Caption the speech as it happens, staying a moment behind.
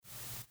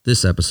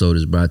This episode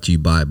is brought to you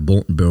by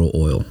Bolt & Barrel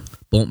Oil.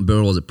 Bolt &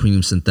 Barrel is a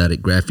premium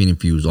synthetic,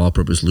 graphene-infused,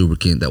 all-purpose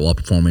lubricant that will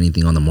outperform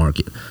anything on the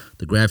market.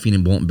 The graphene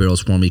in Bolt &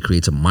 Barrel's formula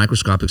creates a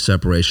microscopic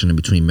separation in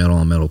between metal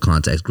and metal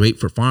contacts. Great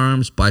for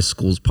firearms,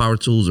 bicycles, power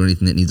tools, or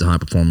anything that needs a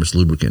high-performance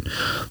lubricant.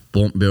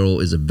 Bolt &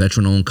 Barrel is a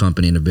veteran-owned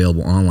company and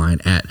available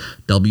online at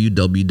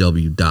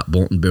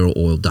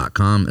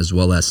www.boltandbarreloil.com, as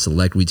well as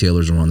select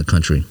retailers around the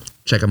country.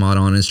 Check them out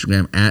on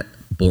Instagram at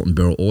Bolt &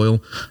 Barrel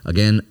Oil.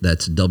 Again,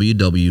 that's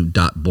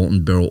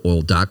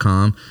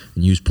www.boltandbarreloil.com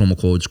and use promo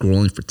code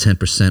SCROLLING for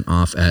 10%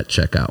 off at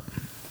checkout.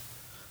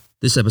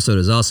 This episode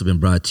has also been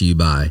brought to you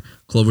by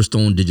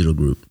Cloverstone Digital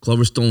Group.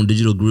 Cloverstone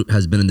Digital Group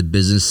has been in the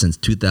business since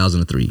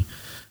 2003.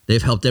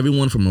 They've helped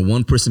everyone from a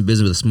one-person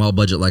business with a small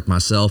budget like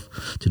myself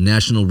to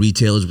national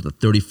retailers with a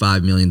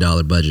 $35 million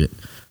budget.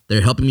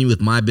 They're helping me with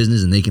my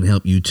business, and they can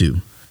help you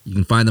too. You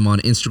can find them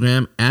on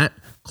Instagram at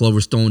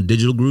Cloverstone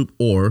Digital Group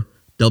or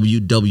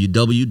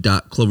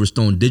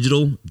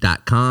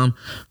www.cloverstonedigital.com.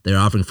 They're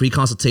offering free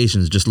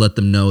consultations. Just let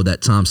them know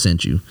that Tom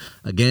sent you.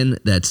 Again,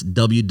 that's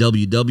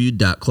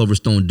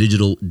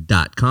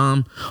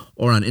www.cloverstonedigital.com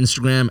or on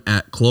Instagram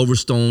at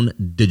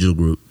Cloverstone Digital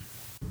Group.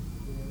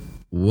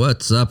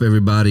 What's up,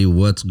 everybody?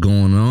 What's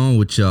going on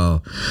with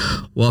y'all?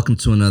 Welcome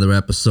to another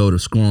episode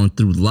of Scrolling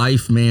Through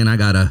Life. Man, I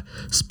got a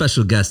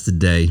special guest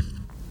today,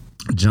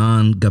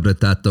 John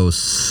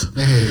Gabretatos.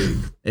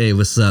 Hey,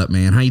 what's up,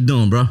 man? How you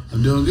doing, bro?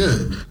 I'm doing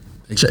good.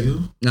 Thank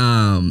you.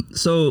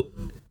 So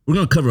we're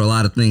going to cover a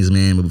lot of things,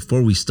 man. But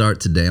before we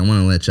start today, I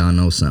want to let y'all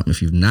know something.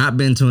 If you've not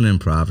been to an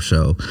improv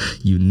show,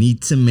 you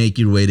need to make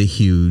your way to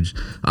Huge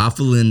off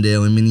of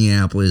Lindale in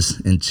Minneapolis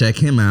and check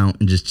him out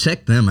and just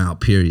check them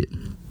out, period.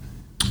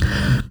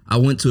 I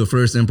went to a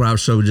first improv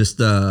show just,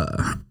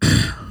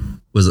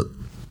 was it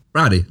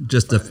Friday?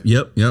 Just a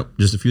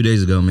few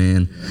days ago,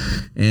 man.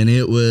 And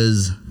it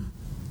was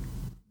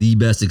the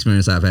best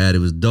experience I've had. It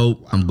was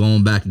dope. Wow. I'm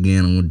going back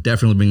again. I'm going to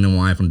definitely bring the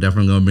wife. I'm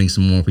definitely going to bring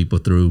some more people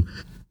through.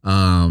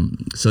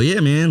 So yeah,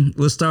 man,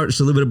 let's start just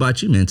a little bit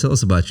about you, man. Tell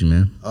us about you,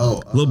 man. A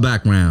little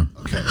background.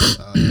 Okay.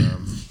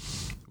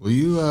 Will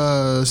you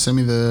send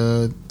me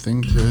the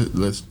thing to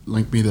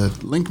link me the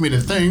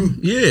thing?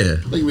 Yeah.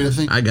 Link me the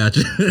thing. I got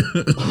you.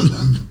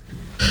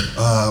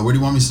 Where do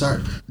you want me to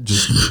start?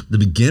 Just the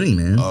beginning,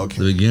 man. Okay.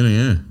 The beginning,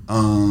 yeah.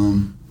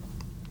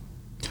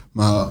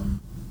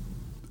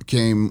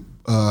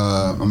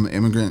 I'm an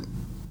immigrant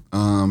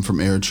from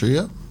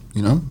Eritrea,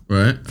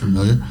 Right.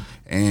 Familiar.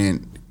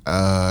 And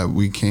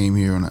we came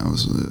here when I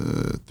was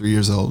 3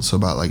 years old, so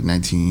about like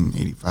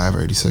 1985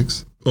 or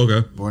 86.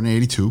 Okay. Born in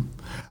 82.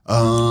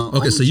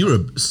 Okay, so you were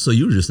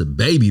just a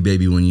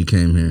baby when you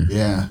came here.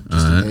 Yeah,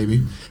 just a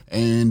baby.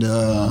 And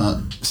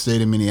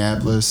stayed in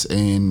Minneapolis,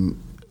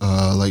 and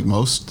like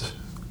most,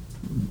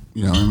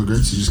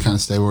 immigrants, you just kind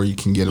of stay where you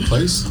can get a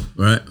place.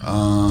 Right.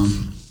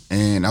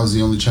 And I was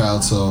the only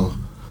child, so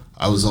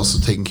I was also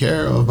taken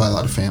care of by a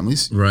lot of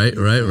families. Right.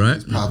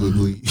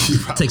 Probably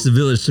takes a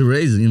village to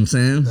raise it, you know what I'm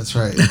saying? That's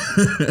right.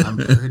 I'm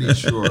pretty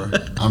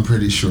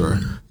sure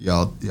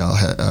y'all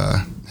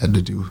had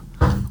to do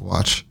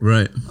watch.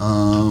 Right.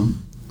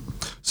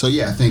 So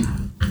yeah, I think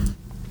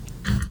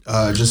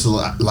just a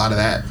lot of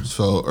that.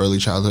 So early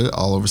childhood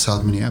all over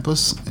South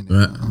Minneapolis. And,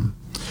 right.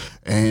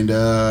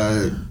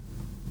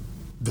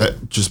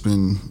 That just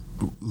been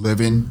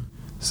living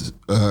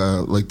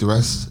like the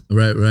rest.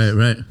 Right.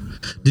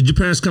 Did your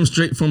parents come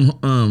straight from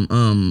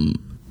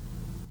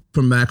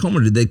back home,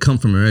 or did they come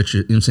from Eritrea?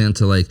 You know what I'm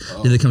saying?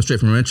 Did they come straight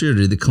from Eritrea, or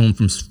did they come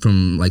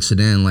from like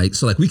Sudan?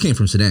 So we came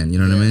from Sudan. You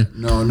know what I mean?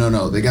 No.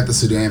 They got the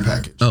Sudan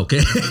package. Okay.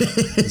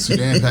 The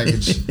Sudan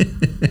package.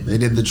 They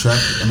did the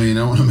trek. I mean, I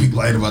don't want to make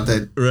light about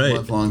that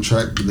month-long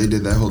trek, but they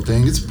did that whole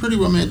thing. It's a pretty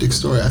romantic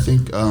story, I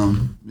think.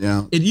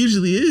 Yeah. It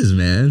usually is,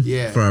 man.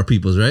 Yeah. For our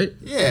peoples, right?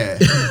 Yeah.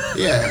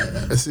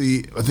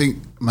 See, I think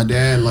my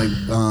dad,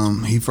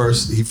 he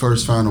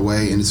first found a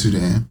way into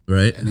Sudan.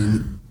 Right. And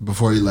then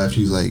before he left,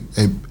 he was like,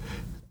 hey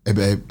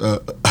babe,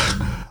 I'm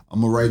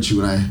gonna write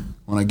you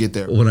when I get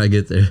there. When I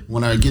get there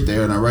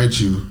and I write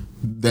you,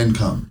 then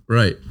come.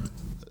 Right.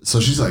 So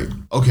she's like,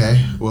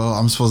 okay, well,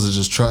 I'm supposed to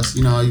just trust.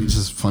 It's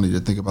just funny to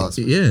think about.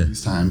 Yeah.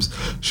 These times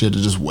she had to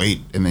just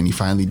wait, and then he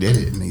finally did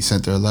it, and he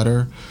sent her a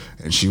letter,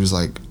 and she was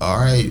like, all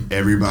right,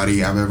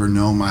 everybody I've ever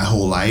known my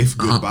whole life,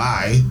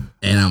 goodbye.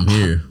 And I'm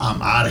here. I'm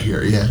out of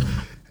here. Yeah.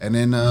 And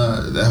then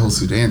that whole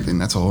Sudan thing,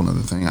 that's a whole other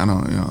thing. I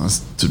don't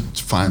it's to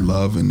find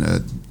love in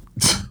a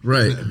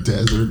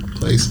desert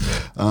place.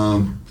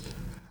 I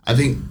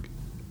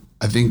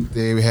think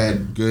they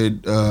had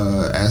good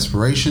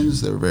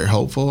aspirations. They were very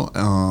hopeful.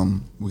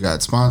 We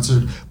got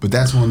sponsored, but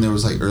that's when there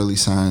was early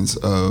signs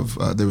of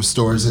there were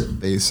stories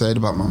that they said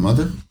about my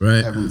mother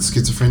having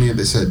schizophrenia.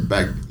 They said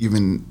back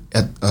even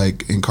at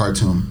in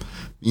Khartoum,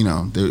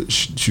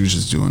 she was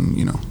just doing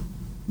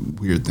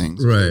weird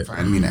things. Right.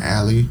 Finding me in the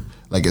alley.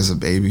 As a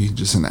baby,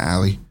 just in the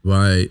alley.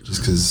 Right.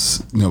 Just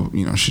because,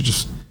 she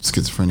just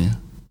schizophrenia.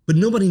 But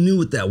nobody knew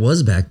what that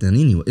was back then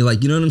anyway. You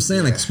know what I'm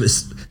saying? Yeah.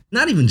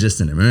 Not even just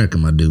in America,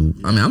 my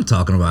dude. I mean, I'm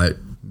talking about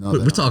No,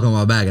 we're talking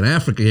about back in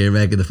Africa here,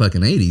 back in the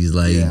fucking 80s.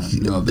 Like,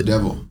 the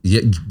devil.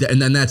 Yeah,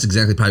 and then that's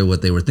exactly probably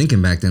what they were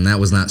thinking back then. That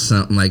was not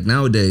something like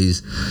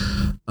nowadays.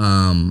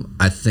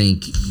 I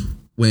think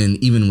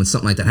when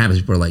something like that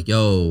happens, people are like,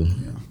 "Yo,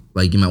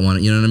 like you might want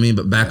to," you know what I mean?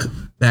 But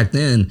back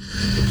then,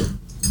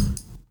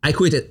 I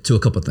equate it to a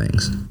couple of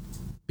things: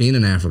 being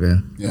in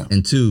Africa,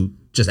 and two,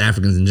 just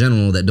Africans in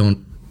general that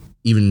don't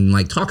even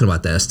like talking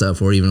about that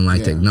stuff or even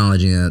like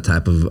acknowledging that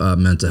type of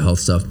mental health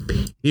stuff.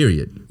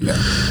 Period. Yeah.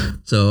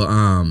 So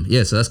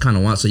so that's kind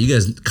of wild. So you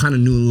guys kind of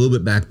knew a little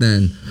bit back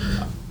then.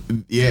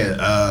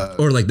 Yeah.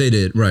 Or like they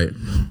did, right?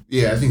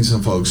 Yeah, I think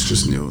some folks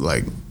just knew,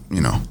 like,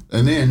 you know.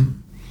 And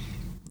then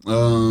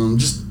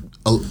just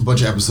a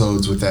bunch of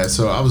episodes with that.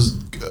 So I was,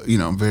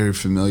 very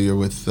familiar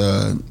with,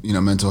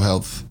 mental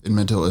health and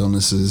mental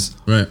illnesses,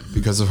 right?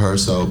 Because of her.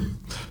 So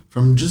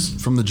from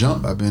the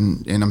jump, I've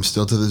been, and I'm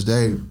still to this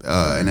day,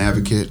 an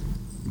advocate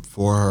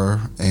for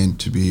her and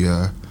to be,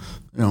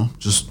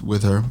 just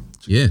with her.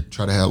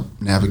 Try to help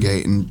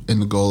navigate, and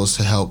the goal is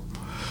to help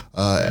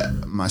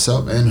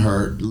myself and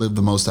her live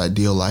the most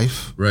ideal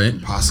life, right?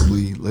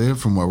 Possibly live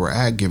from where we're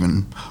at,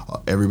 given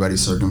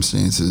everybody's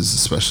circumstances,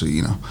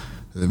 especially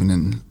living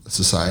in a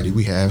society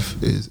we have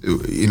is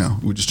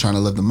we're just trying to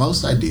live the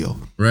most ideal,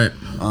 right?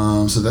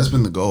 So that's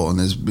been the goal, and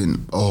there's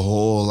been a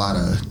whole lot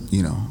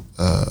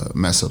of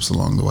mess ups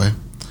along the way,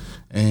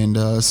 and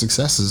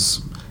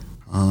successes.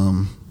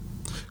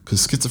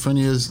 Because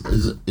schizophrenia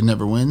is it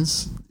never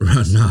wins.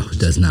 No, it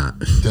does not.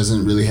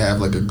 Doesn't really have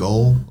like a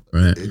goal.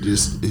 Right.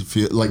 It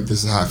feels like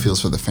this is how it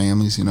feels for the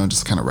families.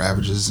 Just kind of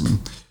ravages and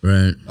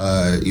right.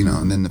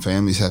 And then the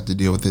families have to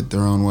deal with it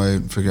their own way,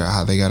 figure out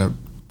how they gotta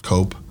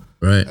cope.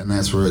 Right. And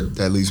that's where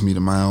that leads me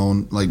to my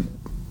own like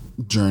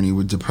journey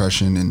with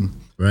depression and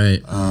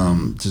right.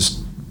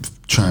 Just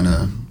trying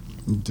to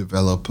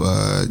develop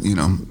a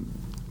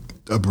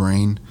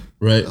brain.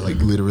 Right. Like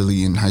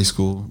literally in high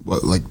school,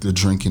 like the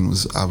drinking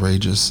was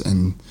outrageous,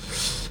 and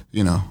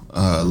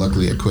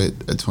luckily I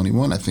quit at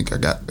 21. I think I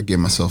gave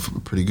myself a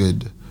pretty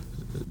good,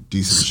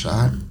 decent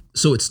shot.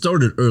 So it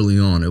started early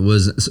on. It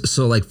was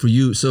so like for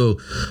you. So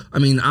I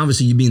mean,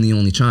 obviously you being the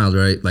only child,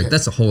 right? Like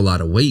that's a whole lot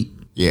of weight.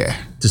 Yeah.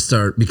 To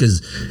start,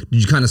 because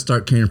did you kind of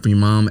start caring for your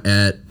mom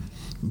at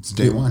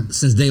day one?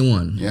 Since day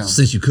one. Yeah.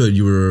 Since you could,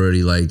 you were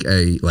already like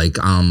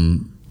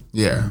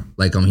yeah.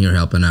 Like I'm here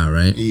helping out,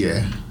 right?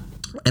 Yeah.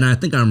 And I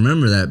think I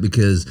remember that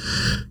because,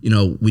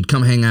 we'd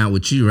come hang out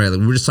with you, right?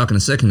 Like we were just talking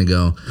a second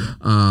ago.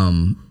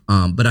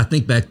 But I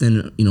think back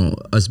then,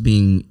 us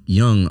being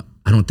young,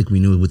 I don't think we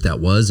knew what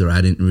that was, or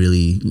I didn't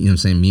really,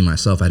 me,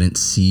 myself, I didn't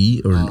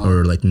see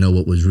or like know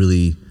what was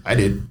really. I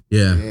did.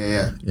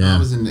 Yeah. I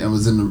was in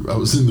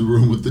the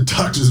room with the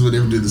doctors when they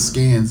would do the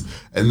scans,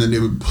 and then they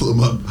would pull them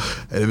up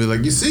and they'd be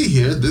like, "You see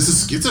here, this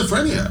is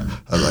schizophrenia."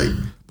 I was like,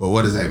 "But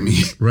what does that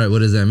mean?" Right. What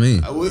does that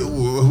mean?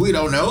 We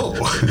don't know.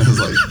 I was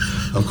like,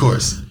 "Of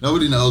course,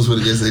 nobody knows what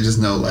it is. They just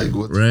know like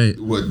what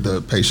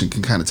the patient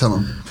can kind of tell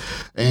them."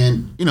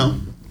 And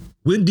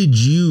when did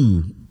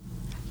you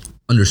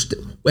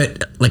understand?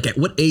 Like at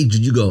what age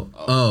did you go?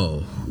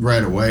 Oh,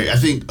 right away. I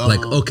think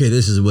okay,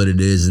 this is what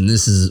it is, and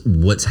this is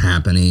what's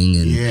happening.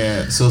 And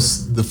yeah. So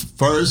the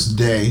first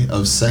day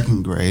of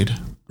second grade,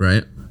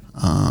 right?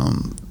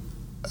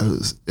 It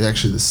was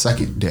actually the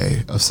second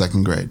day of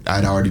second grade.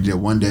 I'd already did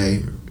one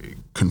day,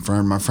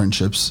 confirmed my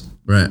friendships,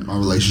 right? My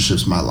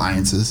relationships, my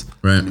alliances.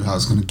 Right. I knew how I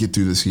was going to get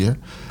through this year.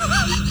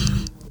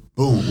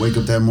 Boom! Wake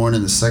up that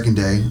morning, the second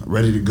day,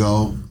 ready to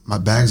go. My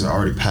bags are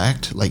already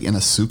packed, like in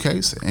a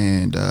suitcase,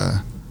 and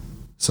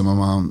so my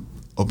mom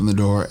opened the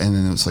door, and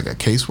then it was like a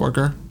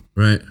caseworker,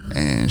 right?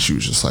 And she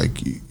was just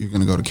like, "You're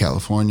going to go to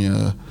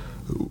California.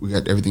 We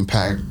got everything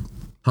packed."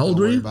 How old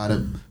were you? About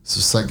it. So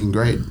second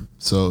grade.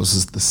 So this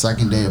is the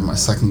second day of my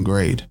second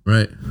grade.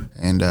 Right.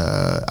 And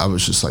I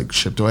was just like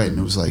shipped away, and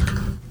it was like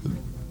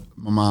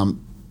my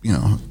mom,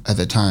 at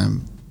that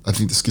time, I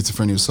think the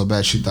schizophrenia was so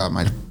bad she thought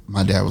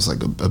my dad was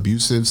like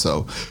abusive.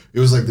 So it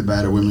was like the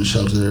battered women's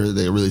shelter.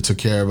 They really took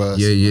care of us.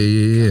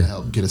 Yeah.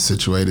 Helped get us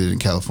situated in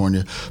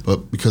California.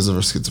 But because of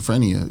her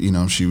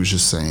schizophrenia, she was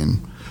just saying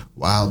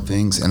wild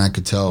things, and I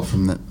could tell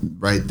from that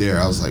right there.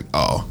 I was like,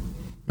 oh.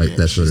 Like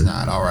that's she's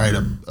not all right.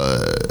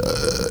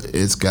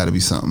 It's got to be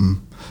something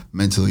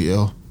mentally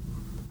ill.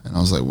 And I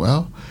was like,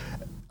 well,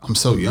 I'm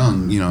so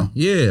young,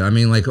 Yeah, I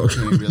mean, like,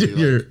 okay, you can't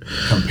really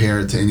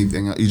compare it to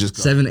anything. You just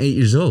go, 7, 8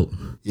 years old.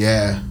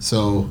 Yeah.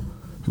 So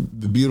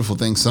the beautiful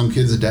thing, some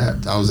kids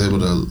adapt. I was able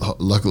to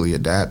luckily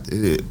adapt.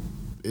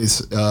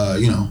 It's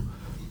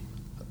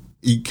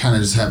you kind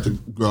of just have to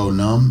grow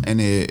numb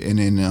and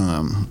in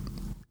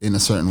a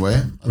certain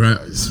way. Right.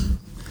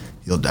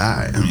 You'll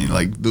die. I mean,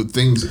 like the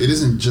things, it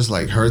isn't just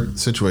like her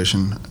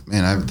situation.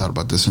 Man, I haven't thought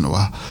about this in a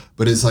while,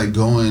 but it's like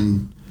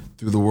going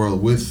through the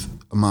world with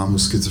a mom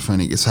who's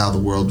schizophrenic. It's how the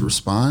world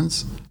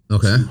responds to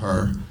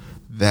her.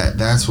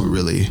 That's what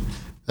really,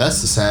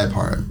 that's the sad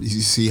part.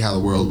 You see how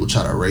the world will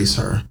try to erase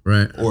her.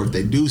 Right. Or if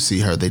they do see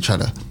her, they try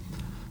to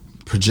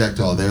project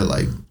all their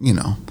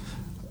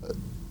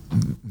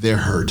they're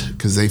hurt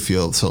because they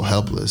feel so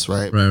helpless.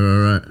 Right.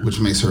 Right. Which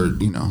makes her,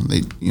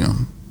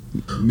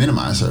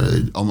 minimize her.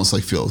 They almost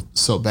like feel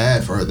so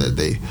bad for her that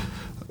they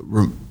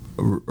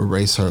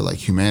erase her like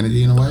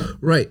humanity in a way.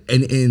 Right.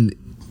 And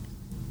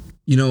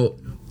you know,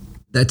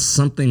 that's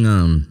something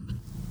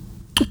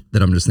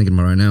that I'm just thinking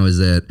about right now is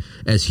that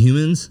as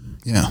humans,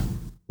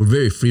 we're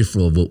very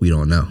fearful of what we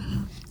don't know.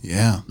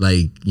 Yeah.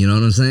 Like, you know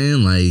what I'm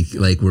saying?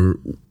 Like we're,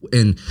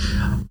 and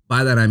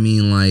by that I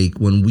mean like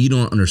when we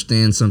don't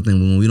understand something,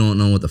 when we don't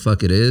know what the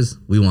fuck it is,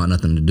 we want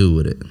nothing to do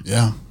with it.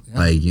 Yeah.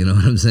 Like, you know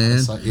what I'm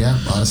saying? Out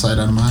of sight,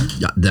 out of mind.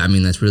 Yeah, I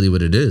mean that's really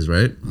what it is,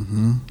 right?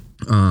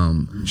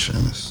 Mm-hmm. Share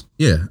this.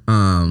 Yeah.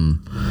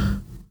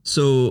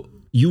 So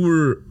you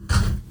were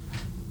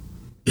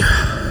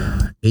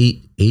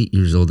 8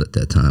 years old at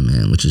that time,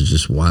 man, which is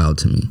just wild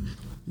to me.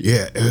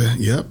 Yeah.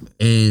 Yep.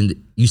 And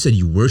you said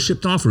you were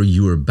shipped off, or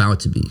you were about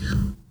to be?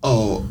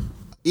 Oh,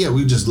 yeah.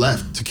 We just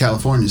left to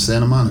California,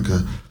 Santa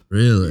Monica.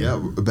 Really? Yeah,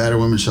 a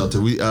battered women's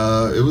shelter. We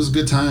it was a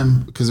good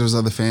time because there was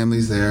other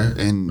families there,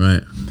 and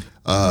right.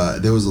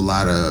 There was a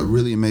lot of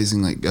really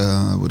amazing, like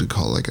what do you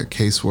call it, like a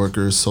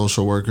caseworker,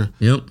 social worker.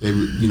 Yep. They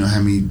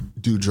had me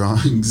do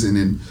drawings, and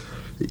then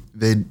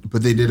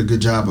they did a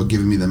good job of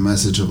giving me the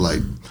message of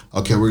like,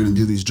 okay, we're gonna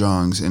do these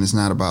drawings, and it's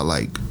not about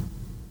like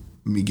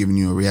me giving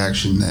you a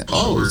reaction that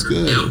it's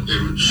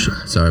good.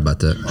 Sorry about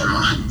that.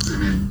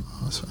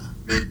 That's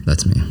fine.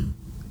 That's me.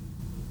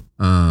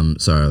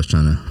 Sorry, I was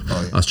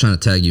trying to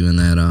tag you in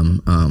that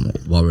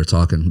while we were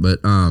talking, but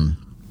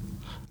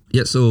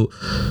yeah. So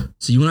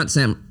you went out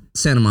to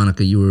Santa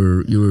Monica. You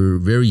were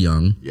very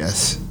young.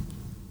 Yes.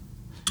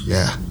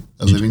 Yeah.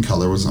 A Living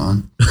Color was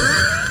on.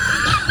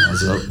 I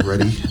was up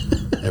ready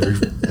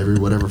every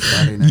whatever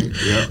Friday night.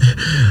 Yep.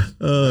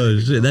 Oh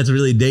shit, that's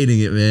really dating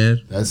it,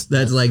 man.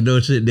 That's like no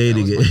shit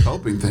dating that was my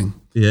coping thing.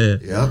 Yeah.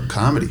 Yep.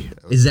 Comedy.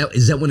 Is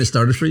that when it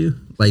started for you?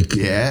 Like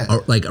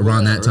or like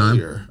around that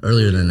time?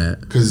 Earlier than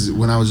that. Because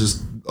when I was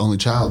just only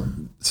child,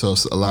 so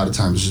a lot of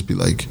times it'd just be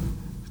like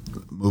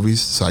movies.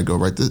 So I'd go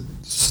right to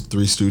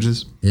Three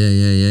Stooges.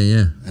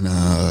 Yeah. And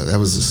that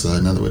was just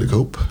another way to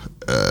cope.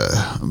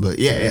 But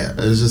yeah, it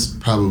was just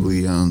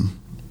probably.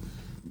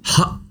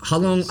 How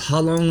long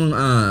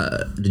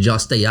did y'all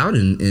stay out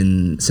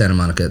in Santa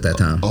Monica at that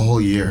time? A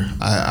whole year.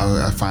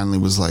 I finally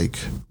was like,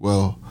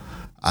 well,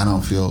 I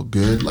don't feel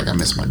good. Like I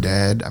miss my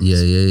dad. I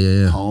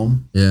miss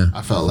home. Yeah.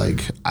 I felt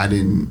like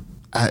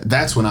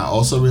that's when I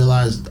also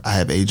realized I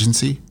have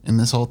agency in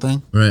this whole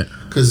thing. Right.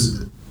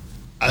 Because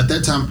at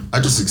that time I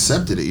just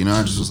accepted it.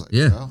 I just was like,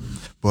 well.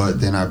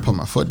 But then I put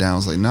my foot down. I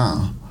was like,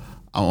 nah,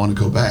 I want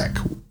to go back.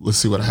 Let's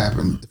see what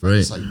happened. If I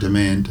just like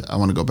demand, I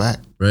want to go back.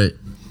 Right.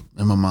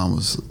 And my mom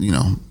was,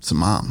 it's a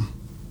mom.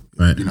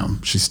 Right.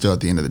 She's still at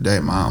the end of the day,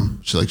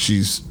 mom.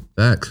 She's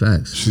facts.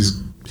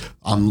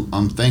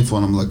 I'm thankful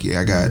and I'm lucky.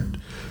 I got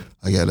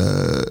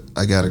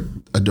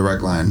a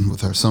direct line with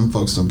her. Some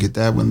folks don't get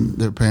that when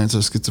their parents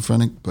are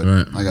schizophrenic, but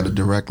I got a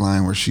direct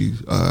line where she,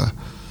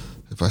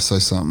 if I say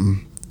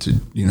something to,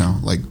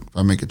 like if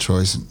I make a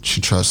choice,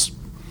 she trusts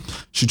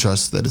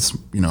that it's,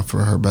 for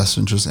her best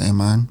interest and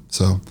mine.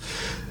 So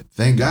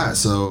thank God.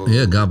 So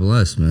yeah, God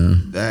bless,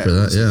 man.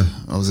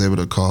 I was able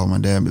to call my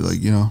dad and be like,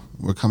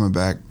 we're coming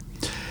back.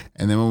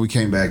 And then when we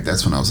came back,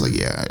 that's when I was like,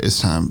 yeah,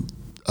 it's time.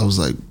 I was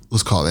like,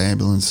 let's call the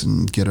ambulance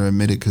and get her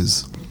admitted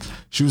because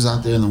she was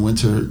out there in the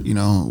winter,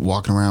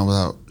 walking around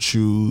without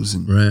shoes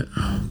and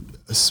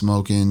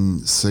smoking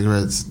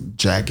cigarettes,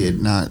 jacket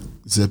not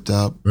zipped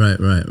up. Right.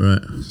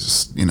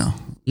 Just,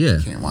 yeah.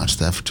 Can't watch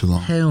that for too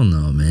long. Hell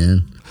no,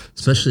 man.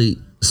 Especially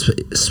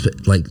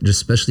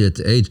at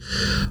the age.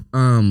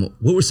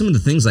 What were some of the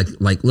things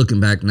like looking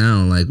back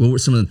now, like what were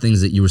some of the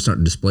things that you were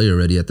starting to display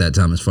already at that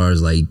time as far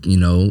as like,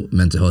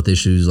 mental health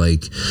issues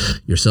like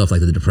yourself,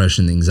 like the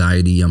depression, the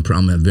anxiety? I'm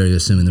very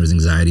assuming there was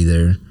anxiety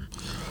there.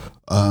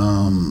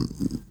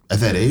 At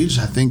that age,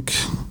 I think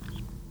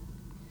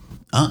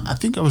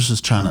I was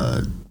just trying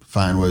to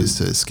find ways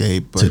to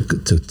escape, but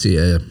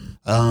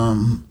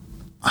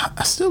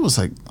I still was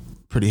like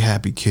pretty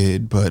happy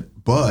kid, but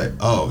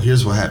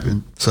here's what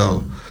happened.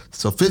 So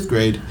 5th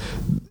grade,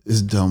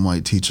 this dumb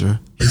white teacher,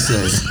 he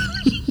said,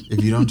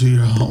 if you don't do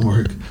your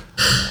homework,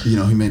 he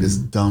made this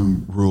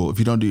dumb rule. If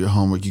you don't do your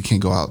homework, you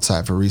can't go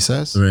outside for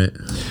recess. Right.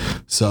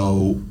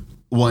 So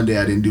one day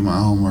I didn't do my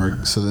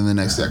homework. So then the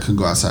next day I couldn't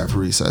go outside for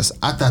recess.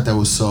 I thought that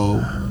was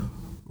so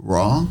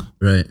wrong.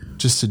 Right.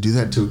 Just to do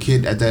that to a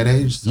kid at that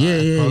age. So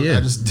I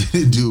just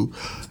didn't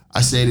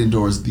I stayed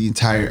indoors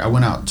I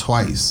went out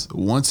twice.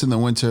 Once in the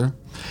winter.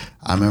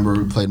 I remember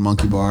we played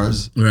monkey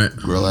bars. Right.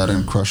 Girl I had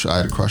a crush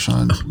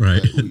on.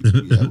 Right. We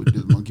did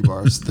the monkey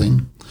bars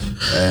thing.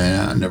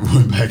 And I never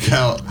went back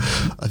out.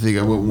 I think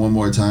I went one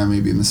more time,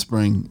 maybe in the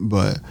spring.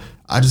 But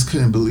I just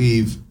couldn't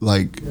believe,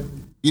 like,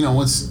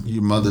 once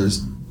your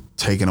mother's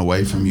taken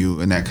away from you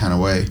in that kind of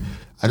way,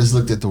 I just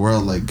looked at the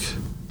world like,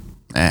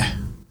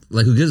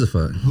 Like, who gives a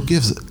fuck? Who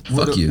gives a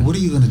fuck? You. What are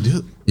you gonna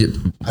do? Yep.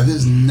 I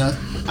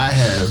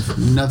have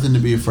nothing to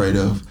be afraid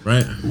of.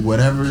 Right.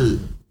 Whatever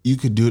you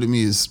could do to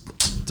me it's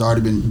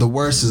already been, the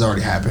worst has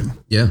already happened.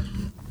 Yeah.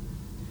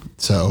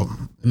 So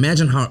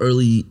imagine how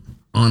early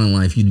on in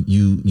life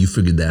you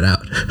figured that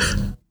out.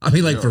 I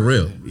mean, like, for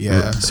real.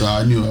 Yeah. So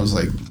I knew, I was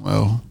like,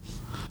 well,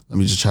 let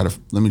me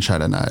try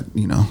to not,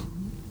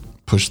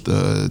 push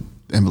the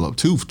envelope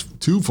too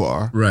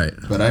far. Right.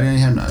 But I didn't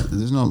have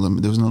there's no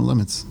limit. There was no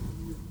limits.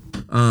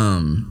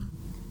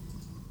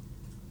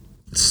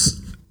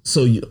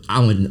 So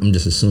I'm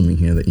just assuming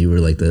here that you were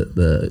like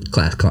the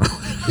class clown.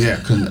 Yeah,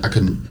 I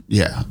couldn't.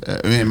 Yeah,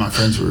 I mean, my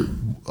friends were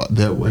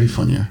they're way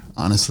funnier,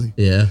 honestly.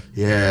 Yeah.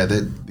 Yeah,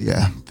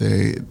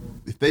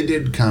 if they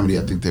did comedy,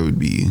 I think they would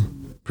be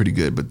pretty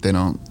good, but they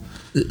don't.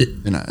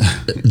 They're not.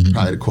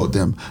 Probably to quote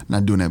them,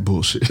 not doing that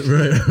bullshit.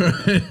 Right.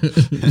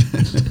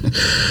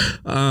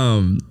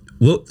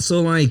 Well,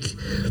 so like,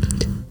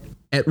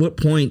 at what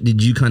point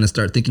did you kind of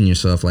start thinking to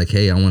yourself like,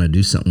 hey, I want to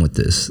do something with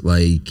this?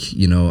 Like,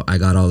 I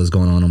got all this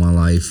going on in my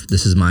life.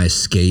 This is my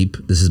escape.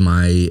 This is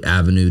my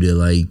avenue to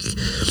like,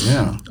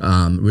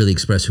 really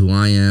express who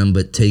I am.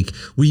 But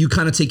were you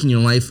kind of taking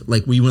your life,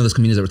 like, were you one of those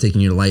comedians that were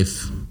taking your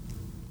life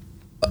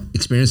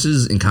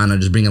experiences and kind of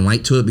just bringing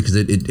light to it because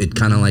it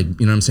kind of like,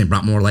 what I'm saying,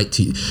 brought more light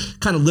to you,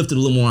 kind of lifted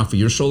a little more off of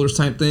your shoulders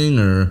type thing?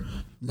 Or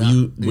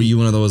were you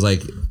one of those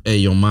like, hey,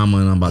 your mama,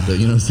 and I'm about to,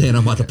 I'm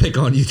about to pick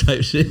on you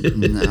type shit?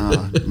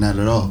 No, not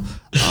at all.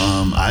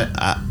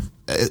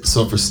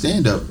 So for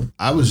stand up,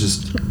 I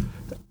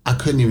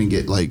couldn't even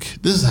get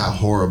like, this is how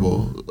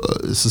horrible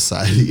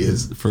society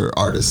is for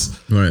artists.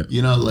 Right.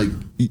 Like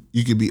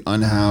you could be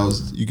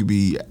unhoused, you could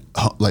be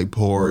like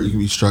poor, you could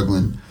be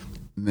struggling.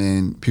 And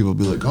then people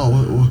be like,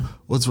 oh,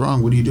 what's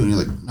wrong? What are you doing? You're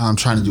like, no, I'm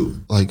trying to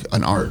do like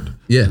an art.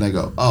 Yeah. And I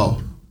go,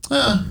 oh,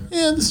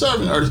 the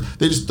starving artist.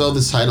 They just throw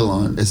this title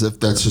on as if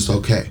that's just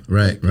okay.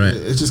 Right.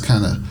 It's just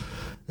kind of,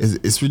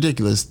 it's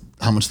ridiculous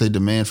how much they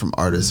demand from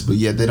artists, but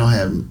yet they don't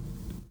have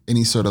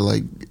any sort of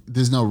like,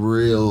 there's no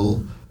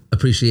real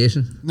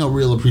appreciation.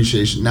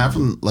 Not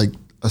from like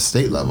a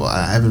state level.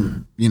 I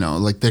haven't,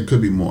 like there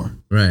could be more.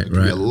 Right. There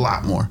could be a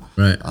lot more.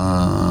 Right.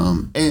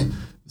 And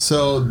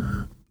so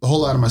a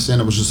whole lot of my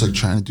stand up was just like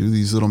trying to do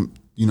these little,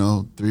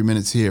 3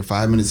 minutes here,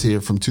 5 minutes here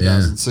from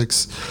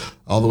 2006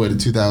 all the way to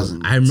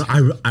 2000.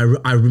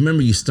 I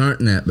remember you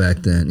starting that back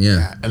then.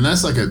 Yeah. And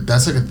that's like a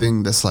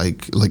thing that's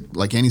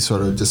like any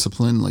sort of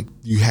discipline. Like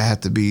you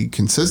have to be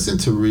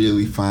consistent to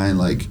really find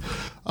like,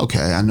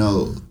 okay, I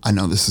know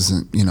this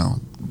isn't,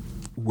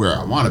 where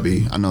I want to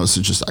be. I know this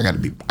is just, I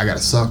gotta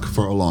suck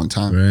for a long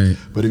time. Right.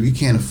 But if you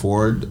can't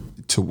afford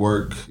to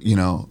work,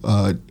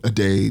 a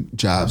day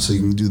job so you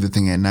can do the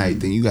thing at night,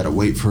 then you got to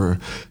wait for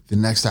the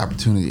next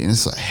opportunity, and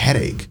it's a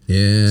headache. Yeah.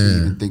 To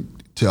even think.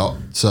 So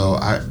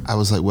I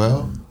was like,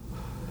 well,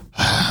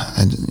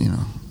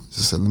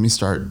 just said, let me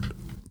start.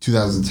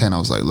 2010, I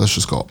was like, let's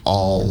just go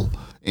all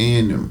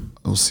in, and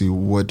we'll see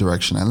what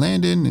direction I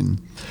land in.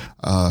 And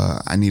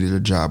I needed a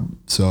job,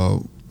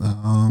 so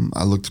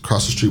I looked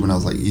across the street when I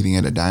was like eating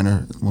at a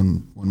diner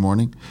one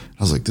morning.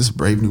 I was like, this is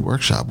Brave New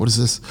Workshop. What is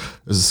this?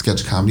 There's a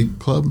sketch comedy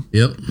club.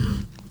 Yep.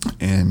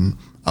 And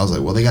I was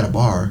like, well, they got a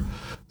bar,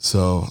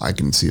 so I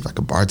can see if I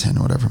could bartend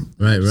or whatever.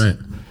 Right.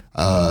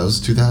 It was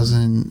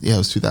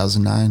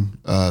 2009,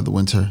 the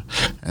winter.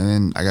 And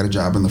then I got a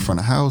job in the front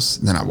of house.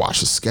 And then I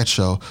watched a sketch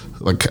show,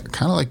 like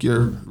kind of like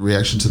your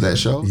reaction to that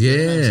show.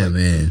 Yeah, like,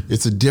 man.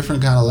 It's a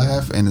different kind of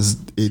laugh, and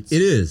it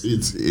is.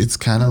 It's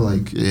kind of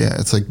like,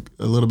 it's like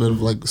a little bit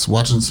of like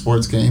watching a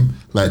sports game,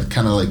 like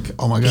kind of like,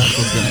 oh my gosh,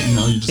 what's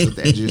gonna, you're just at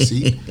the edge of your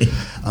seat.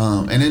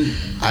 And then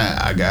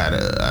I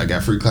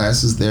got free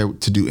classes there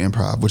to do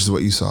improv, which is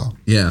what you saw.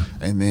 Yeah.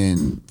 And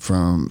then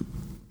from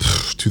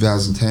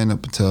 2010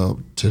 up until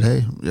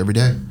today, every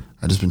day,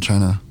 I've just been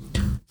trying to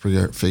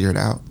figure it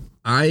out.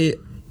 I'm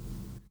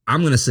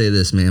gonna say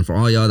this, man, for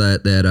all y'all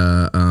that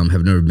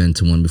have never been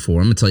to one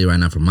before. I'm gonna tell you right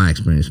now from my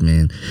experience,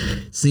 man.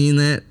 Seeing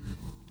that,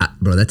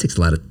 bro, that takes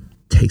a lot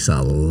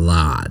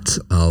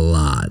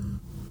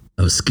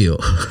of skill.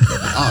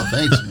 Oh,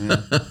 thanks, man.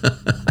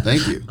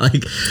 Thank you.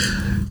 Like,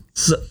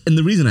 so, and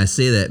the reason I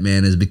say that,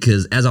 man, is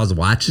because as I was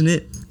watching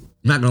it,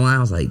 I'm not gonna lie, I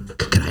was like,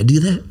 could I do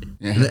that?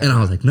 Yeah. And I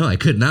was like, no, I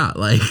could not.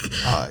 Like,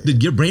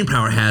 dude, your brain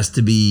power has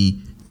to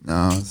be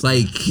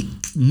like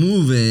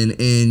moving,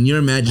 and your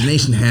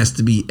imagination has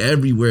to be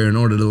everywhere in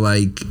order to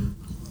like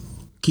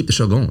keep the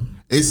show going.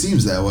 It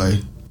seems that way.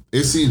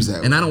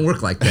 And I don't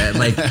work like that.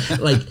 Like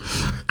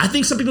I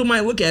think some people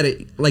might look at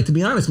it, like, to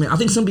be honest, man, I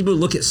think some people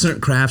look at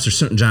certain crafts or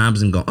certain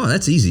jobs and go, oh,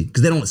 that's easy,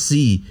 because they don't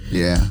see.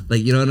 Yeah.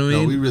 Like, you know what I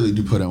mean? No, we really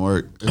do put in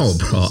work.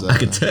 I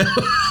could tell.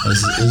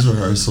 It's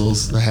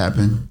rehearsals that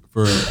happen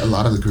for a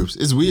lot of the groups.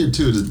 It's weird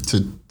too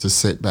to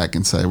sit back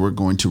and say we're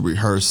going to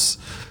rehearse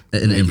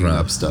and improv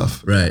up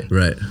stuff. Right.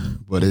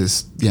 But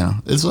it's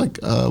it's like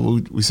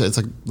we say it's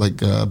like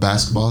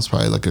basketball. It's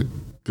probably like a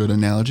good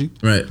analogy.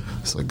 Right.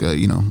 It's like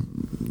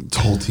it's a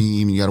whole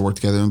team. You got to work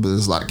together, but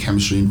there's a lot of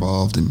chemistry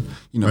involved, and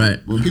right.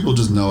 when people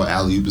just know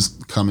alley-oop is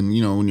coming.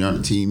 When you're on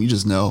a team, you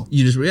just know.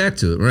 You just react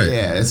to it, right?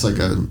 Yeah, it's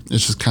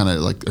just kind of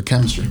like a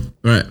chemistry,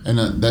 right? And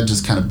that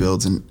just kind of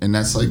builds, and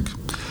that's like.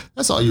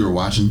 That's all you were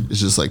watching.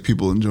 It's just like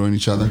people enjoying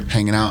each other,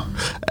 hanging out,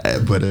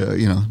 but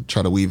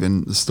try to weave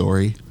in the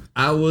story.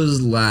 I was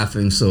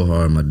laughing so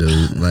hard, my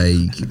dude.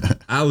 Like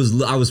I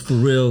was for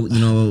real.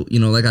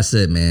 Like I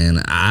said,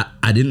 man.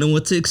 I didn't know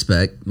what to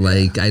expect.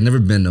 Like, I'd never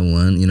been to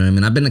one, you know what I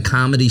mean? I've been to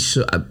comedy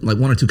show, like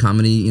 1 or 2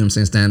 comedy, you know what I'm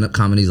saying, stand-up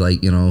comedies,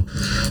 like, you know,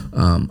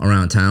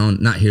 around town,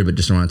 not here, but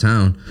just around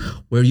town,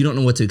 where you don't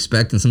know what to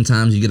expect, and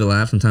sometimes you get a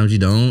laugh, sometimes you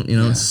don't, you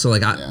know? Yeah. So,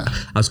 like, I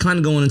was kind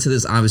of going into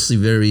this, obviously,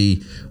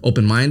 very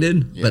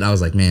open-minded, but I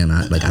was like, man,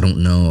 I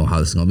don't know how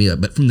this is going to be.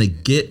 But from the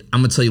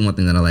I'm going to tell you one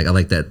thing that I like. I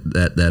like that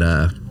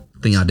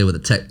thing I did with the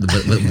text,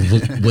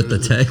 with the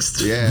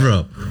text,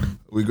 bro.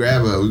 We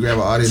grab an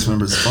audience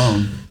member's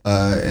phone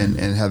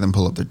and have them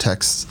pull up their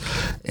texts,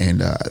 and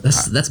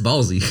that's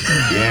ballsy.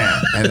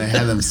 Yeah, and I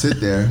had them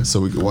sit there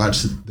so we could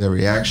watch their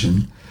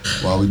reaction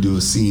while we do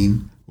a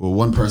scene. Well,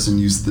 one person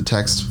uses the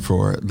text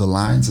for the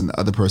lines, and the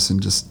other person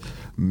just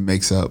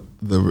makes up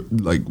the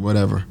like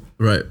whatever.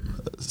 Right.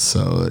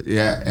 So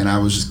yeah, and I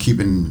was just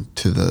keeping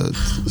to the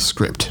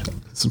script.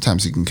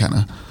 Sometimes you can kind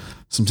of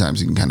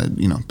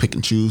pick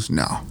and choose.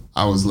 No,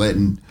 I was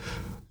letting.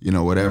 You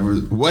know,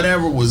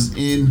 whatever was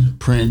in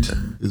print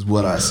is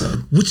what I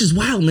said. Which is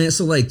wild, man.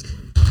 So like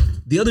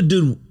the other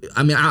dude,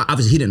 I mean,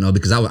 obviously he didn't know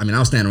because I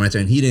was standing right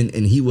there and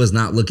he was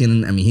not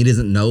looking. I mean, he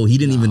doesn't know. He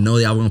didn't even know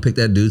that I was gonna pick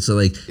that dude. So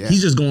like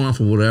he's just going off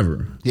for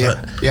whatever.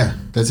 Yeah,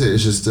 that's it.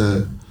 It's just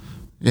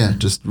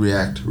just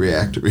react.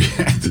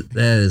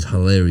 That is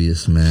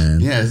hilarious,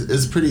 man. Yeah,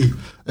 it's pretty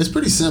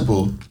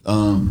simple.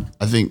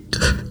 I think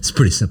it's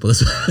pretty simple.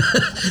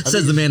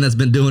 Says the man that's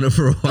been doing it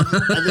for a while.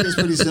 I think it's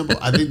pretty simple.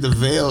 I think the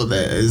veil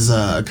that is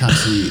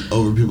constantly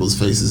over people's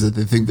faces that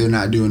they think they're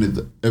not doing it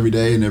every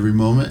day and every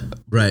moment.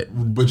 Right.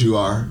 But you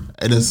are,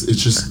 and it's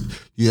just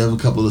you have a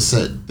couple of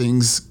set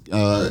things,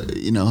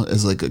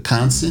 as like a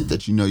constant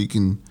that you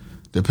can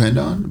depend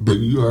on. But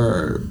you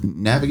are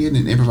navigating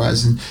and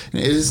improvising.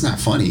 And it is not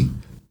funny.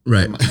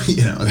 Right.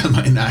 That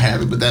might not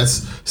happen, but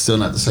that's still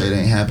not to say it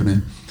ain't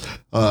happening.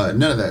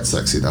 None of that's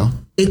sexy though.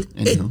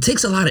 It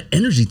takes a lot of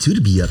energy too to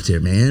be up there,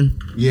 man.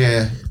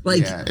 Yeah.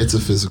 It's a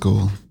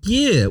physical.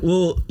 Yeah.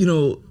 Well,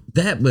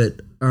 that,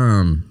 but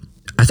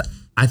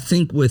I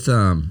think with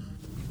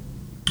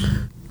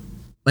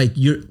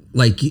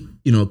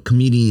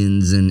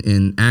comedians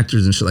and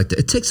actors and shit like that,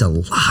 it takes a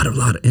lot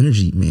of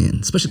energy, man.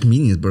 Especially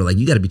comedians, bro. Like,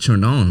 you got to be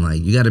turned on.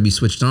 Like, you got to be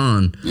switched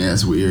on. Yeah,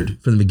 it's weird.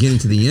 From the beginning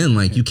to the end.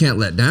 Like, you can't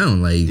let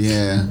down. Like,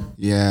 yeah,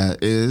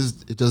 it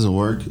is. It doesn't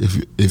work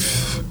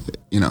if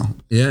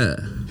Yeah.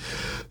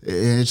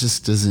 It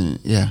just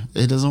doesn't. Yeah,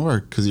 it doesn't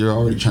work because you're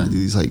already trying to do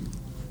these like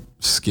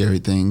scary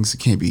things. It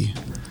can't be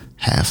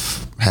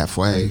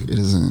halfway. It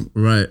isn't.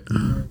 Right.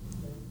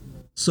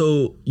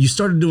 So you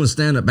started doing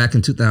stand-up back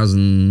in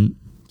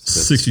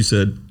 2006, you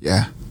said?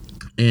 Yeah.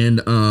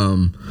 And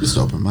just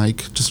open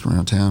mic, just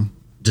around town.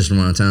 Just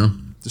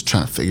Just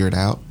trying to figure it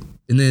out.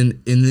 And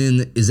then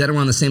is that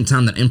around the same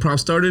time that improv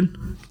started?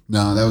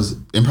 No,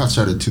 improv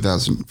started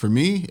 2000. For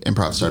me,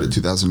 improv started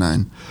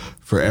 2009.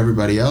 For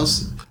everybody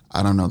else,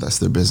 I don't know. That's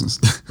their business.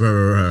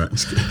 Right.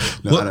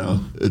 No, I don't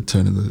know. It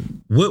turned into.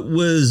 What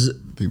was? I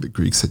think the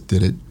Greeks that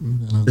did it.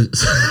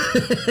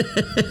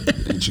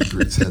 Ancient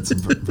Greeks had some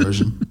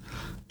version.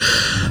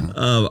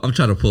 I'm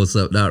trying to pull this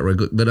up now real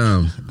quick, but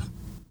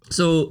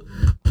so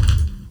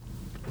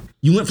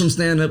you went from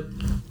stand up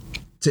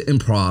to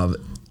improv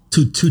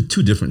to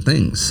two different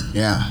things.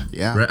 Yeah.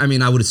 Right? I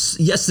mean, I would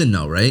yes and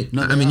no, right?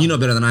 No, I mean, you know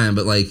better than I am,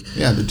 but like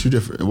they're two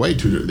different, way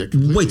too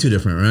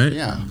different, right?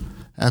 Yeah,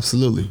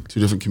 absolutely, two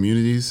different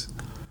communities.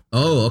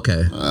 Oh,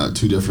 okay.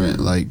 Two different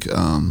like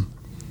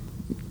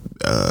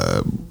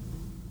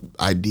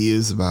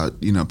ideas about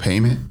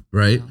payment,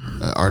 right?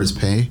 Artist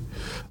pay.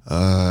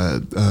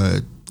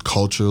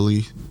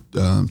 Culturally,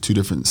 two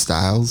different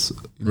styles.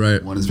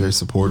 Right. One is very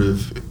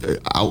supportive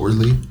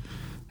outwardly,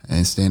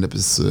 and stand up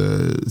is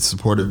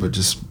supportive, but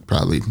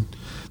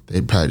they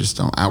probably just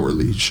don't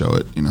outwardly show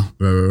it.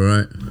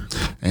 Right.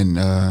 And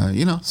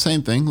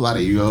same thing. A lot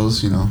of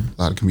egos. A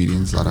lot of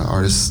comedians, a lot of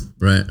artists.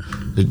 Right.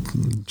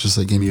 Just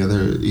like any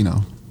other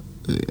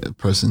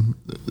person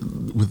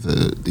with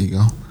the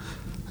ego.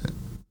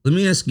 Let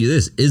me ask you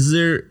this: Is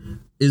there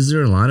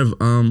a lot of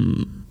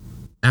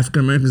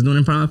African Americans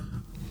doing improv?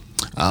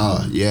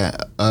 Oh, yeah.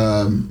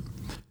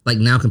 Like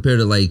now compared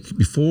to like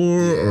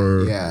before,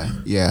 or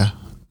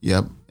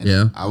yep. And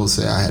yeah, I will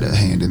say I had a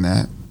hand in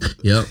that.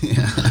 Yep.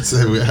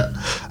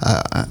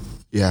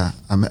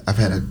 I've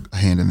had a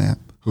hand in that.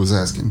 Who's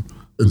asking?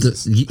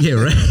 Yeah,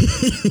 right.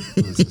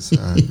 Who's this?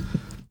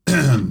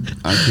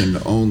 I can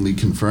only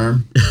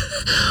confirm.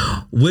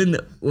 When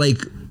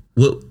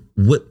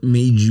what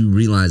made you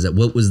realize that?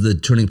 What was the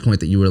turning point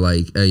that you were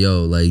like, hey,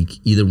 yo, like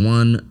either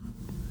one,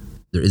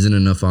 there isn't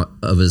enough of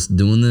us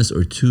doing this,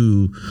 or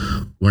two,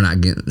 we're not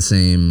getting the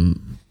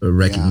same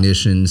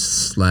recognition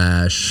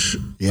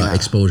 /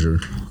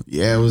 exposure.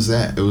 Yeah, it was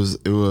that. It was.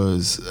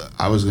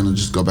 I was gonna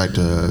just go back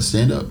to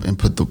stand up and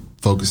put the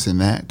focus in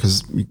that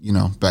because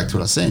back to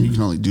what I was saying, you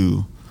can only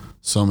do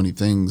so many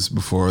things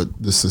before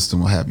the system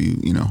will have you,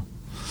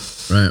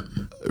 right,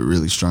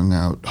 really strung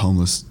out,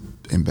 homeless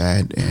and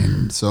bad.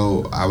 And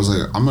so I was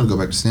like, I'm gonna go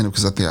back to stand up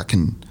because I think I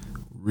can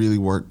really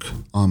work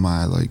on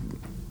my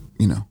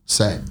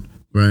set.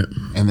 Right.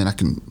 And then I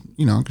can,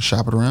 I can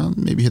shop it around,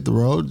 maybe hit the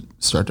road,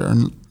 start to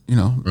earn, you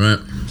know, Right.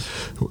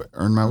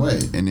 earn my way.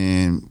 And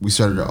then we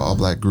started an all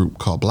black group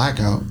called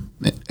Blackout,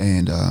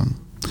 and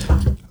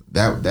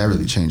that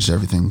really changed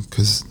everything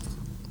because,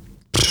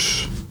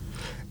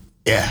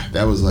 yeah,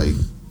 that was like,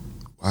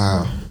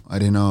 wow, I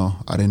didn't know.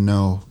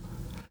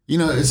 You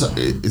know, it's Like,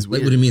 weird.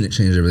 what do you mean it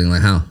changed everything?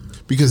 Like how?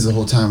 Because the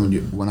whole time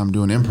when I'm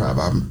doing improv,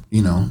 I'm,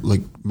 you know,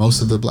 like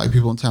most of the black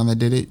people in town that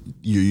did it,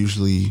 you're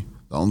usually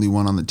the only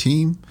one on the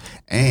team,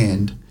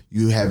 and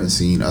you haven't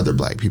seen other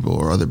black people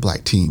or other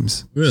black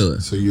teams. Really?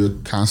 So you're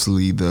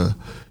constantly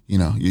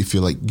you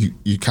feel like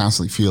you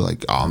constantly feel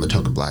like, oh, I'm the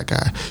token black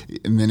guy.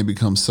 And then it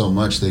becomes so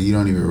much that you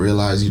don't even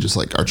realize you just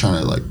like are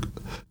trying to like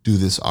do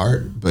this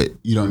art, but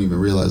you don't even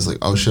realize like,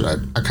 oh shit, I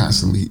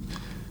constantly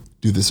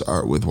do this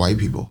art with white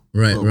people.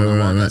 Right, But when I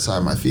walk right.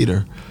 outside my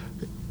theater,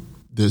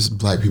 there's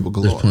black people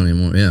galore. There's plenty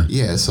more. Yeah.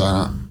 Yeah, so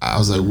I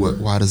was like,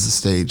 why does the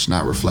stage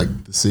not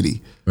reflect the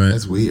city? Right.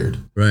 That's weird.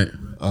 Right.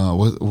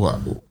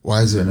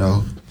 Why is there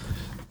no?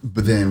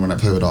 But then when I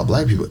play with all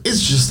black people,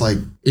 it's just like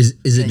Is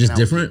it hanging just out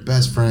with different? your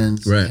best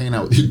friends, Right. hanging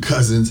out with your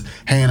cousins,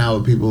 hanging out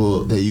with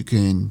people that you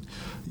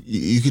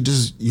could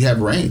just, you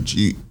have range.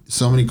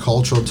 So many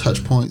cultural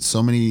touch points,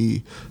 so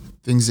many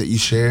things that you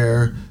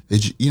share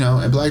that you know,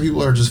 and black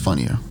people are just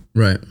funnier.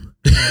 Right.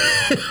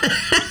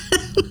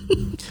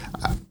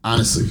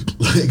 Honestly,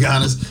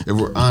 if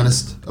we're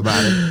honest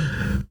about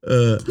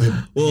it,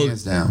 well,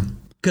 hands down.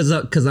 Cause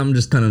I'm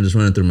just kind of just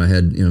running through my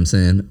head, you know what I'm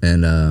saying?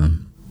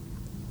 And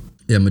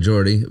yeah,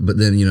 majority. But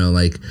then, you know,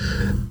 like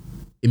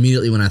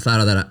immediately when I thought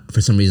of that,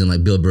 for some reason,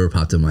 like Bill Burr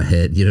popped in my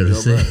head. You know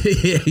what I'm saying?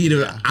 Yeah, you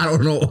know, I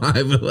don't know why,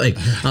 but like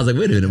I was like,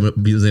 wait a minute,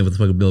 he was saying what the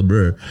fuck with Bill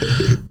Burr.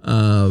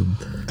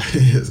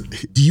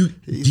 Do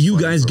you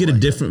guys get a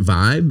different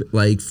vibe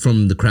like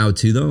from the crowd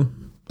too, though?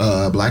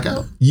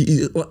 Blackout?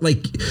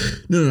 Like,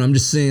 no, I'm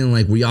just saying,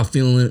 like, were y'all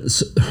feeling it?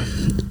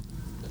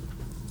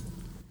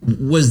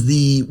 Was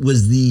the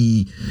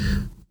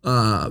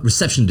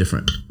reception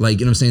different? Like,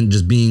 you know what I'm saying?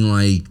 Just being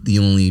like the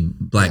only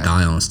black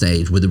guy on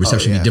stage, would the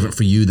reception be different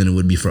for you than it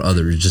would be for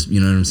others? Just, you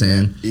know what I'm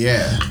saying?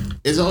 Yeah.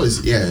 It's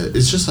always,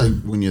 it's just like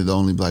when you're the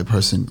only black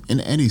person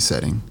in any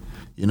setting,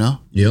 you know?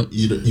 Yep.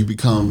 You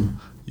become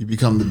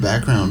the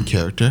background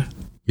character.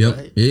 Yep.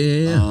 Right?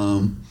 Yeah.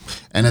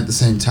 And at the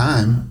same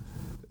time,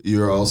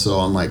 you're also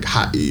on like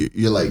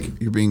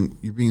you're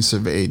being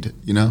surveyed,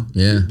 you know?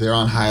 Yeah. They're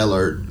on high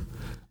alert.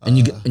 And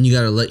you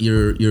got to let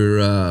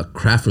your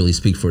craft really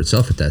speak for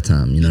itself at that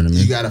time. You know what I mean?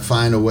 You got to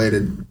find a way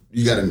to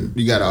you got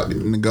to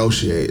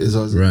negotiate. It's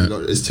always Right.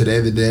 Is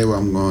today the day where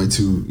I'm going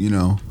to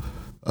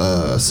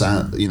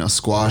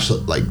squash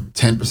like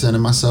 10% of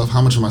myself?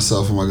 How much of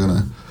myself am I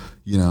gonna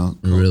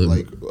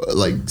Really?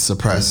 like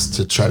suppress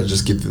to try to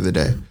just get through the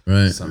day?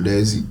 Right. Some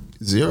days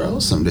 0,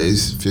 some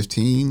days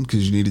 15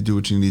 because you need to do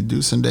what you need to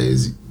do. Some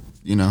days,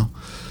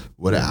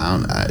 but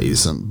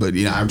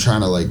I'm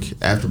trying to like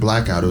after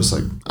Blackout, it was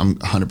like I'm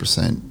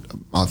 100%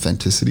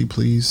 authenticity,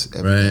 please,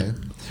 every day.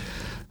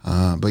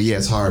 But yeah,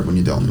 it's hard when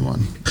you're the only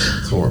one.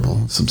 It's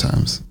horrible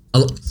sometimes. A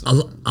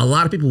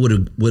lot of people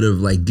would have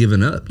like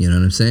given up. You know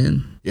what I'm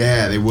saying?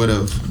 Yeah, they would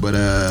have. But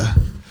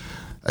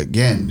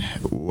again,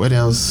 what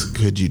else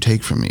could you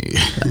take from me?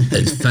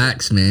 It's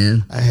facts,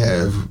 man. I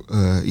have,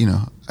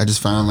 I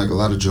just found like a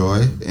lot of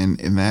joy in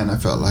that, and I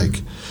felt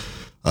like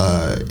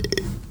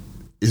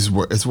it's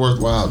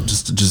worthwhile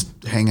just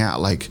to hang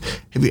out. Like,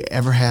 have you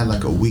ever had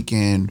like a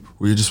weekend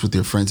where you're just with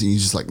your friends and you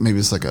just like, maybe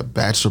it's like a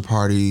bachelor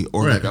party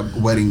or Right. like a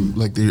wedding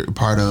like that you're a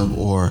part of,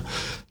 or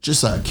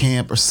just a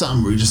camp or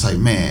something where you're just like,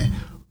 man,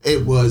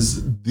 it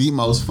was the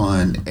most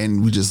fun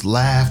and we just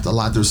laughed a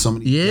lot. There's so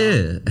many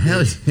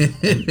Hell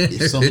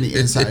so many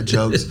inside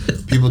jokes,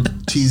 people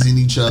teasing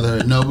each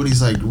other.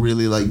 Nobody's like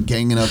really like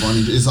ganging up on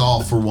each. It's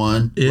all for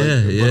one.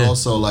 But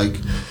also like,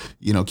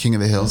 king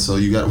of the hill. So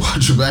you got to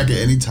watch your back at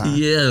any time.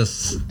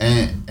 Yes.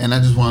 And I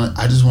just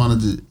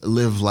wanted to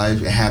live life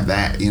and have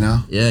that,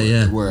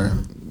 Yeah. Where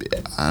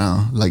I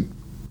don't know, like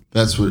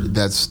that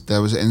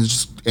was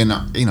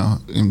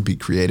and be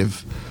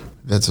creative.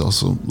 That's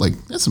also like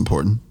that's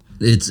important.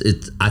 It's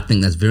I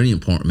think that's very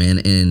important, man,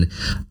 and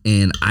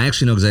I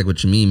actually know exactly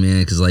what you mean, man,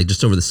 because like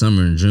just over the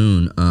summer in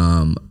June,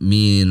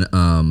 me and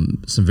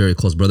some very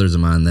close brothers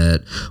of mine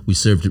that we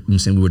served,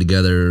 we were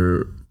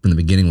together from the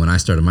beginning when I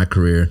started my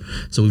career,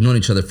 so we've known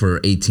each other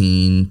for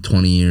 18,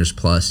 20 years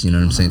plus,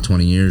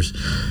 20 years,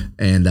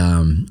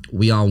 and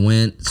we all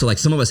went, so like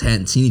some of us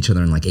hadn't seen each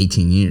other in like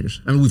 18 years.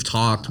 I mean, we've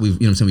talked, we've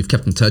we've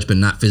kept in touch, but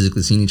not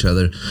physically seen each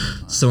other.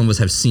 Some of us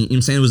have seen, it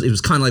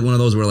was kind of like one of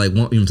those where like,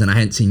 I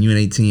hadn't seen you in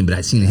 18, but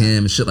I'd seen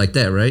him and shit like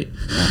that, right?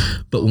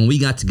 But when we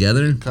got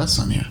together, Cuss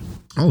on here.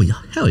 oh yeah,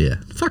 hell yeah,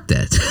 fuck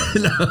that.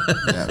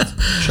 Yeah,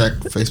 check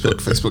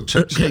Facebook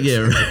check.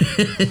 Yeah,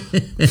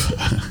 right.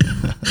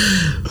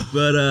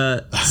 But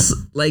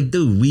like,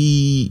 dude,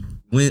 we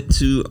went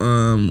to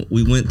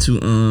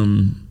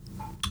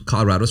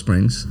Colorado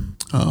Springs.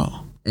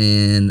 Oh,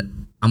 And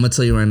I'm gonna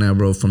tell you right now,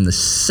 bro, from the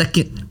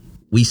second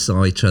we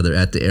saw each other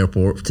at the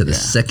airport to the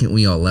second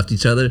we all left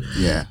each other,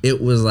 Yeah.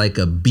 it was like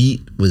a beat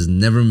was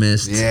never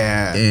missed.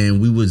 Yeah. And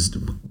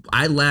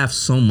I laughed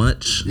so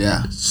much,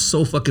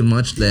 so fucking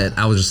much that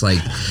I was just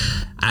like,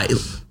 you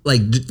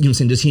know what I'm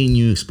saying, just hearing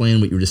you explain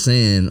what you were just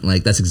saying,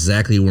 like that's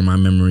exactly where my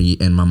memory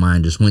and my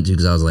mind just went to,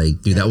 because I was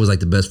like, dude, that was like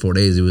the best 4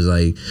 days. It was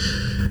like,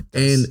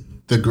 and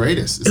the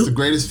greatest. It's the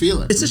greatest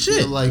feeling. It's a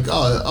shit. Like,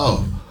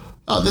 oh,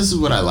 this is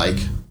what I like.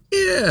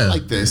 Yeah, I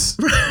like this.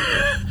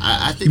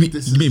 I think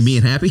this is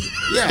being happy.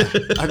 Yeah,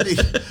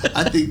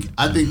 I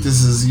think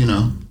this is, you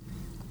know,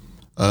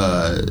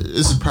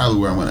 this is probably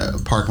where I'm gonna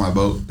park my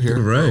boat here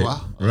for a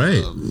while.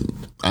 Right.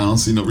 I don't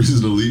see no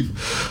reason to leave.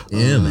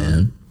 Yeah,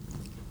 man.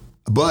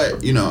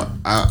 But you know,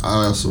 I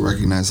also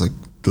recognize like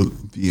the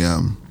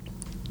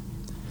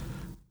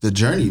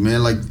journey,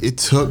 man. Like it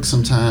takes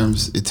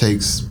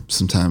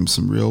sometimes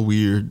some real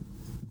weird,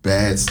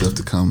 bad stuff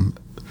to come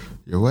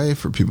your way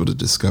for people to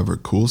discover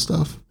cool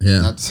stuff.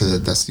 Yeah. Not to say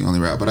that that's the only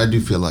route, but I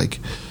do feel like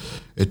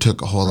it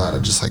took a whole lot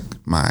of just like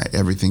my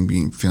everything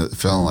being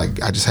feeling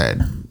like I just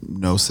had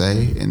no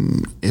say,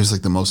 and it was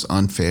like the most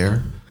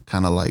unfair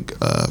kind of like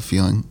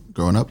feeling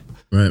growing up.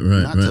 Right.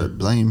 Not to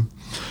blame,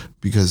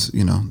 because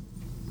you know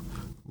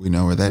we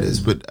know where that is,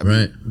 but I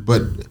mean,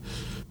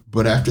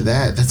 but after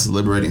that, that's a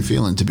liberating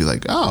feeling to be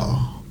like,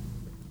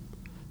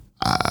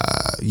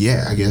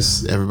 yeah, I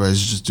guess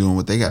everybody's just doing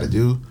what they got to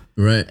do.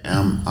 Right.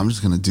 And I'm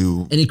just gonna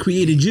do. And it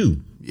created you.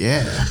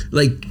 Yeah.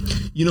 Like,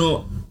 you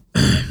know,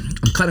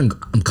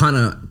 I'm kind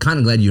of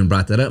glad you even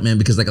brought that up, man,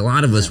 because like a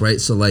lot of us,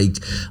 right? So like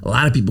a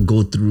lot of people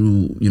go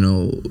through, you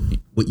know,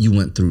 what you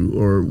went through,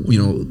 or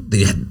you know,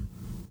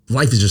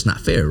 life is just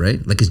not fair, right?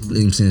 Like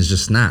it's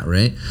just not,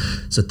 right?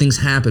 So things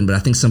happen, but I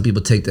think some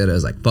people take that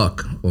as like,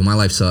 fuck, well, my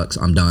life sucks,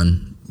 I'm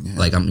done. Yeah.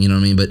 Like you know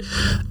what I mean? But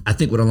I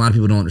think what a lot of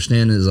people don't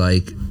understand is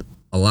like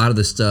a lot of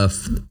the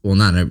stuff, well,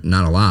 not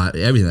a lot,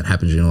 everything that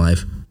happens in your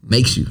life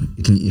makes you.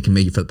 It can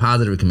make you for the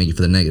positive, it can make you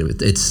for the negative.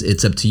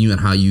 It's up to you and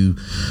how you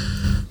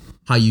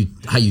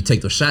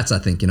take those shots, I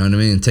think, you know what I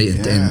mean? And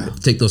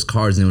take those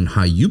cards and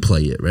how you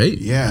play it, right?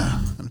 Yeah.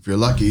 And if you're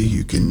lucky,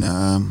 you can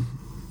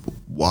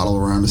waddle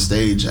around the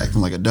stage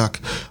acting like a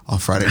duck on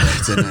Friday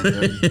nights at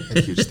 9:30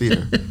 at Huge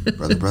Theater,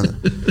 brother.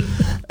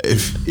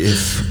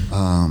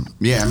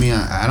 Yeah, I mean,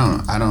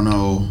 I don't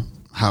know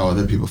how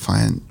other people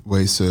find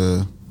ways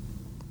to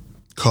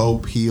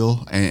cope,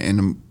 heal,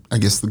 and I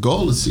guess the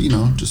goal is, you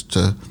know, just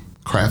to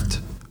craft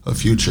a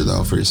future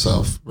though for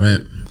yourself. Right.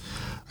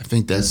 I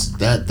think that's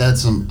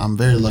I'm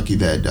very lucky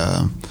that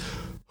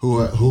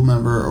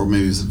whomever, or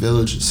maybe it's a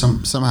village,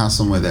 somehow,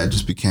 some way that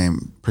just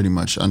became pretty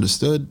much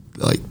understood.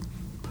 Like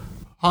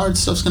hard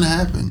stuff's gonna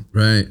happen,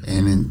 right?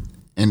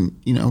 And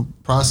you know,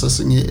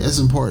 processing it is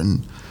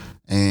important.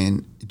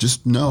 And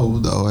just know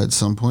though, at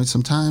some point,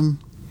 sometime,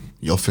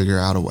 you'll figure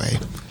out a way.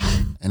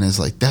 And it's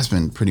like that's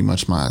been pretty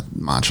much my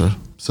mantra.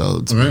 So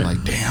it's been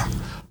like, damn,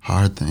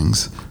 hard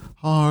things.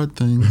 And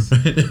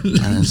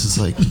it's just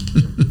like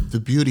the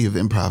beauty of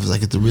improv is I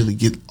get to really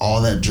get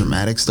all that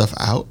dramatic stuff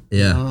out.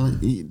 Yeah.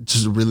 You know?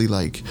 Just really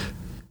like,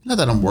 not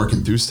that I'm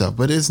working through stuff,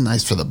 but it's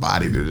nice for the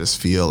body to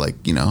just feel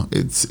like, you know,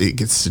 it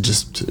gets to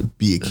just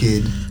be a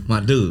kid.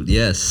 My dude,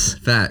 yes.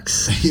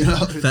 Facts. You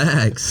know?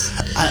 Facts.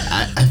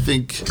 I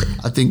think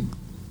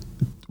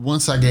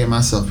once I gave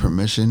myself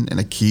permission, and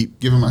I keep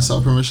giving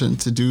myself permission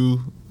to do,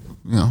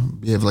 you know,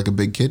 behave like a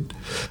big kid,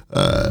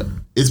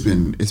 it's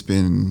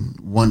been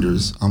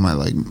wonders on my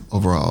like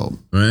overall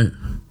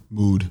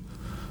mood,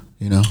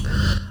 you know.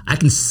 I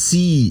can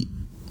see,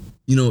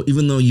 you know,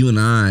 even though you and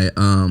I,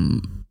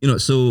 you know,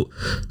 so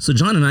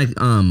John and I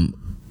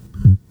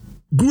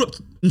grew up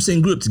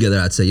together,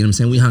 I'd say, you know what I'm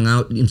saying? We hung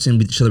out, you know what I'm saying,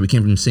 with each other. We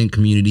came from the same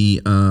community,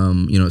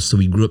 you know, so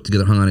we grew up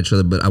together, hung out with each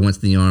other, but I went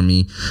to the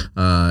Army,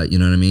 you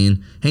know what I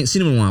mean? Ain't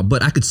seen him in a while,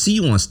 but I could see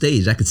you on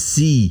stage. I could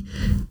see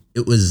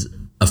it was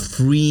a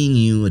freeing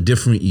you, a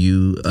different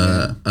you,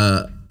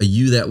 a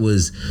you that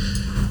was,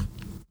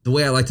 the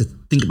way I like to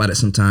think about it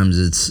sometimes,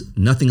 it's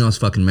nothing else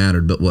fucking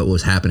mattered but what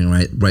was happening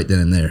right then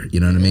and there, you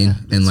know what I mean?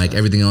 And like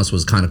everything else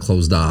was kind of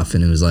closed off,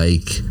 and it was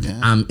like,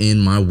 I'm in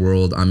my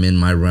world, I'm in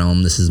my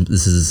realm, this is it.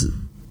 This is it.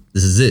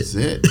 This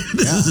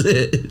is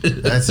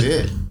it. That's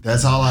it.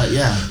 That's all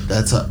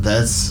that's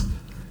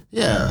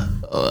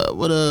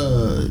what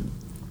a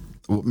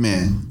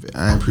man.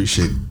 I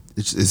appreciate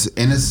it.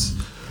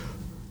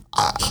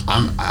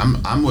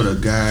 I'm with a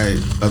guy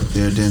up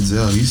there,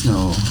 Denzel.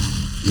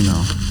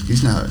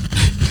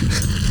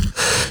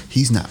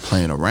 He's not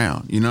playing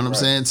around. You know what I'm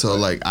saying? So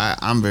like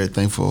I'm very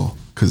thankful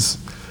because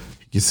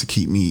he gets to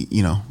keep me,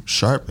 you know,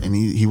 sharp, and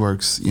he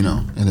works, you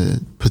know, in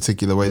a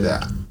particular way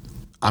that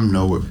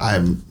I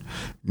have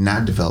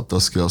not developed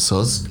those skills. So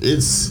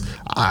it's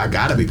I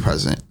gotta be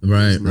present.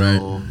 Right.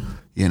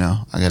 You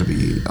know, I gotta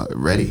be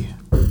ready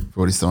for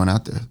what he's throwing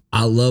out there.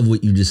 I love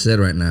what you just said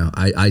right now.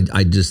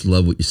 I just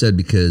love what you said,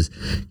 because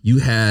you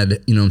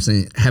had, you know what I'm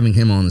saying, having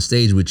him on the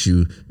stage with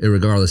you,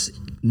 irregardless,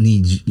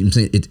 needs, you know what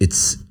I'm saying,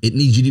 it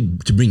needs you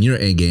to bring your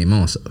A game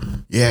also.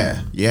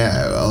 Yeah.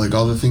 Like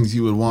all the things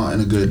you would want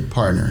in a good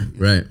partner.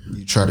 Right.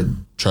 You try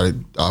to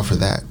offer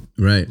that.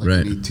 Right.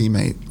 Like any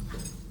teammate.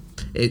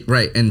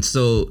 Right. And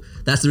so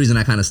that's the reason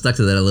I kind of stuck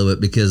to that a little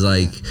bit because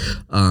like,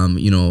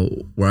 you know,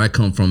 where I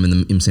come from in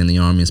the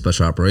Army and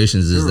Special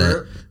Operations is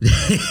that.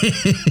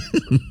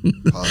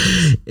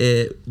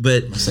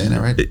 But Am I saying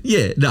that right?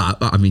 Yeah, no,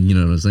 I mean, you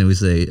know what I'm saying. We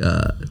say,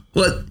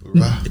 what?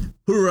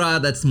 Hoorah,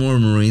 that's more a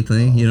Marine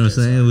thing. You know what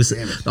I'm saying? We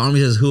say, the Army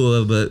says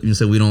hooah, but you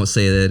say we don't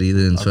say that either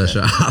in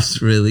Special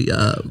Ops, really.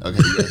 Okay,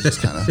 you guys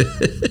just kind of,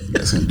 you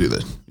guys gonna do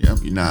that.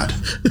 Yep, you nod.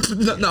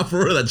 not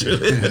for real, that's true.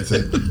 That's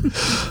it.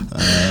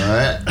 All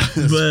right.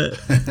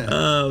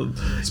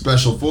 But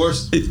Special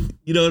Force.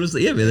 you know what I'm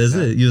saying? Yeah, man, that's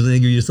it. You know what I'm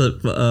saying? Give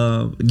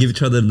yourself, give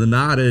each other the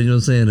nod, and you know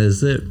what I'm saying?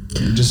 That's it.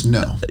 You just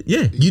know.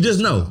 Yeah, you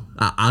just know.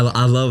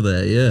 I love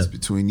that. Yeah, it's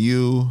between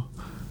you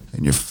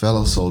and your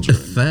fellow soldier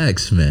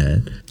facts,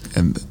 man.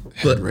 and the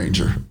head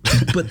ranger.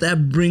 But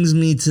that brings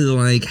me to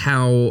like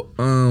how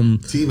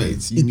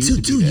teammates. You need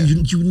to be there.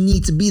 You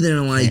need to be there.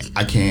 And like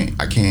I can't.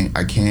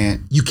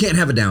 You can't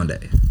have a down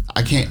day.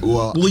 I can't.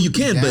 Well, you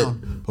can,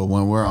 but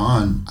when we're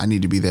on, I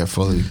need to be there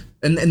fully.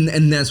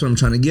 And that's what I'm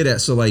trying to get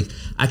at. So like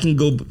I can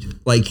go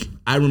like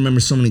I remember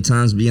so many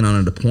times being on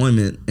a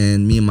deployment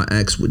and me and my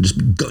ex would just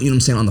go, you know what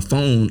I'm saying, on the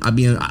phone. I'd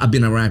be in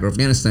Iraq or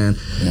Afghanistan.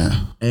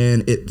 Yeah.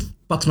 And it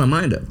fucks my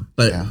mind up.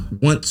 But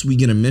once we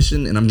get a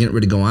mission and I'm getting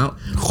ready to go out,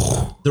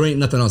 there ain't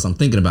nothing else I'm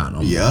thinking about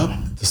no more. Yep.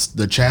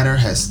 The chatter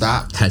has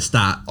stopped.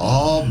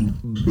 All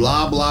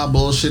blah blah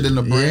bullshit in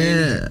the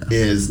brain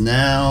is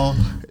now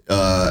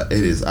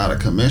it is out of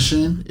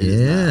commission. It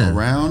is not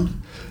around.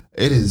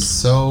 It is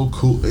so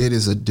cool. It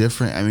is a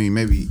different. I mean,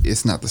 maybe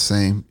it's not the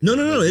same. No,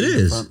 it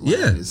is.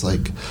 Yeah, it's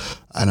like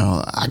I don't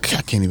know. I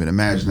can't even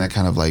imagine that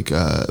kind of like.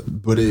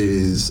 But it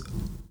is.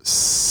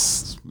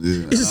 It's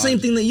the same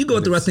thing that you go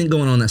through. I think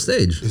going on that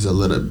stage. This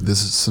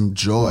is some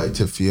joy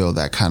to feel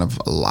that kind of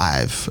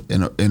alive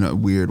in a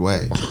weird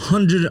way.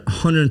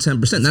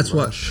 110%.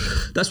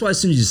 That's why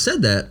as soon as you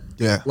said that,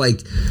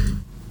 like.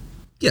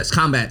 Yes,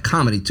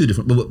 comedy, two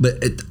different. But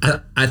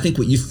I think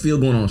what you feel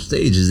going on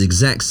stage is the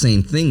exact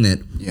same thing that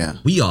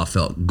we all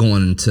felt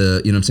going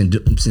into, you know what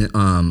I'm saying,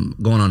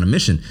 going on a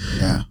mission.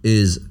 Yeah.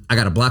 Is I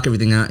got to block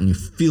everything out and you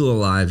feel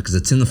alive because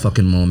it's in the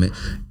fucking moment.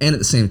 And at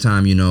the same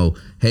time, you know,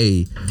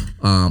 hey,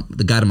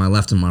 the guy to my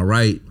left and my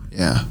right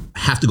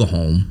have to go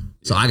home.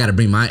 So I got to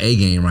bring my A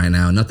game right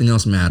now. Nothing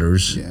else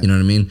matters. Yeah. You know what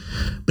I mean?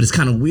 But it's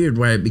kind of weird,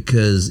 right?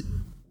 Because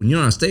when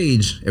you're on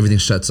stage, everything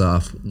shuts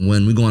off.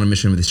 When we go on a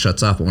mission, everything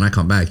shuts off. But when I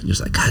come back, you're just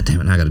like, God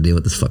damn it, I got to deal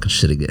with this fucking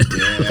shit again.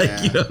 Yeah,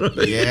 like, you know what I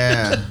mean?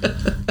 Yeah.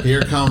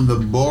 Here come the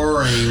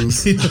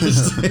borings.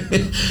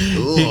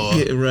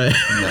 Right.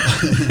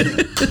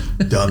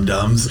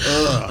 Dum-dums.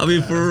 I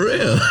mean, for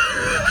real.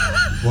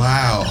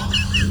 Wow.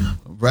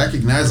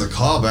 Recognize a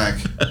callback.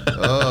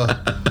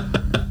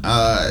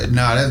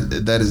 No,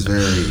 that is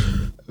very,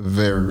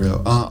 very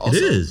real. Also,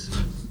 it is.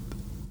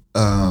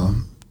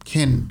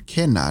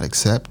 Cannot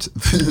accept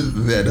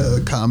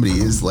that comedy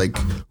is like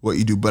what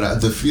you do, but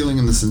the feeling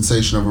and the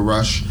sensation of a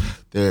rush,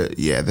 there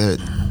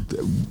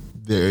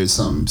is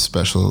something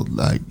special.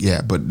 Like,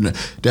 but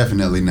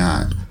definitely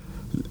not.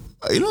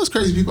 You know, it's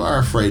crazy. People are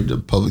afraid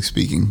of public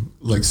speaking,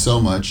 like so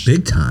much,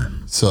 big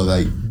time. So,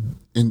 like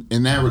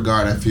in that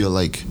regard, I feel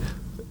like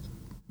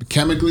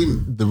chemically,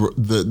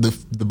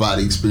 the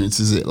body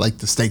experiences it. Like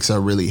the stakes are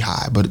really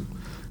high, but.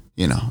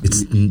 You know,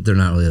 they're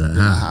not really that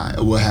high.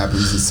 What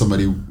happens is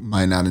somebody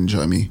might not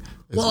enjoy me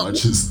as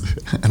much as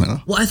I don't know.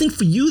 Well, I think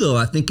for you though,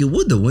 I think it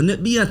would though, wouldn't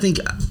it be? I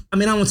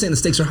mean, I won't say the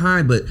stakes are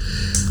high, but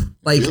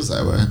like it feels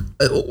that way.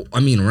 I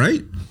mean,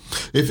 right?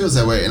 It feels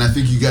that way, and I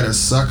think you got to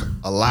suck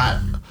a lot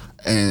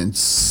and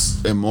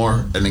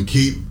more, and then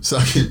keep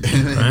sucking.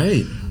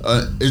 Right.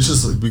 It's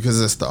just like,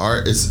 because it's the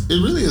art. It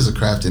really is a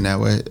craft in that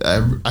way.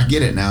 I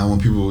get it now when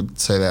people would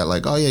say that,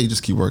 like, oh yeah, you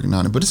just keep working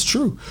on it, but it's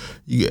true.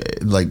 You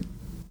like.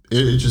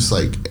 It just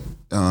like,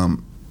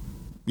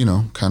 you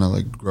know, kind of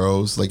like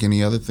grows like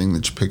any other thing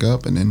that you pick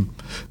up, and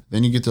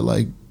then you get to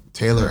like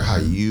tailor it how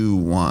you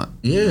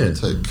want,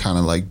 to kind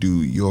of like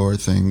do your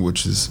thing,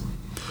 which is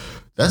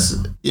that's,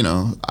 you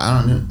know, I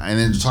don't know. And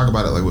then to talk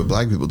about it like with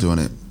black people doing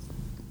it,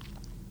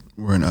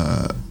 we're in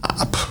I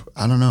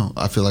don't know.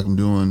 I feel like I'm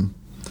doing.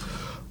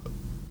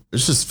 It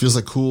just feels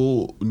like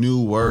cool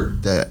new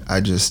work that I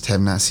just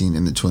have not seen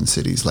in the Twin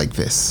Cities like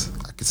this.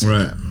 I could see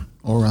that.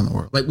 All around the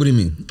world. Like, what do you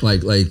mean?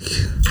 Like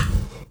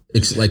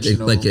explain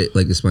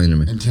to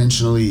me.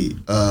 Intentionally,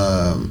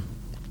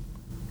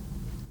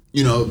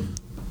 you know,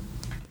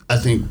 I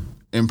think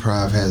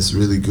improv has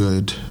really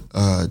good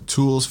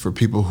tools for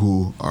people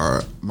who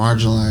are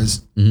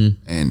marginalized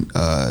and,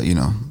 you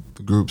know,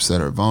 the groups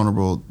that are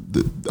vulnerable,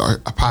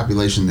 a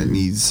population that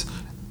needs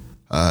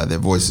their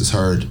voices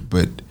heard.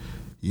 But,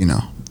 you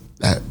know,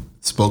 that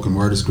spoken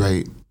word is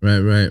great.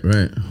 Right.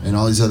 And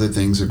all these other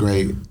things are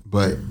great,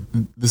 but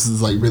this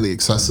is like really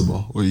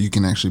accessible, where you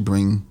can actually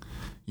bring,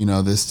 you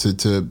know, this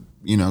to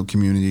you know,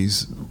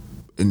 communities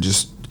and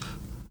just,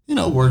 you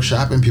know,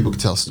 workshop, and people can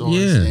tell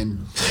stories,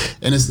 and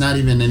it's not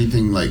even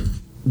anything like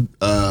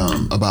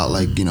about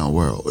like, you know,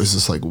 where it's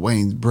just like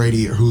Wayne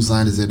Brady or whose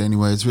line is it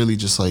anyway. It's really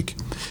just like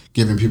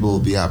giving people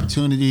the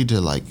opportunity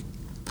to like,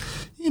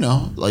 you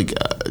know, like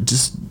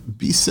just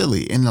be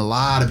silly. And a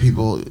lot of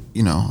people,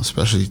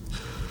 especially,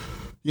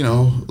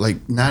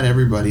 like not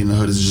everybody in the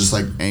hood is just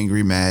like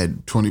angry,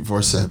 mad,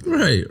 24/7.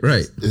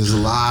 Right. There's a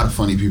lot of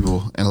funny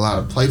people and a lot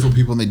of playful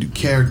people, and they do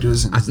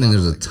characters. And I think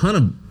there's a ton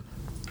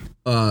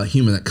of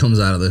humor that comes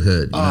out of the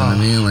hood. You know what I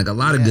mean? Like a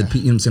lot of good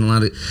people. You know what I'm saying? A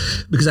lot of,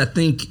 because I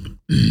think,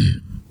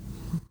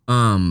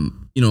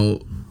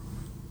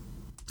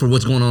 for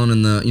what's going on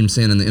in the, in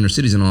the inner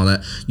cities and all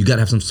that, you got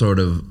to have some sort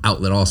of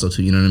outlet also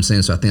too. You know what I'm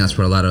saying? So I think that's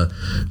where a lot of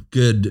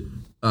good,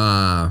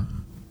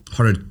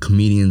 hearted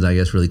comedians, I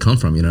guess, really come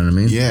from. You know what I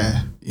mean?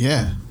 Yeah.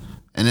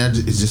 And it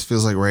just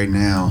feels like right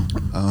now,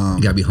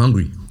 you gotta be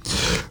hungry.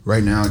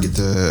 Right now, I get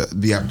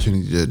the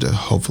opportunity to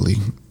hopefully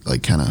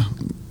like kind of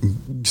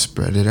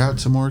spread it out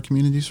to more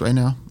communities. Right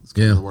now, it's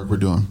kind of the work we're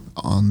doing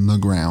on the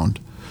ground.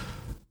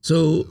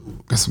 So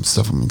got some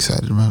stuff I'm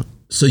excited about.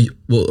 So,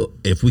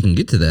 if we can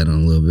get to that in a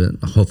little bit,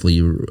 hopefully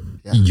you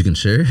can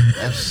share.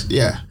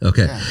 Yeah.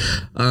 Okay.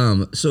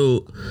 Yeah.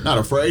 So not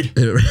afraid.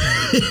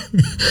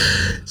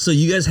 So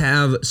you guys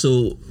have.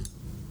 So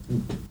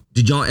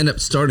did y'all end up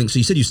starting? So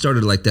you said you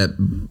started like that,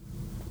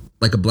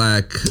 like a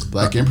black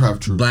improv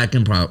troupe. Black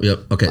improv.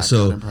 Yep. Okay.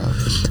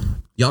 Improv.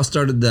 Y'all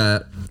started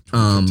that.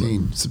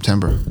 15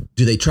 September.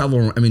 Do they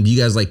travel? I mean, do you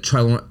guys like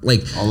travel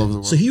like all over the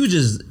world? So Huge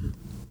is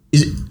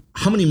it?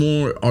 How many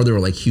more are there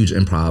like huge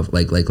improv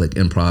like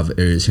improv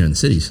areas here in the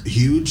cities?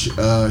 Huge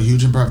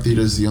improv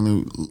theater is the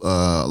only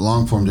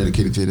long form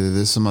dedicated theater.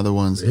 There's some other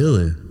ones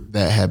really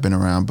that have been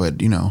around, but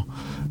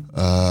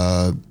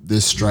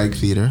this Strike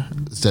Theater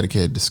is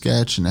dedicated to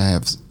sketch, and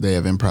they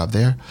have improv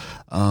there.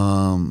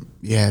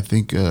 I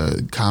think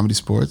Comedy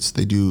Sports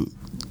they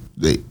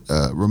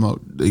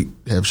remote. They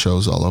have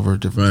shows all over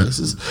different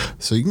places,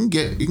 so you can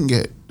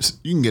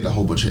get a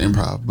whole bunch of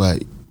improv.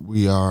 But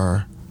we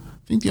are,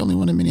 I think, the only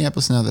one in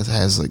Minneapolis now that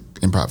has like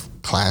improv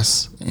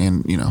class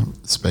and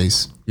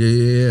space.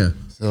 Yeah.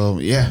 So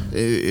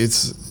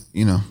it's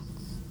I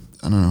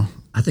don't know.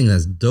 I think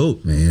that's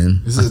dope,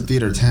 man. This is a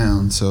theater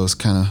town, so it's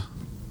kind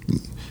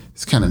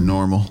of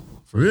normal.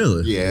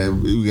 Really? Yeah,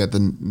 we got the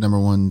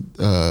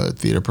 #1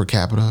 theater per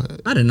capita.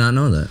 I did not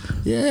know that.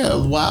 Yeah, a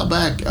while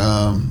back,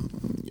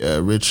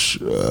 a rich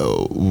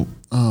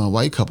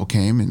white couple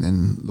came, and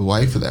then the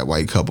wife of that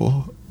white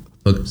couple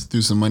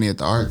threw some money at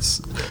the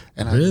arts,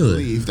 and I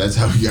believe that's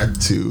how we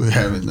got to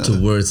having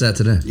to where it's at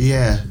today.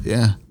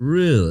 Yeah.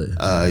 Really?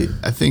 I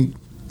think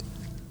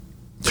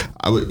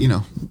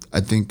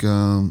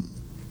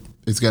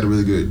it's got a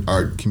really good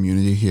art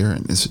community here,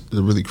 and it's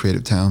a really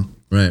creative town.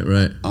 Right.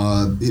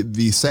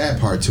 The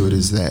sad part to it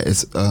is that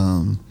it's,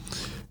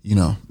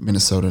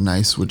 Minnesota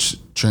nice, which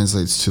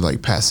translates to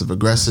like passive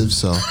aggressive.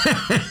 So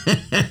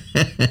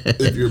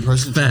if you're a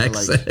person trying to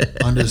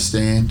like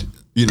understand,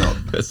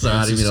 sorry,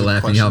 I didn't mean to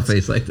laugh in your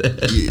face like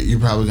that. You're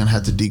probably gonna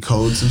have to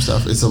decode some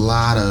stuff. It's a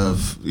lot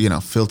of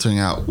filtering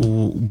out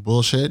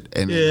bullshit,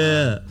 and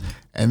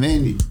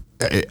then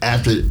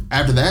after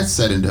that's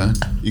said and done,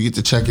 you get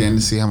to check in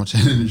to see how much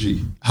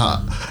energy,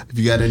 if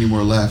you got any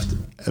more left,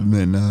 and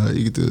then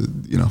you get to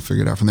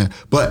figure it out from there.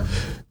 But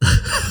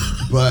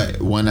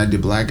when I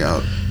did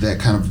Blackout, that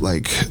kind of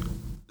like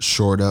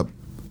shored up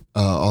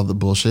all the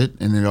bullshit,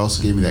 and it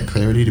also gave me that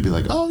clarity to be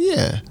like, oh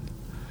yeah,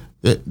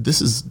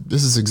 this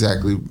is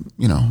exactly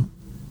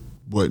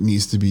what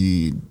needs to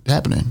be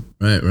happening.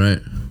 Right.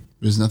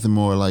 There's nothing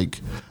more like,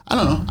 I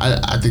don't know.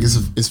 I think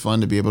it's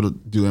fun to be able to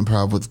do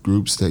improv with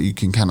groups that you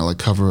can kind of like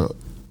cover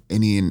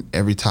any and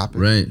every topic,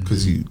 right?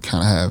 Because you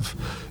kind of have,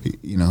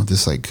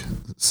 this like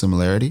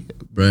similarity,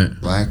 right?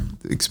 Black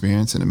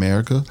experience in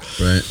America,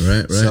 right.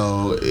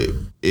 So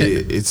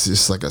it's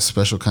just like a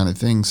special kind of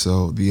thing.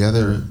 So the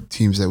other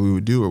teams that we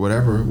would do or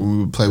whatever, when we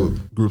would play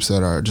with groups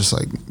that are just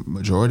like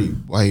majority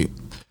white.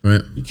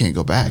 Right, you can't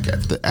go back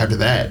after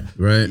that.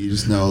 Right, you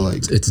just know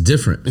like it's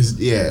different.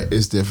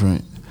 It's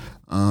different.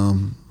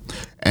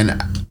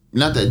 And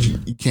not that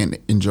you can't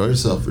enjoy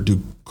yourself or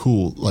do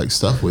cool like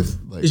stuff with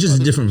like it's just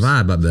a different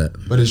vibe, I bet.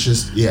 But it's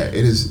just it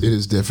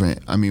is different.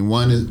 I mean,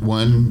 one I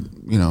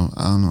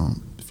don't know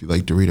if you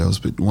like Doritos,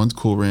 but one's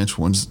Cool Ranch,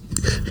 one's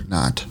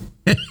not.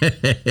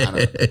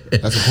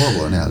 That's a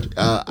horrible analogy.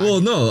 But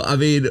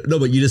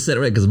you just said it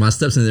right, because my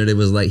stepson the other day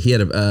was like, he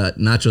had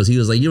nachos. He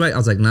was like, "You're right." I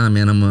was like, "Nah,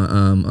 man, I'm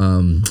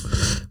a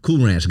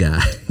Cool Ranch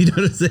guy." You know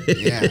what I'm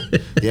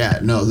saying? Yeah.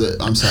 No,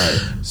 I'm sorry.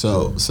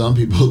 So some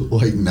people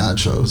like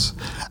nachos,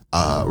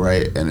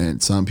 right? And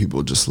then some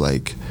people just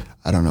like,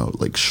 I don't know,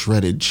 like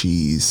shredded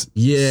cheese.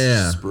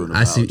 Yeah,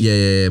 I see.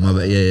 Yeah. My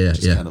bad. Yeah.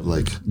 Kind of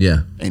like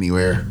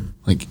anywhere.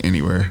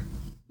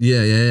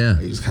 Yeah.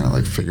 You just kind of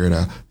like figure it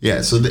out.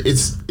 Yeah, so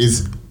it's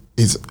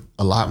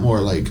a lot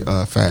more like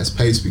fast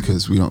paced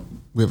because we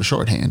have a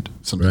shorthand.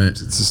 Sometimes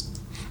It's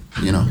just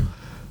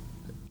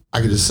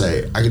I could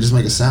just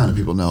make a sound and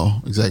people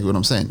know exactly what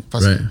I'm saying. If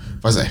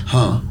I say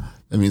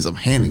that means I'm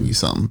handing you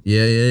something.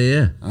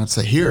 Yeah. I'd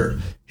say here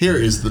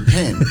is the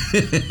pen.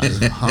 I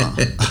just go,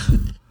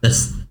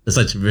 That's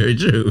actually very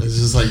true. It's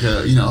just like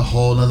a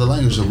whole other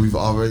language that we've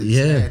already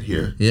had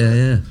here.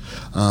 Yeah.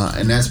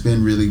 And that's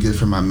been really good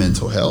for my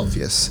mental health.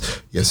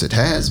 Yes, it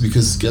has,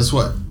 because guess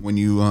what? When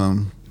you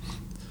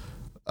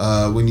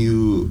when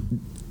you,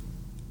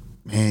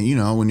 man, you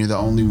know, when you're the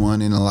only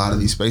one in a lot of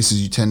these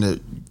spaces, you tend to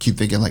keep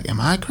thinking like,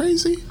 am I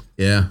crazy?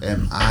 Yeah.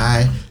 Am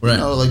I, you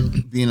know,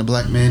 like being a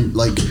black man,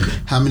 like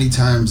how many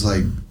times,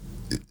 like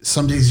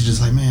some days you're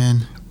just like,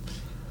 man,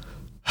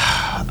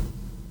 I'm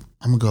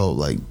gonna go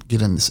like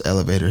get in this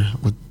elevator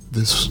with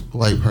this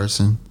white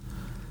person.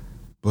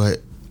 But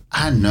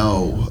I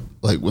know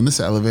like when this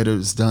elevator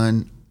is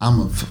done,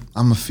 I'm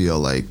gonna feel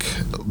like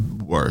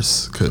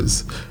worse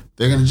because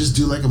they're gonna just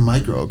do like a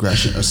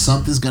microaggression or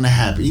something's gonna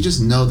happen. You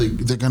just know that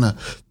they're gonna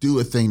do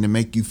a thing to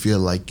make you feel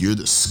like you're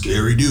the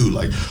scary dude.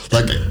 Like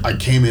I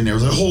came in there,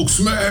 it was like Hulk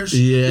smash.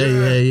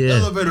 Yeah.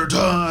 Elevator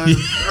time.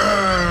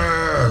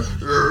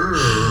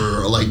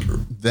 Like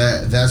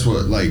that's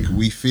what like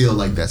we feel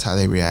like that's how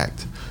they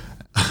react.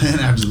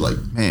 And I'm just like,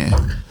 man,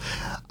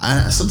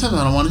 sometimes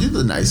I don't want to do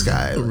the nice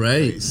guy.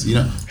 Right. Face, you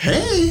know,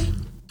 hey.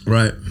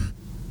 Right.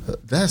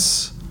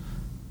 That's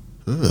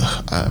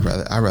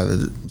I'd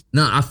rather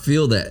No, I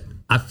feel that.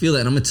 And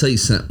I'm gonna tell you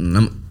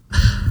something.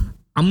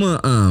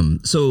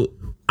 So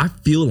I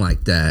feel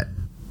like that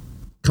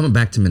coming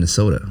back to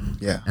Minnesota.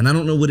 Yeah. And I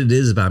don't know what it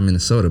is about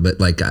Minnesota, but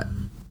like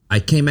I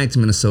came back to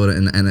Minnesota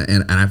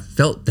and I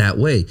felt that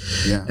way.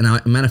 Yeah. And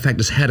I, matter of fact,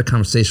 just had a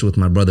conversation with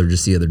my brother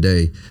just the other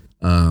day,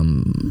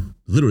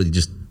 literally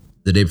just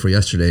the day before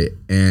yesterday,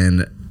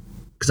 and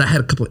because I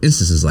had a couple of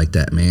instances like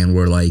that, man,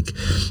 where like,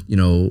 you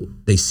know,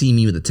 they see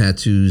me with the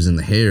tattoos and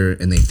the hair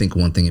and they think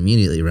one thing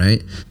immediately,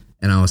 right?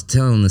 And I was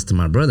telling this to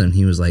my brother, and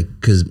he was like,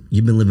 because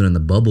you've been living in the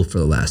bubble for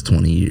the last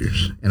 20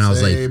 years. And I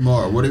was like,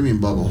 more. What do you mean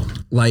bubble?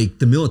 Like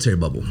the military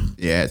bubble.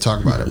 Yeah,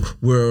 talk about it.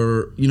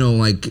 Where, you know,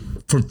 like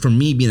for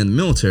me being in the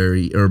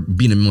military or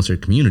being in the military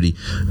community,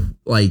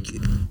 like,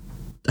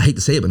 I hate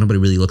to say it, but nobody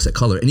really looks at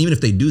color. And even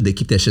if they do, they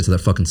keep that shit to their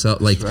fucking self.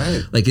 Like,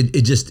 right. Like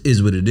it just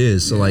is what it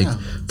is. So like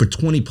for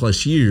 20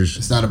 plus years.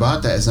 It's not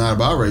about that. It's not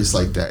about race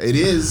like that. It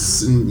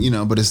is, and, you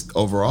know, but it's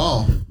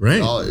overall.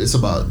 Right. It's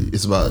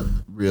about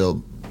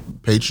real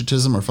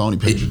patriotism or phony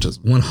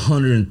patriotism.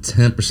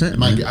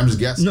 110%. I'm just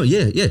guessing. No,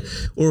 yeah.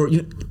 Or,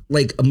 you know,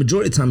 like a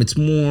majority of the time it's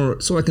more,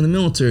 so like in the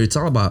military, it's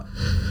all about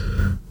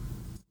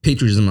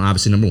patriotism,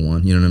 obviously number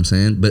one, you know what I'm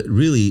saying? But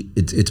really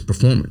it's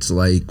performance.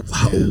 Like,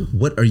 wow,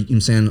 what are you,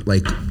 I'm saying?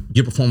 Like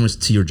your performance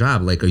to your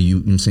job, like, are you,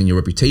 I'm saying your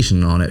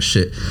reputation and all that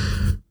shit.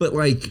 But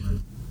like,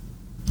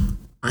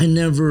 I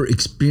never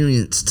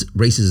experienced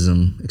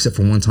racism except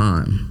for one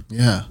time.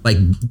 Yeah. Like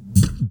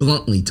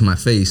bluntly to my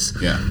face.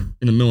 Yeah.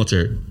 In the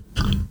military.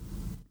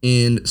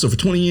 And so for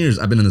 20 years,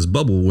 I've been in this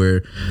bubble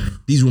where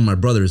these were my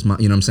brothers. You know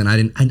what I'm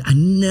saying? I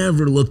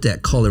never looked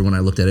at color when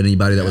I looked at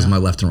anybody that was my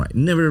left and right.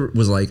 Never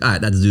was like, all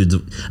right,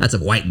 that's a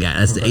white guy.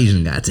 That's the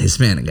Asian guy. That's a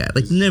Hispanic guy.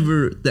 Like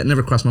that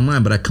never crossed my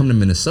mind. But I come to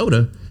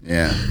Minnesota.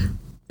 Yeah.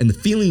 And the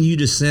feeling you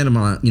just said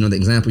about, you know, the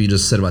example you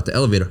just said about the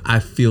elevator, I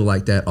feel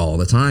like that all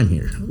the time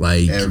here.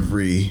 Like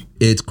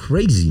it's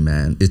crazy,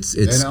 man. It's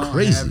they don't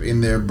crazy. Have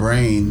in their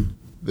brain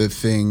the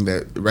thing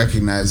that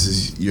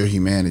recognizes your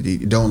humanity.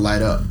 It don't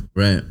light up.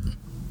 Right.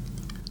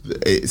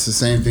 It's the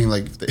same thing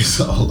like they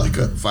saw like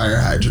a fire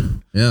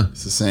hydrant. Yeah.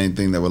 It's the same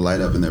thing that would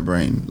light up in their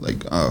brain.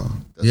 Like, oh,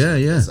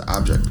 that's an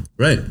object.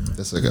 Right.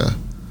 That's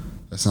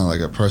not like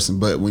a person.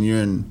 But when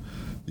you're in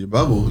your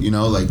bubble, you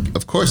know, like,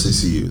 of course they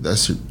see you.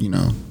 That's, you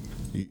know.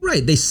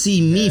 Right. They see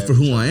me for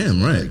who I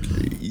am. Right.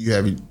 Like, you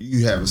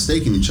have a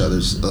stake in each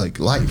other's like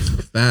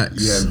life.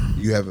 Facts.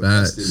 You have a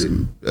vested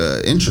in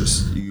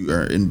interest. You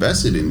are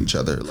invested in each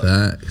other. Like,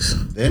 Facts.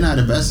 They're not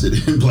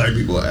invested in black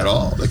people at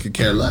all. They could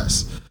care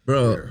less.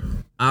 Bro,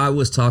 I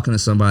was talking to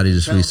somebody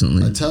just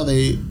recently. Until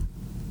there's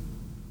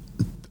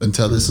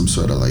some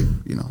sort of like,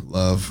 you know,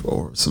 love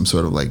or some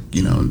sort of like,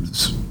 you know,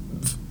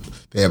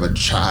 they have a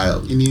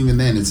child. And even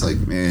then it's like,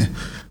 man.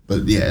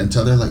 But yeah,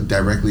 until they're like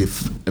directly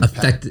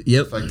affected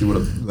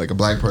with like a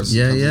black person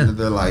comes into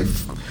their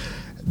life,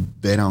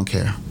 they don't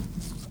care.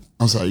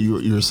 I'm sorry,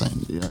 you were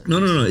saying. Yeah.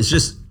 No. It's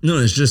just.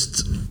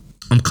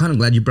 I'm kind of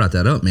glad you brought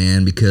that up,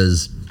 man,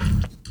 because,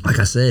 like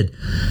I said,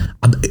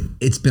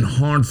 it's been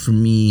hard for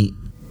me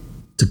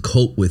to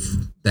cope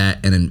with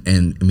that and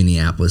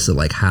Minneapolis, of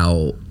like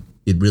how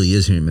it really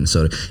is here in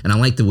Minnesota. And I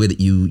like the way that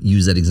you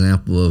use that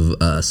example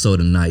of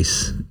Soda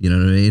Nice. You know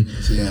what I mean?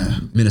 Yeah.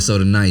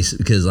 Minnesota Nice,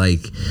 because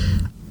like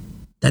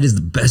that is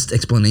the best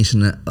explanation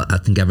that I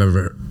think I've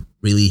ever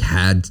really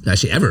had,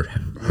 actually ever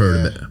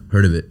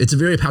heard of it. It's a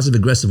very passive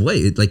aggressive way.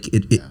 It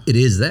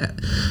is that.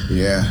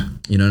 Yeah.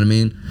 You know what I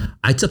mean?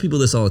 I tell people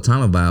this all the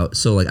time about,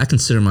 so like I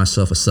consider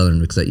myself a Southern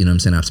because, you know what I'm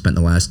saying, I've spent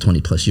the last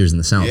 20 plus years in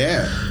the South.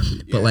 Yeah.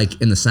 But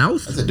like in the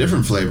South, that's a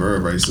different flavor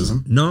of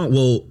racism. No,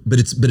 well, but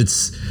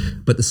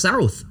the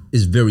South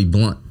is very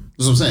blunt.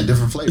 That's what I'm saying,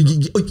 different flavor.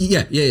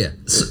 Yeah.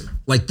 So,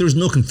 like there's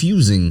no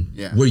confusing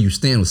where you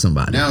stand with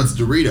somebody. Now it's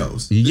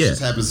Doritos. This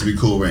just happens to be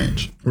Cool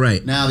Ranch.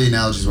 Right. Now the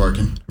analogy's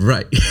working.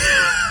 Right.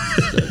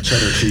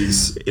 Cheddar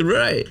cheese.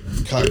 Right.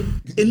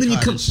 And then you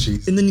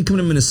come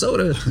to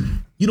Minnesota,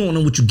 you don't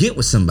know what you get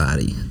with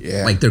somebody.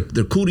 Yeah. Like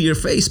they're cool to your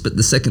face, but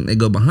the second they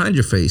go behind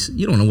your face,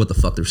 you don't know what the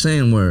fuck they're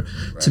saying. Where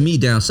to me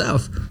down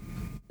south,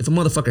 if a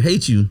motherfucker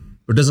hates you,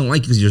 or doesn't like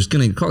you because you're just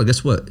gonna call it,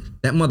 guess what?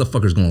 That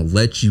motherfucker's gonna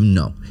let you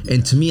know.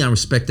 And to me, I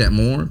respect that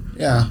more.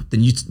 Yeah.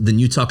 Than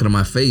you talking to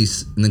my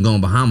face and then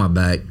going behind my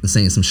back and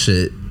saying some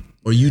shit,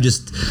 or you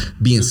just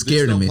being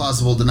scared There's of no me.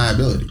 plausible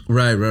deniability.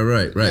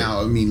 Right.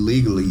 Now, I mean,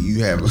 legally,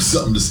 you have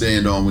something to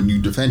stand on when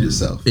you defend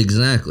yourself.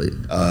 Exactly.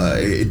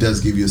 It does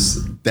give you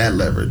that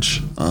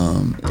leverage.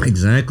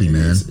 Exactly,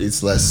 man.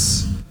 It's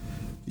less.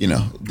 You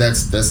know,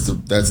 that's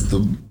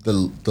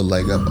the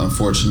leg up.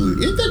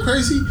 Unfortunately, ain't that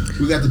crazy?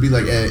 We got to be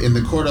like, in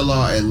the court of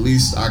law, at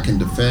least I can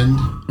defend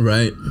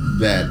Right.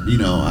 that. You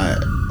know, I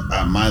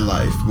my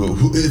life. But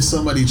if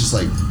somebody just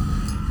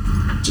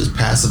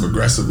passive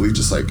aggressively,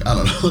 just like, I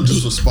don't know,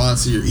 just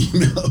responds to your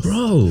email,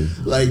 Bro.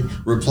 like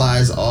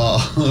replies all,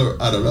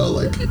 or I don't know,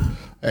 like,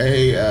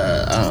 hey,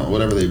 I don't know,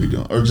 whatever they be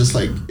doing, or just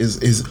like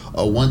is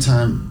a one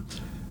time,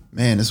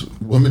 man, this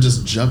woman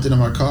just jumped into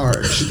my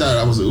car. She thought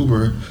I was an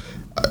Uber.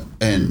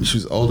 And she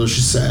was older.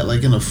 She sat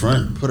like in the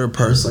front, put her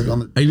purse like on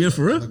the. Are you in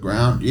for real? On the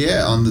ground?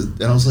 Yeah, on the.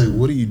 And I was like,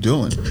 "What are you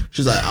doing?"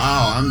 She's like,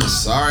 "Oh, I'm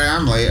sorry,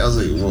 I'm late." I was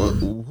like, "Well,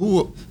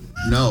 who?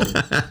 No."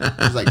 I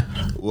was like,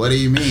 "What do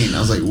you mean?" I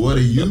was like, "What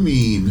do you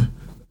mean?"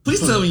 Please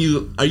tell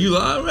me are you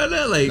lying right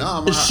now? Like, No, I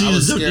was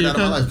scared out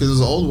of my life because it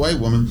was an old white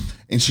woman,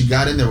 and she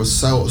got in there with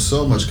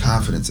so much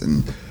confidence,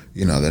 and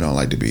you know they don't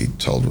like to be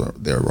told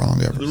they're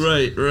wrong ever.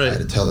 Right. I had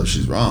to tell her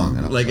she's wrong,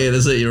 and I was Like, hey,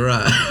 that's it. You're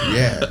right.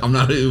 Yeah. I'm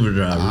not an Uber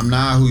driver. I'm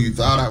not who you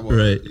thought I was.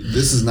 Right.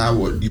 This is not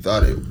what you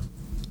thought it.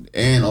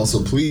 And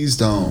also, please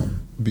don't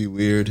be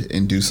weird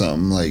and do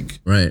something like,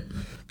 Right.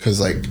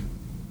 because like,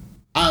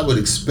 I would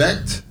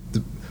expect.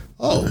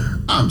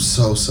 I'm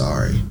so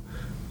sorry.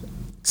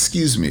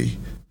 Excuse me.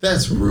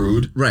 That's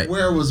rude. Right.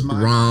 Where was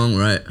my Wrong.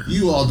 Right.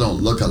 You all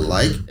don't look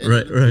alike. And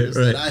Right. it appears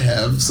Right. that I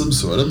have some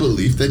sort of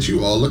belief that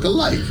you all look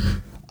alike.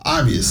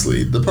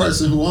 Obviously, the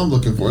person who I'm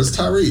looking for is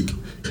Tariq.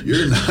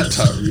 You're not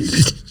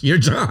Tariq. You're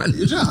John.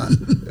 You're John.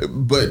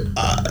 But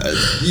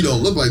you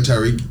don't look like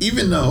Tariq,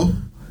 even though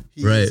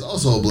he Right. is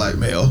also a black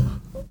male.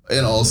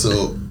 And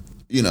also,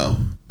 you know,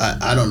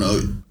 I don't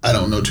know. I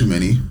don't know too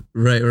many.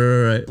 Right.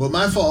 But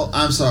my fault.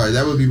 I'm sorry.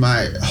 That would be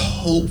my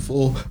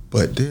hopeful.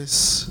 But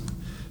this,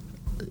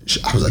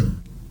 I was like,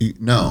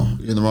 no,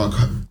 you're in the wrong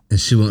car. And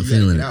she wasn't You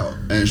gotta feeling get it. out.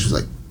 And she was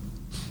like,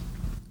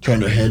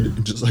 turned her head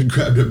and just like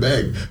grabbed her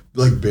bag,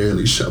 like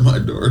barely shut my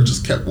door,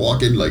 just kept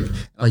walking. Like,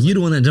 Oh, you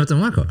the one that jumped in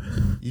my car.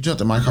 you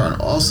jumped in my car,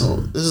 and also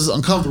this is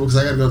uncomfortable because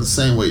I gotta go the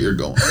same way you're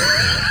going.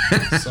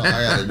 So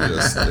I gotta do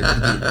this,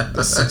 like,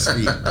 the 6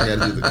 feet. I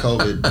gotta do the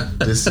COVID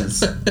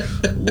distance.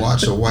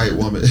 Watch a white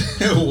woman.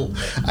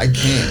 I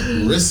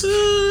can't risk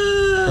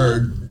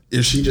her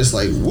if she just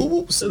like whoop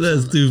whoop.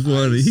 That's too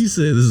funny. He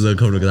said this is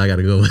uncomfortable because I got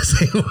to go the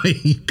same way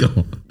you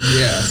going.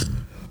 Yeah.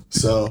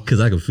 So Because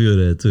I can feel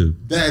that too.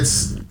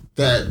 that's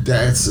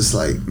just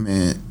like,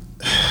 man,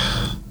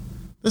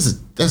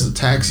 that's a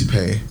tax you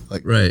pay,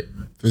 like, Right.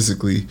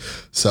 physically.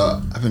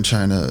 So I've been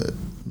trying to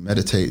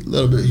meditate a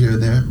little bit here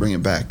and there, bring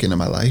it back into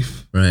my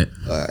life Right.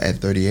 at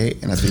 38,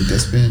 and I think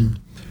that's been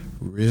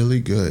really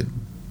good.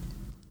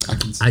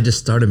 I just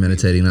started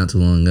meditating not too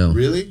long ago.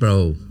 Really?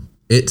 Bro,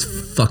 it's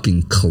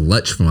fucking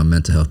clutch for my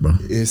mental health, bro.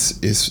 It's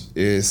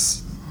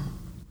It's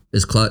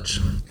clutch.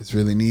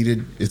 really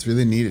needed. It's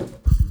really needed.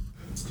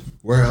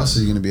 Where else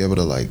are you gonna be able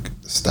to like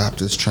stop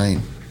this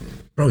train?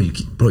 Bro, you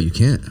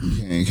can't.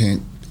 You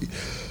can't.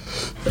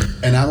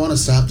 And I want to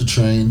stop the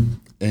train,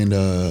 and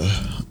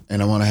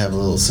I want to have a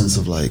little sense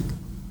of like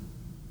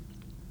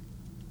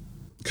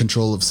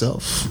control of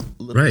self.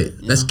 Right.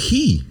 bit, That's know?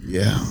 key.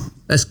 Yeah.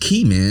 That's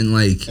key, man.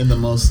 Like, In the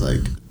most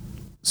like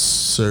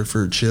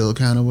surfer chill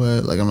kind of way.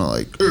 Like I'm not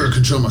like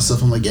control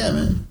myself. I'm like, yeah,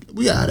 man,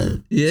 we got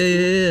it.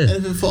 yeah.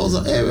 And if it falls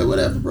on, hey,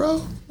 whatever,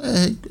 bro.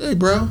 Hey,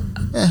 bro.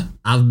 Yeah.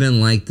 I've been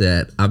like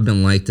that. I've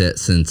been like that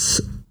since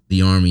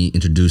the Army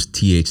introduced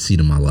THC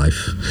to my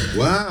life.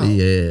 Wow.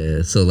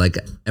 Yeah. So like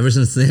ever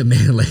since then,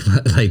 man,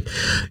 like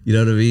you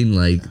know what I mean?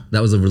 Like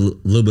that was a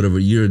little bit over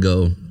a year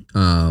ago.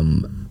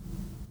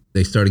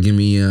 They started giving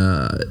me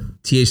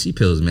THC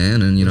pills,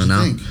 man, and you know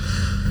now think?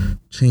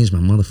 changed my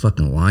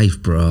motherfucking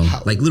life, bro.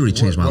 Like literally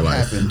changed my what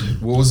life.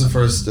 Happened? What was the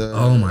first?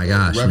 Oh my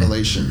gosh, man.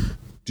 revelation.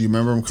 Do you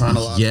remember them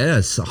chronologically?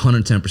 Yes,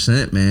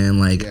 110%, man.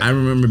 Like Yeah. I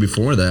remember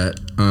before that,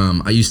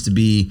 I used to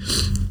be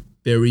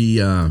very.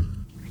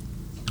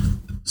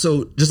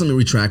 So just let me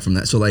retract from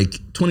that. So like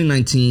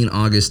 2019,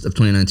 August of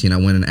 2019, I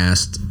went and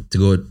asked to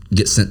go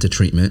get sent to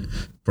treatment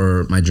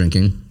for my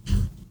drinking.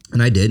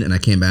 And I did, and I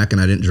came back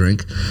and I didn't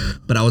drink.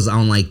 But I was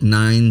on like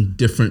 9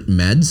 different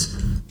meds.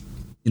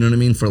 You know what I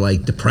mean? For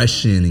like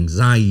depression,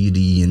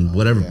 anxiety, and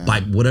whatever,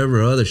 like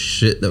whatever other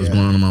shit that was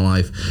going on in my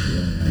life.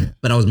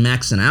 But I was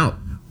maxing out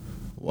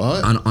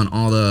What? on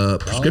all the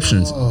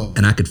prescriptions, Oh.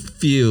 and I could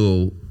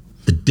feel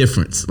the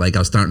difference. Like I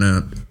was starting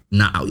to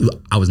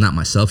I was not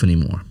myself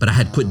anymore. But I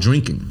had quit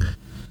drinking.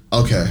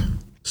 Okay.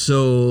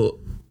 So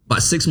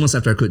about 6 months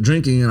after I quit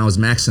drinking and I was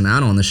maxing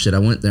out on this shit, I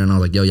went there and I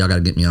was like, yo, y'all got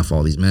to get me off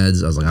all these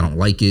meds. I was like, I don't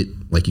like it.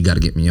 Like, you got to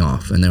get me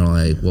off. And they were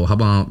like, well, how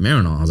about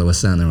Marinol? I was like,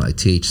 what's that? And they were like,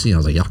 THC. I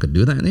was like, y'all could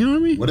do that in the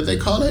Army? What did they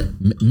call it?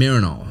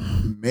 Marinol.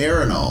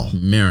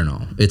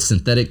 Marinol. It's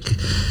synthetic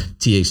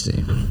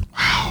THC.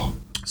 Wow.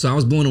 So I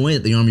was blown away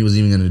that the Army was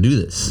even going to do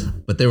this.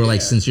 But they were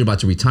like, since you're about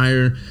to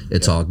retire,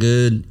 it's all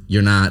good.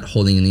 You're not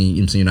holding any,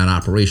 you're not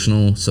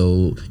operational.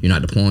 So you're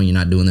not deploying, you're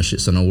not doing this shit.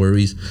 So no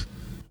worries.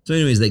 So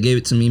anyways, they gave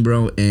it to me,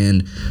 bro.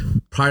 And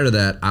prior to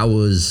that, I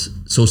was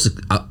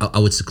I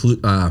would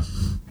seclude.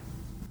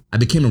 I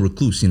became a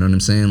recluse. You know what I'm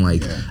saying?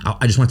 Like,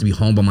 I just wanted to be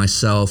home by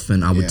myself,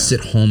 and I would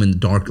sit home in the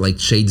dark, like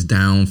shades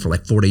down, for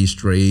like 4 days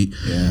straight.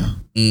 Yeah.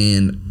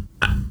 And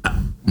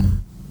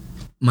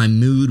my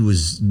mood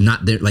was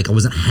not there. Like, I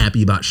wasn't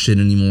happy about shit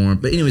anymore.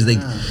 But anyways,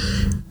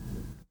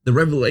 the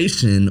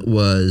revelation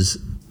was,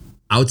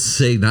 I would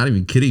say, not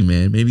even kidding,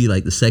 man, maybe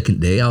like the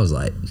second day, I was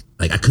like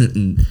I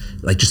couldn't,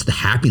 like, just the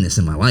happiness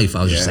in my life.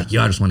 I was just like,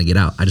 yo, I just want to get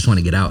out. I just want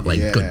to get out. Like,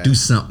 go do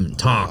something,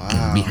 talk,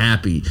 and be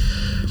happy.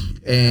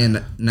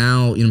 And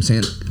now, you know what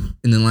I'm saying,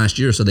 in the last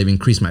year or so, they've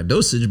increased my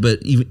dosage. But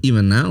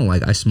even now,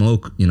 like, I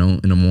smoke, you know,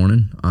 in the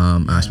morning.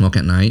 I smoke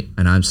at night.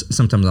 And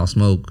sometimes I'll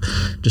smoke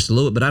just a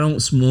little bit. But I don't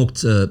smoke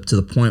to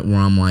the point where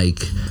I'm, like,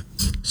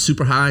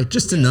 super high.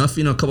 Just enough,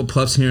 you know, a couple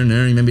puffs here and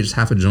there. Maybe just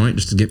half a joint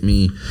just to get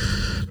me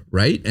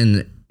right.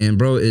 And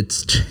bro,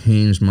 it's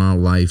changed my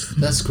life.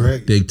 That's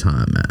great. Big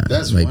time, man.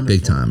 That's like wonderful.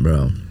 Big time,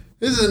 bro.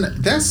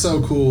 That's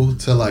so cool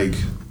to like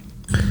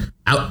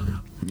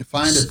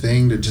find a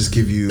thing to just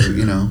give you,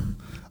 you know,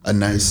 a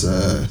nice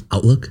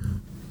outlook.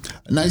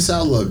 A nice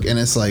outlook. And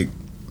it's like,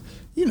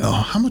 you know,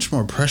 how much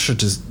more pressure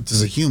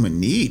does a human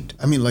need?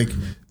 I mean, like,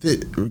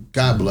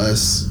 God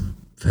bless.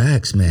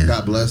 Facts, man.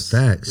 God bless.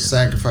 Facts. The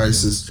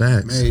sacrifices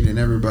made and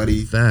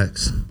everybody.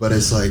 Facts. But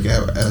it's like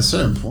at a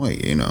certain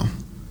point, you know,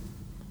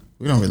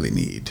 we don't really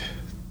need.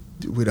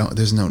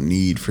 There's no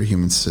need for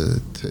humans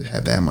to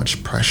have that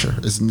much pressure.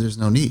 There's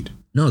no need.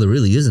 No, there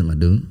really isn't, my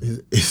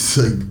dude. It's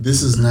like,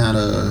 this is not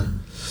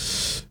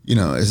you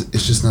know,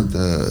 it's just not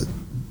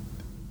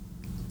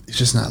it's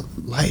just not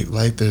life.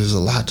 Like, there's a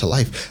lot to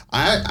life.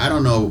 I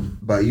don't know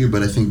about you,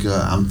 but I think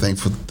I'm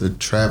thankful the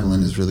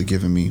traveling has really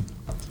given me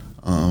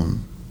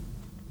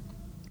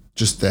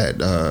just that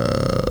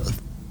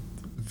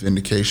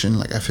vindication.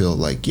 Like, I feel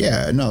like,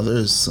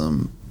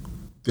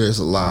 there's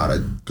a lot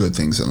of good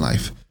things in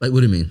life. Like,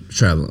 what do you mean,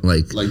 traveling?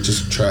 Like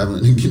just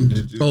traveling and getting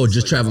to do just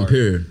like traveling,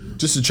 period.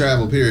 Just to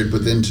travel, period.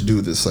 But then to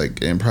do this,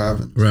 like,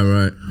 improv.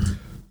 Right.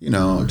 You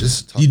know,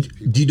 just talk to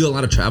people. Do you do a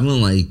lot of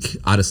traveling, like,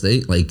 out of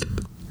state? Like,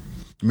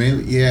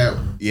 mainly,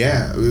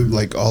 yeah.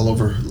 Like, all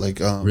over. Like,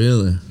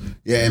 really?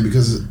 Yeah, and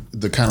because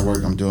the kind of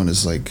work I'm doing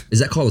is like... Is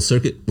that called a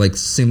circuit? Like,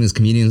 same as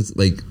comedians?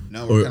 Like,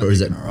 no, we're kind of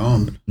making our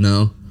own.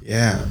 No?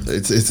 Yeah,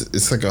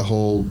 it's like a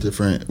whole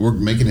different... We're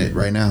making it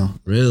right now.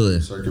 Really?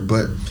 Circuit.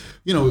 But,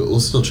 you know, we'll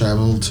still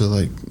travel to,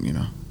 like, you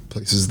know,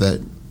 places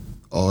that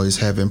always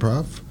have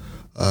improv.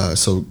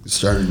 So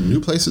starting new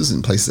places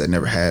and places that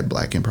never had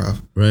black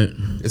improv. Right.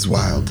 It's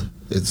wild.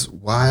 It's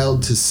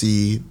wild to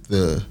see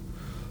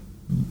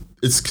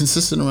it's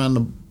consistent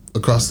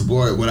across the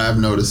board. What I've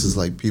noticed is,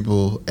 like,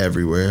 people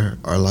everywhere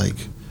are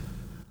like,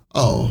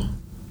 oh,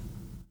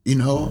 you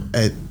know,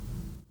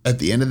 at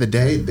the end of the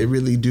day, they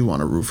really do want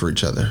to root for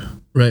each other.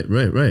 Right.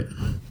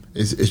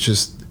 It's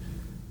just,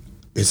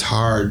 it's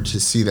hard to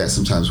see that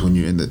sometimes when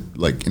you're in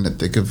the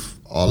thick of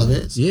all of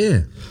it.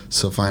 Yeah.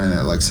 So finding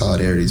that, like,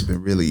 solidarity has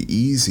been really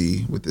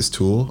easy with this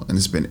tool, and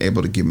it's been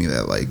able to give me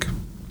that, like,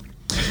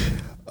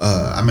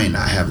 I may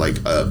not have, like,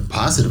 a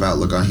positive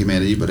outlook on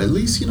humanity, but at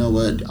least, you know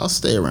what, I'll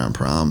stay around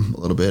prom a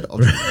little bit. I'll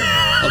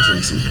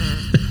drink some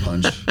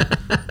punch.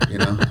 You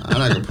know, I'm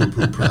not gonna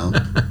poo prom.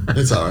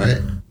 It's all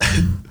right.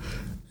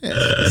 Yeah,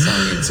 it's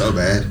not getting so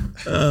bad.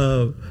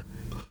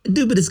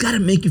 Dude, but it's got to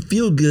make you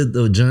feel good,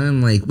 though,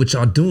 John. Like, what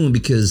y'all doing,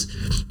 because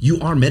you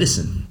are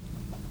medicine.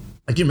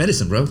 Like, you're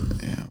medicine, bro.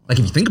 Yeah. Like,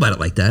 if you think about it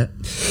like that.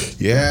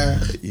 Yeah.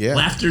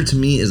 Laughter to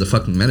me is a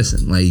fucking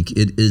medicine. Like,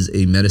 it is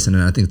a medicine,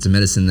 and I think it's a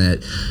medicine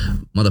that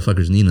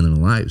motherfuckers need in their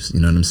lives.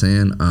 You know what I'm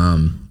saying?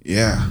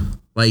 Yeah.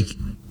 Like,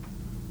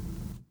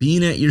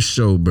 being at your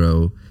show,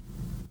 bro,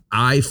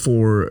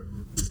 for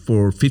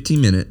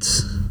 15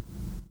 minutes,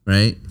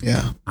 right?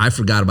 Yeah. I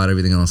forgot about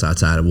everything else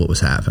outside of what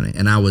was happening.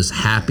 And I was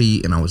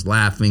happy and I was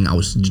laughing. I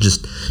was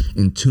just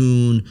in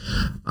tune.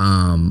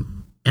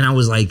 And I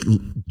was, like,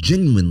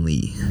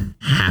 genuinely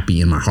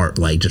happy in my heart,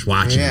 like, just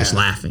watching, just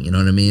laughing, you know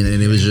what I mean?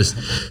 And it was just,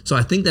 so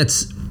I think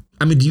that's,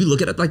 I mean, do you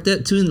look at it like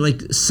that too? And,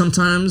 like,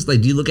 sometimes,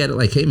 like, do you look at it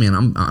like, hey man,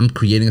 I'm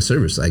creating a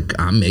service, like,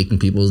 I'm making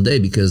people's day,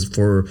 because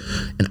for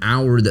an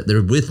hour that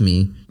they're with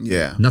me,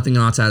 nothing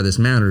outside of this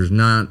matters,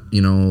 not,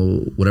 you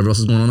know, whatever else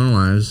is going on in their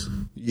lives.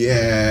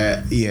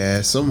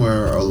 Yeah.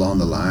 Somewhere along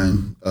the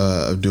line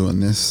of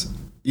doing this,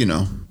 you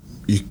know,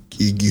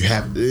 you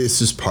have, it's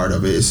just part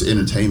of it. It's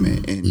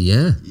entertainment, and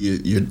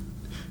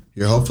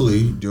you're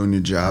hopefully doing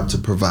your job to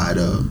provide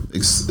a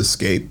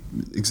escape.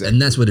 Exactly.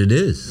 And that's what it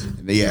is.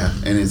 Yeah,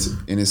 and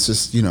it's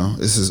just, you know,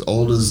 it's as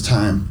old as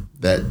time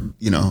that,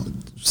 you know,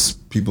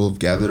 people have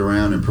gathered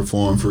around and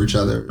performed for each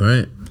other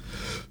Right.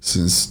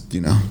 since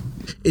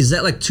Is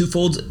that like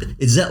twofold?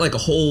 Is that like a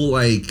whole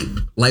like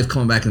life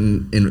coming back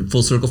in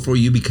full circle for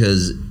you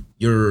because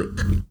your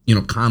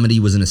comedy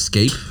was an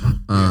escape?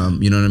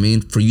 You know what I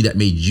mean? For you, that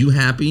made you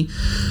happy.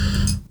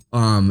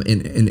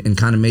 And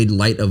kind of made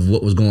light of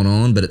what was going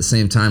on, but at the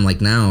same time,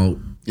 like now,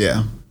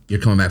 you're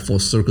coming back full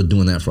circle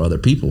doing that for other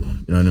people.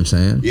 You know what I'm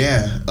saying?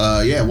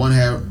 Yeah. One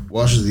hand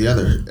washes the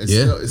other.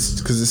 It's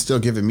because it's still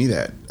giving me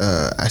that.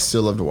 I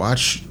still love to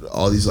watch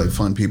all these like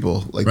fun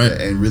people like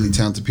that and really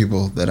talented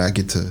people that I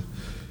get to,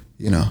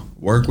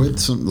 work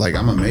with. Like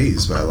I'm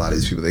amazed by a lot of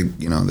these people.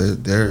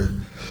 They're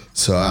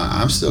so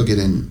I'm still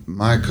getting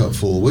my cup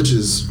full, which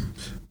is,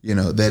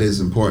 that is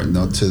important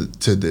though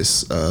to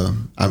this.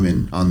 I've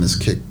been on this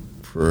kick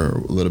for a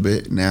little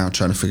bit now,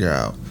 trying to figure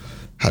out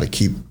how to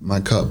keep my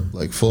cup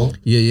like full.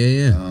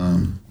 Yeah.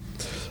 I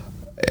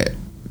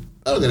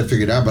don't get it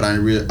figured out, but I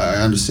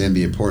understand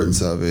the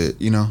importance of it.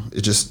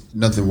 It just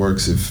nothing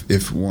works if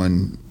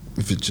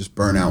it just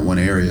burn out one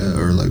area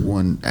or like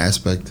one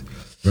aspect.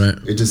 Right.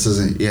 It just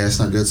doesn't. Yeah, it's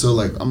not good. So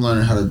like I'm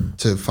learning how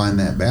to find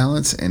that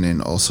balance, and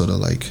then also to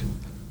like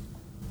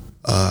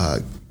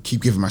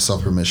keep giving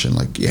myself permission.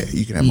 Like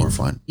you can have more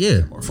fun.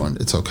 Yeah, more fun.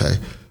 It's okay.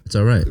 It's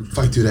all right.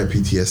 Fight through that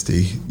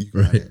PTSD.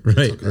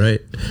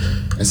 Right.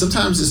 And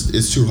sometimes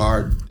it's too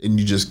hard, and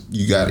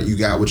you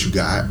got what you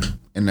got,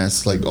 and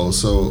that's like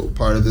also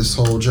part of this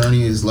whole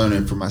journey is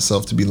learning for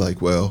myself to be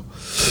like, well,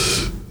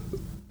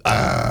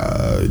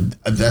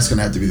 that's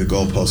gonna have to be the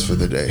goalpost for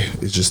the day.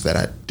 It's just that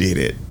I did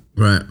it.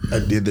 Right. I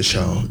did the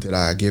show. Did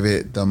I give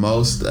it the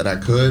most that I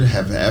could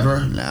have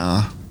ever?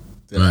 Nah.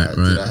 Did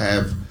I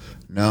have?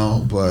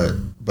 No,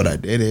 but I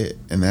did it,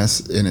 and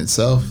that's in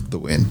itself the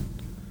win.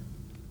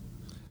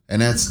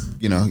 And that's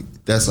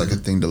like a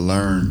thing to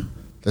learn.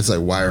 That's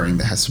like wiring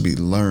that has to be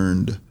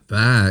learned.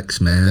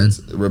 Facts, man. That's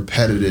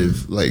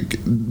repetitive, like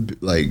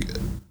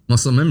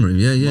muscle memory.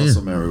 Yeah.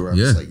 Muscle memory. Where I'm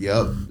just like,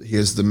 yep,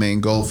 here's the main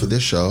goal for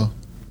this show.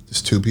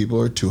 There's 2 people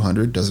or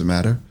 200, doesn't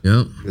matter.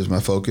 Yep. Here's my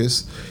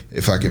focus.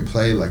 If I can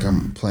play like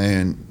I'm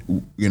playing,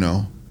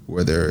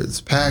 whether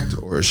it's packed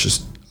or it's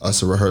just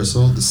us a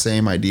rehearsal, the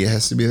same idea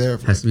has to be there.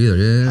 Has to be there,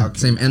 yeah.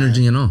 Same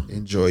energy and all.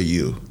 Enjoy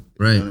you.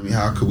 Right. You know what I mean?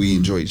 How could we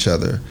enjoy each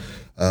other?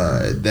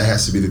 That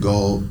has to be the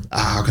goal.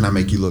 How can I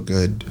make you look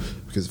good?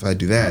 Because if I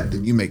do that,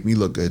 then you make me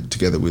look good.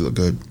 Together we look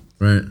good.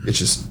 Right. It's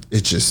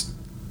just,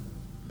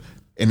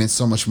 and it's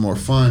so much more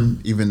fun,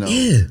 even though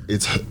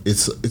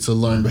it's a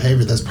learned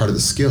behavior. That's part of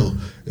the skill.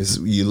 Is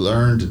you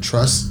learn to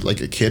trust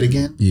like a kid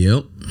again.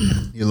 Yep.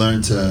 You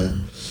learn to,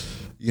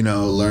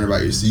 learn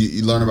about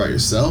you learn about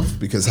yourself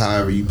because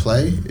however you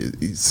play,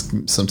 it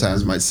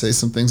sometimes might say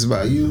some things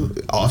about you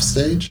off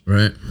stage.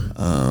 Right.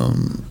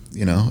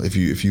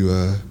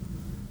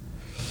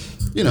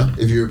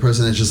 If you're a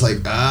person that's just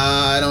like,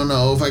 I don't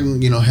know if I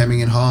can,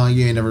 hemming and hawing,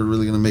 you ain't never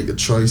really gonna make a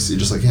choice. You're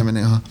just like hemming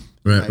and hawing.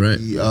 Right.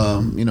 Be,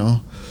 a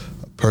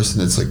person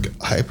that's like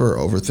hyper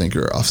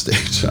overthinker off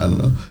stage. I don't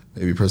know.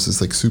 Maybe a person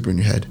that's like super in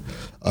your head.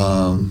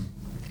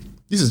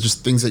 These are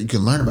just things that you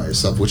can learn about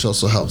yourself, which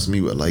also helps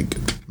me with like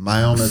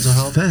my own mental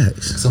health.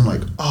 Facts. Because I'm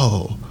like,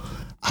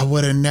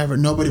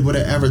 nobody would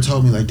have ever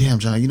told me like, damn,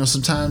 John,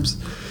 sometimes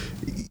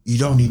you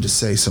don't need to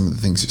say some of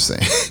the things you're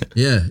saying.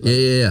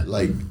 Yeah.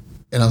 Like,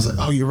 and I was like,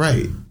 oh, you're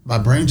right. My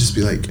brain just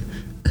be like,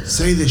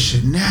 say this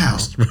shit now.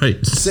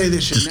 Right. Say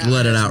this shit just now.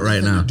 Let it out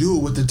right now. Do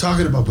what they're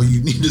talking about, but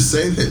you need to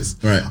say this.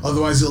 Right.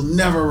 Otherwise, you'll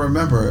never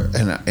remember.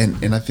 And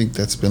I think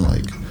that's been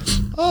like,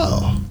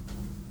 oh,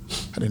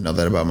 I didn't know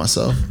that about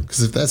myself.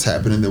 Because if that's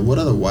happening, then what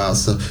other wild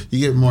stuff? You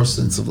get more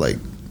sense of like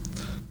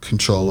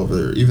control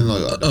over, even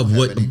though of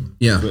what?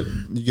 Yeah. But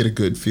you get a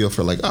good feel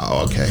for like,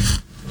 oh, okay.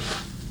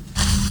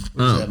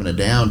 We're just having a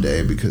down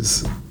day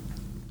because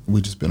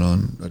we just been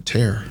on a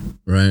tear.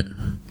 Right.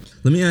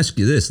 Let me ask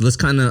you this. Let's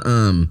kind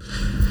of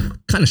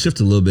shift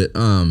a little bit.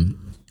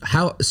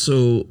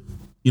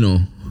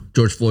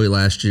 George Floyd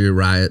last year,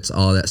 riots,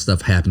 all that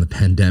stuff happened, the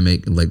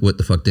pandemic, like what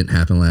the fuck didn't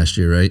happen last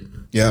year, right?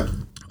 Yeah.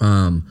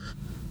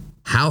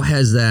 How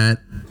has that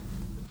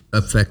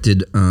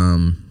affected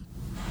or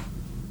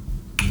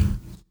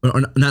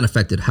not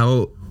affected,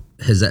 how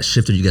has that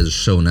shifted you guys'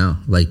 show now?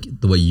 Like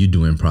the way you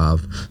do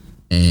improv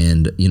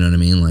and you know what I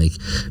mean? Like,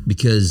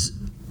 because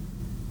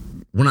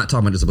we're not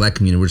talking about just the black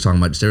community. We're talking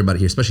about just everybody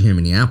here, especially here in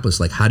Minneapolis.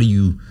 Like, how do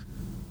you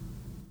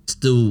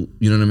still,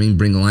 you know what I mean,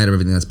 bring the light of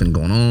everything that's been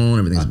going on,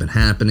 everything that's been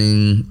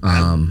happening?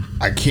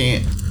 I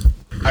can't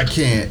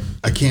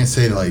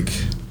say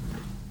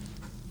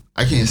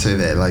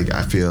that like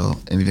I feel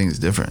anything is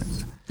different.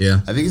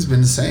 Yeah, I think it's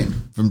been the same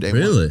from day one.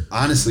 Really?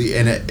 Honestly,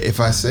 and if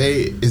I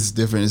say it's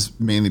different, it's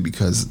mainly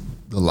because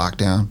the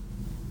lockdown.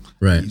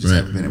 Right.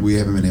 We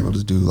haven't been able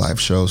to do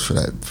live shows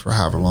for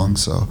however long.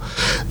 So,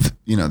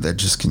 that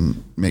just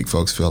can make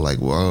folks feel like,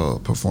 whoa,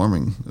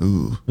 performing.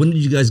 Ooh. When did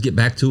you guys get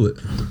back to it?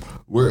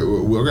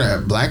 We're gonna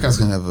have Blackout's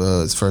gonna have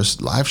its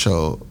first live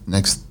show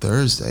next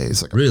Thursday.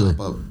 It's like a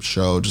pop-up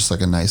show, just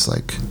like a nice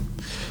like.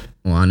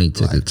 Well, I need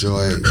tickets.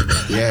 Joy,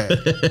 yeah,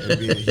 it'd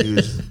be a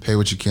huge. Pay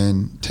what you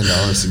can,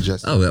 $10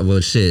 suggested. Oh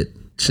well, shit.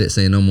 Shit,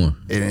 say no more.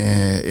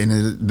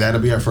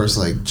 That'll be our first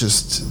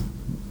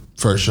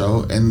first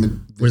show. And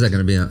Where's that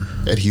gonna be at?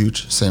 At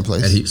Huge, same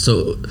place.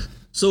 So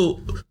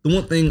the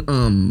one thing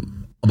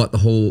about the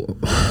whole,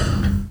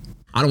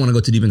 I don't want to go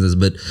too deep into this,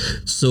 but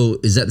so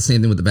is that the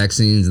same thing with the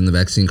vaccines and the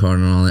vaccine card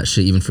and all that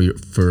shit? Even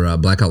for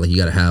Blackout, like you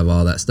got to have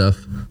all that stuff.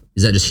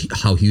 Is that just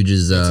how Huge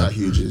is? That's how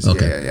Huge is.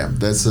 Okay. Yeah.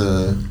 That's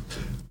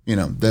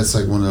that's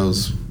like one of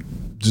those.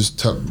 Just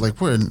tough,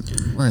 like we're in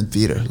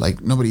theater.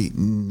 Like nobody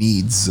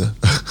needs.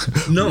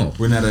 No,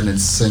 we're not an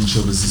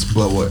essential business.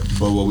 But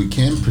what we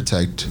can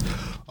protect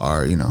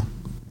are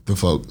the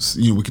folks.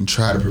 We can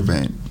try to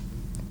prevent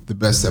the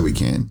best that we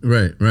can.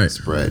 Right.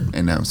 Spread,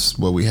 and that's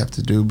what we have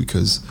to do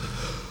because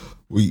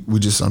we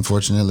just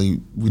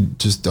unfortunately we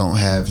just don't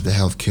have the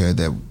healthcare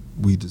that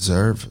we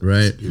deserve.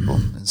 Right, as people,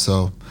 and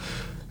so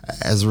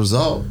as a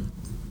result,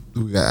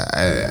 we got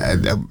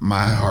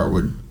my heart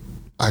would.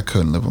 I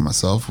couldn't live with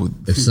myself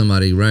if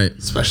somebody, right,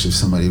 especially if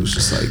somebody was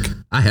just like,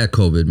 I had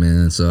COVID,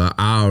 man, so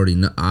I already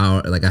know.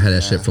 I had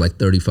that shit for like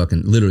 30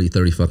 fucking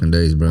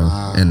days, bro.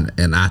 Wow.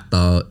 And I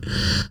thought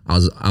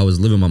I was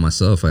living by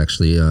myself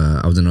actually.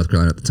 I was in North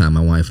Carolina at the time.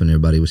 My wife and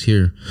everybody was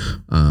here,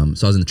 so I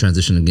was in the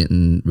transition of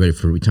getting ready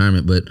for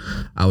retirement. But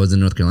I was in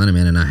North Carolina,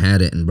 man, and I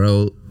had it. And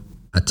bro,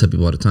 I tell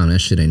people all the time, that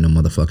shit ain't no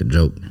motherfucking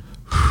joke.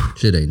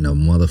 Shit ain't no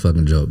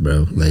motherfucking joke,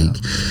 bro. Like,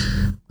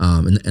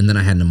 and then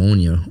I had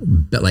pneumonia.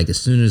 But like as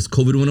soon as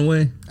COVID went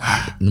away,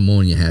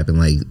 pneumonia happened.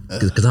 Like,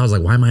 because I was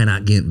like, why am I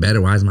not getting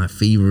better? Why is my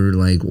fever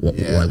like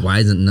why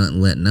isn't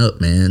nothing letting up,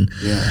 man?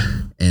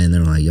 Yeah. And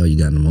they're like, yo, you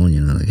got pneumonia.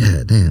 And I'm like,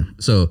 yeah, damn.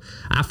 So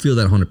I feel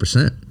that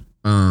 100%.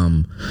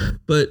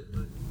 But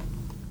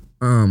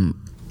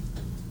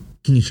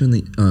can you turn the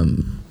do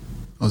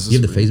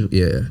you have the Facebook?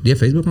 Yeah. Do you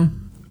have Facebook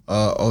on?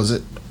 Is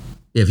it?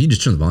 Yeah. If you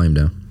just turn the volume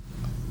down.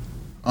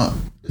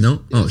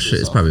 No? Oh shit,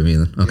 it's probably me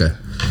then. Okay.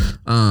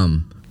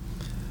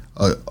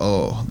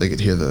 They could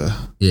hear the.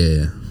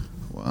 Yeah.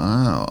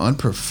 Wow,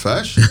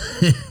 unprofessional.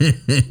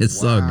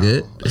 It's all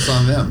good. It's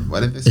on them. Why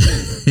didn't they say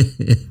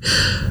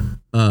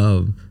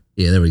anything?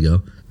 Yeah, there we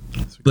go.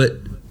 But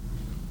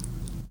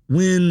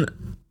when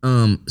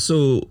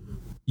so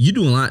you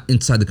do a lot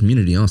inside the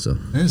community also.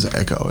 There's an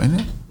echo,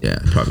 isn't it? Yeah,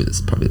 probably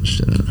the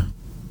shit in there.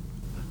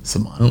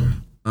 Some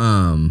on.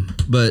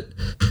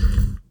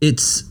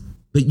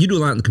 But you do a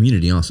lot in the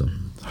community also.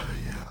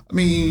 I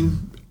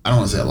mean, I don't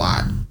want to say a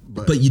lot,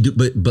 but you do.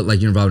 But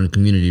like you're involved in the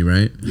community,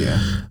 right? Yeah.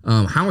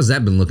 How has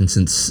that been looking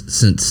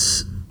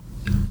since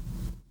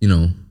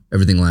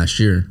everything last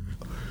year?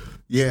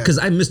 Yeah. Because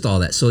I missed all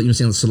that. So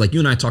so like you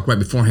and I talked right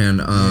beforehand.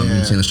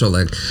 You saying the show,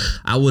 like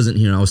I wasn't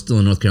here. I was still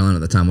in North Carolina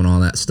at the time when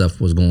all that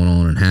stuff was going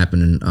on and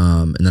happening.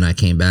 And then I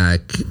came back.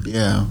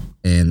 Yeah.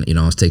 And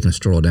I was taking a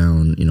stroll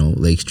down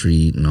Lake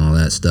Street and all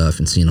that stuff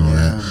and seeing all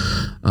that.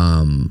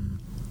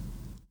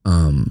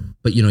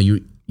 But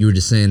you were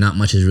just saying not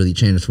much has really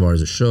changed as far as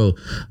the show.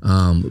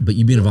 But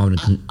you being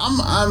involved in.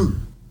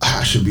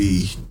 I should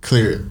be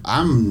clear.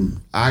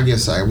 I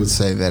guess I would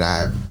say that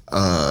I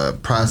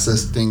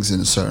process things in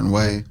a certain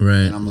way.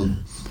 Right. And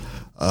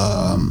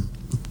I'm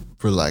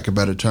for lack of a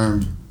better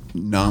term,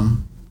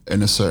 numb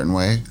in a certain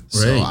way.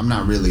 So Right. I'm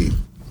not really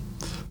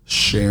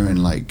sharing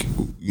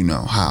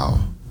how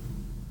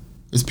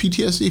it's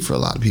PTSD for a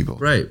lot of people.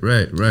 Right.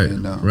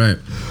 And, Right.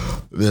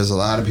 There's a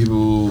lot of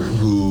people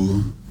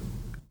who,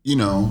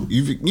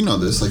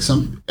 this,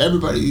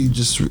 everybody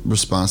just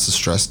responds to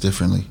stress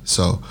differently.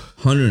 So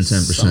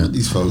 110%. some of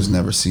these folks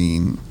never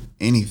seen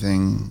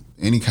anything,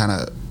 any kind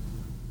of,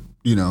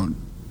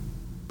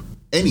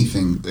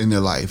 anything in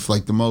their life.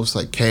 Like the most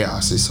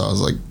chaos they saw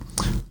was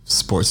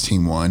sports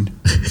team won.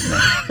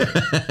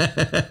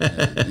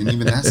 And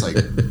even that's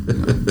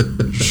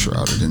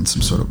shrouded in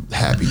some sort of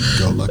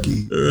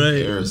happy-go-lucky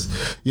Right. airs.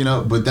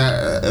 But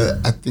that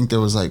I think there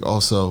was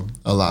also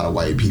a lot of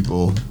white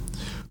people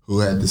who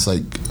had this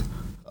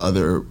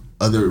other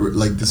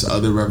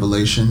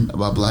revelation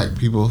about black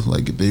people.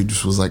 They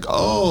just was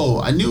oh,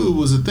 I knew it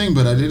was a thing,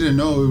 but I didn't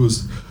know it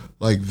was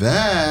like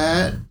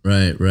that.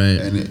 Right.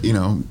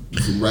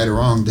 And right or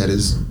wrong, that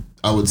is,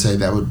 I would say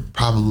that would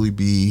probably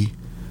be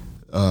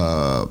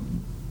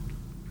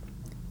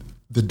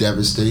the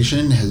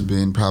devastation has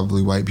been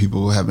probably white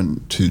people having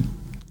to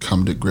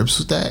come to grips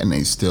with that, and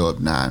they still have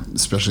not,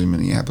 especially in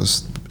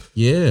Minneapolis.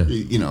 Yeah.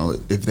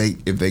 If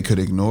they could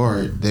ignore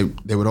it,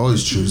 they would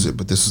always choose it.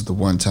 But this is the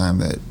one time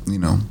that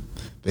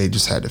they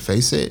just had to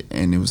face it,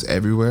 and it was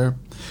everywhere.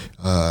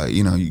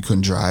 You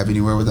couldn't drive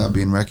anywhere without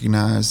being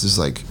recognized. There's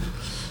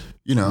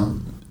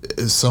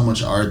there's so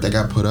much art that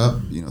got put up.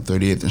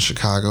 38th in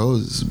Chicago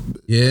is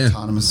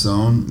autonomous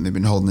zone. They've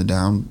been holding it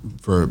down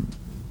for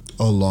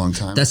a long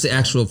time. That's the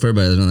actual, for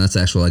everybody that doesn't know, that's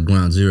the actual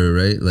ground zero,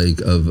 right?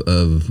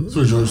 That's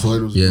where George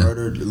Floyd was Yeah.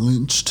 murdered,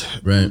 lynched.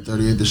 Right.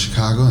 38th in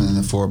Chicago, and then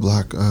the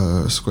 4-block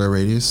square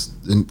radius.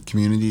 The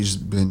community's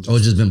been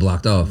it's just been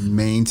blocked off.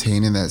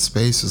 maintaining that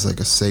space as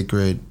a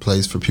sacred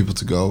place for people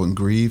to go and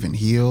grieve and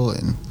heal.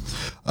 And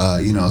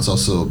it's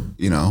also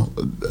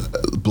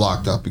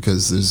blocked up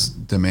because there's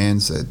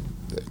demands that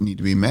need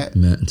to be met.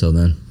 Until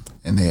then.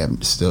 and they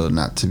have still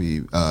not to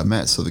be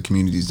met. So the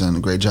community's done a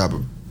great job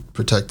of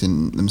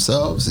protecting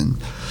themselves, and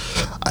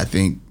I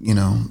think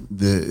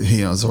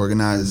it's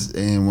organized,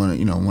 and one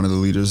of the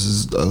leaders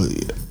is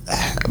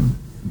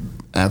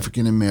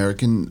African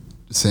American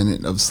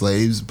descendant of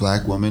slaves,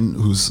 black woman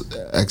who's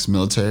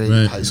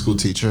ex-military, high school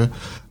teacher,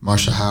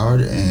 Marsha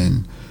Howard,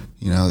 and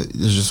they're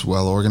just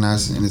well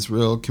organized, and it's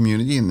real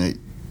community, and they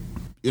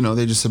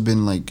just have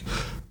been like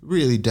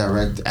really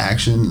direct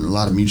action. A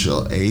lot of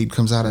mutual aid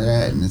comes out of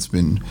that, and it's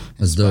been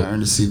inspiring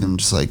to see them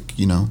just like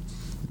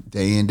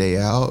day in, day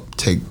out,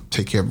 take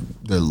care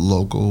of their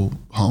local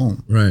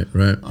home. Right.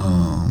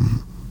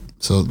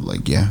 So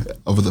like,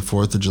 over the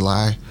 4th of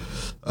July,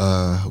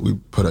 we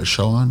put a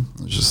show on.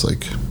 It was just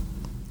like,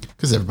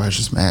 because everybody's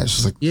just mad. It's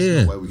just like,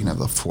 there's no way we can have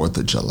the 4th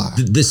of July.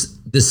 This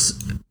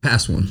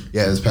past one.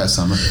 Yeah, this past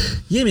summer.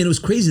 Yeah, man, it was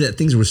crazy that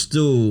things were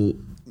still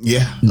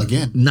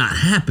again not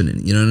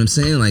happening. You know what I'm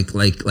saying? Like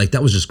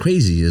that was just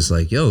crazy. It's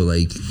like, yo,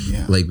 like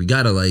we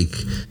gotta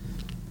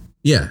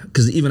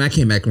because even I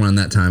came back around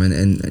that time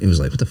and it was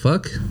like, what the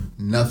fuck?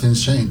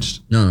 Nothing's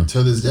changed. No.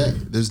 Till this day.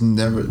 There's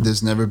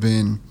never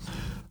been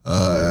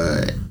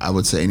I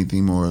would say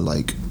anything more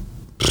like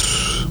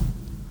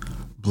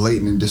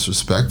blatant and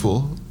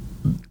disrespectful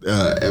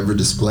ever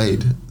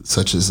displayed,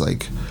 such as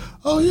like,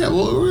 oh yeah,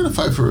 well, we're gonna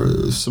fight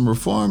for some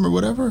reform or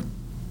whatever.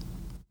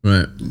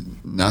 Right.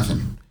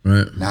 Nothing.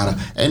 Right. Nada.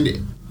 And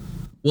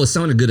well, it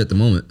sounded good at the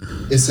moment.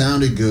 It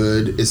sounded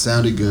good.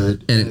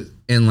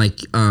 And like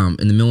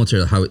in the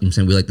military, how I'm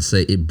saying, we like to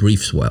say it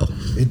briefs well.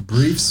 It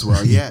briefs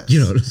well, yes.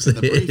 You know what I'm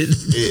saying?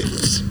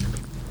 The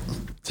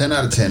brief, 10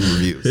 out of 10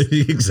 reviews.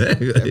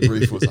 Exactly. That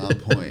brief was on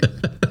point.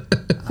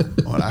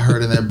 What I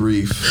heard in that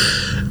brief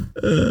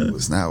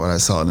was not what I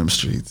saw in them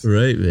streets.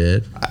 Right,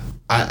 man.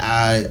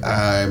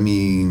 I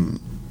mean,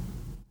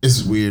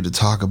 it's weird to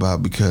talk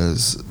about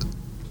because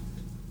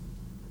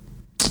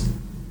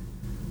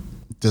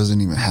it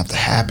doesn't even have to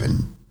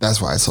happen.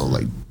 That's why it's so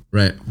like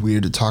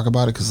weird to talk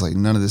about it, because like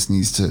none of this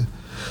needs to,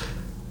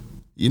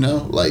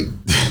 like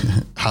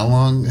how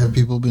long have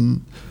people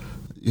been,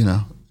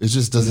 it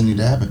just doesn't need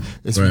to happen.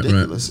 It's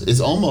ridiculous. Right. It's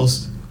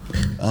almost,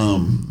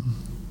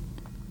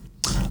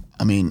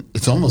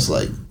 it's almost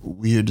like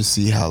weird to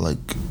see how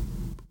like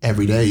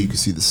every day you can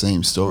see the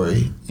same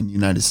story in the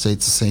United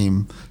States, the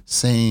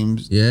same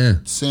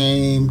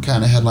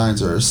kind of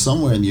headlines are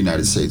somewhere in the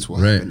United States will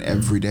happen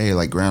every day,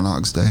 like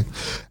Groundhog's Day,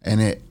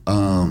 and it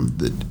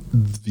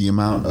the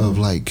amount of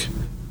like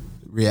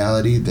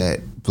reality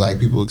that Black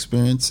people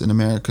experience in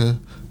America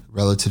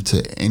relative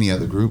to any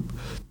other group,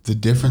 the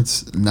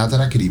difference, not that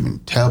I could even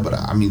tell, but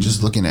I mean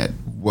just looking at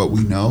what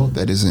we know,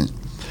 that isn't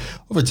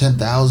over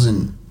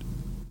 10,000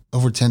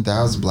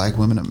 Black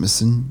women are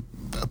missing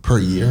per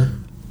year,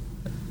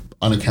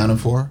 unaccounted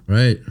for.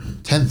 Right.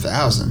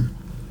 10,000.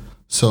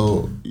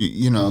 So,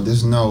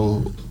 there's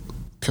no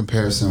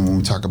comparison when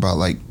we talk about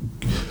like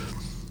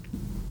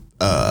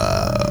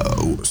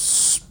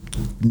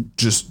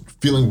just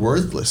feeling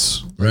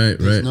worthless. Like,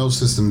 there's no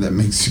system that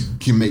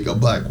can make a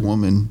Black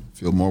woman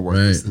feel more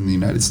worthless than the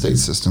United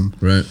States system.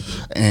 Right.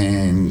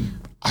 And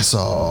I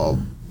saw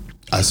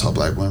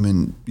Black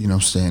women,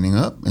 standing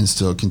up and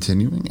still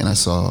continuing, and I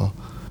saw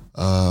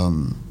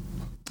other,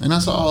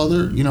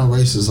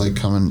 races like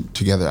coming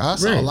together. I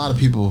saw a lot of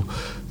people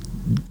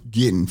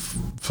getting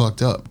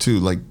fucked up too,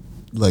 like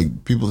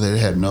people that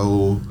had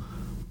no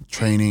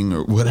training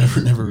or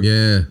whatever, never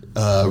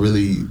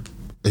really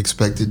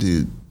expected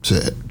to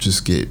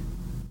just get,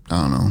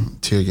 I don't know,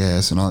 tear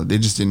gas and all. They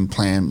just didn't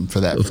plan for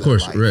that. Of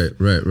course, right.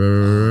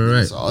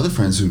 I saw other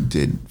friends who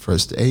did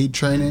first aid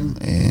training,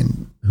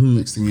 and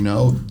next thing you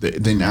know,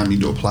 they now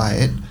need to apply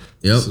it.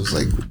 Yep. So it's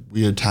like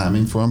weird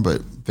timing for them,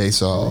 but they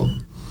saw,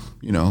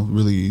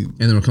 really. And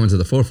then we're coming to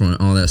the forefront.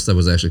 All that stuff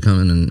was actually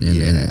coming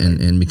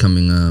and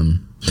becoming,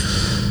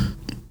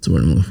 what's the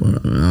word I'm looking for?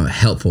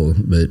 Helpful,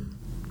 but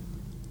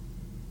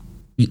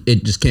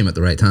it just came at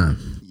the right time.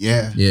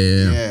 Yeah.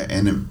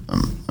 And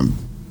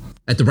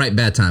at the right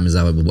bad time is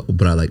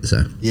what I like to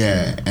say.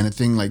 Yeah, and a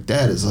thing like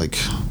that is like,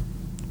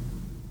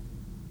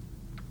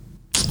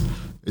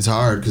 it's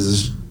hard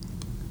because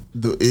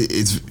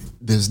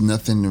there's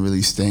nothing to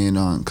really stand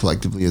on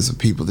collectively as a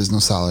people. There's no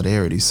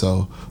solidarity.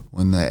 So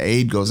when the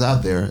aid goes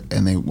out there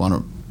and they want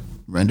to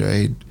render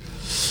aid,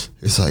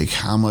 it's like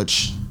how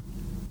much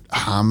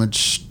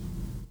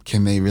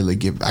can they really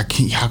give?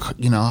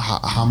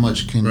 How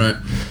much can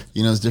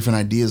there's different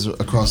ideas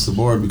across the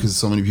board, because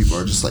so many people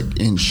are just like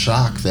in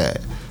shock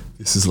that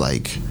this is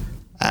like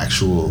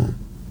actual,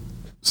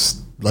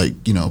 like,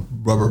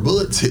 rubber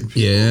bullets hitting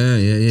people. Yeah.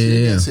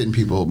 Hitting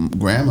people,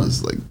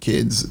 grandmas, like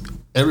kids,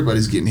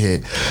 everybody's getting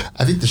hit.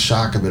 I think the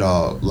shock of it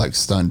all like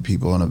stunned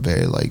people in a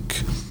very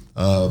like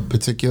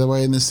particular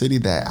way in the city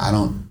that I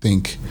don't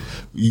think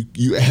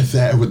you add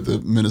that with the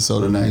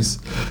Minnesota nice.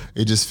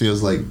 It just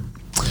feels like,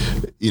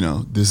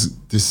 this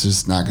is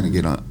just not going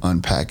to get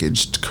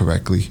unpackaged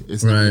correctly.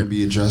 It's not going to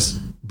be addressed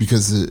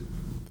because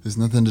there's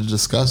nothing to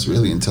discuss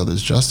really until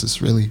there's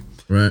justice, really.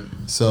 Right.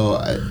 So,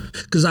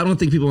 because I don't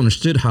think people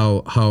understood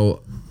how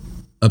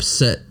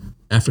upset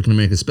African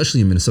American,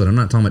 especially in Minnesota. I'm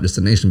not talking about just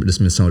the nation, but just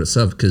Minnesota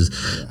itself. Because,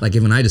 like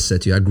even I just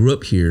said to you, I grew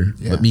up here,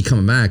 but me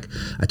coming back,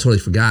 I totally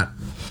forgot.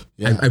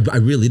 Yeah. I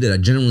really did. I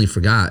genuinely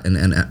forgot, and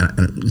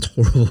it's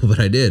horrible,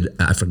 but I did.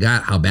 I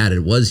forgot how bad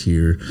it was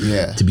here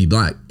to be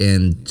black.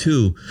 And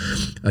two,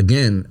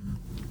 again,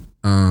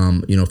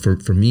 you know,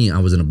 for me, I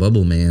was in a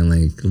bubble, man.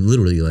 Like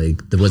literally,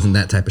 like there wasn't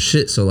that type of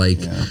shit. So like,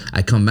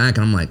 I come back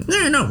and I'm like,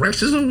 no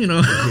racism, you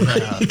know,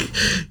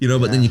 you know.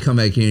 But then you come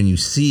back here and you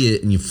see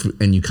it, and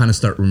you kind of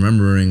start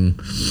remembering.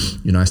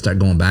 You know, I start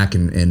going back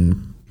and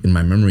in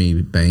my memory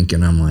bank,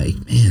 and I'm like,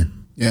 man,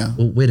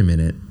 well, wait a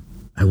minute.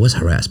 I was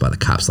harassed by the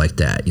cops like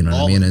that, you know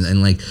what I mean?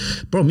 And like,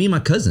 bro, me and my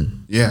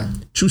cousin. Yeah.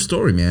 True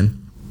story, man.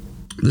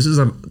 This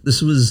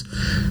was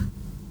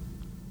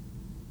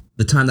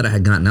the time that I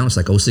had gotten out. It's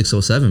like 06,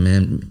 07,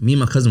 man. Me and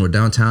my cousin were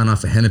downtown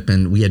off of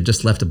Hennepin. We had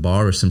just left a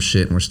bar or some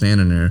shit, and we're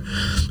standing there.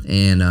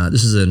 And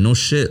this is a no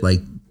shit,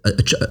 like a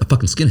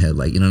fucking skinhead,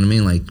 like, you know what I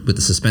mean? Like with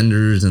the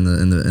suspenders and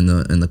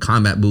the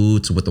combat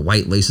boots with the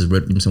white laces,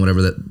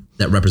 whatever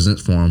that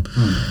represents for him.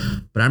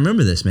 But I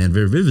remember this, man,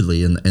 very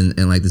vividly.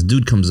 And like this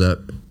dude comes up,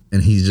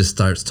 and he just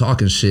starts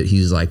talking shit.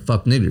 He's like,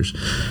 fuck niggers.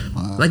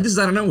 Wow. Like, this is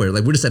out of nowhere.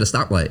 Like, we're just at a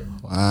stoplight.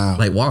 Wow.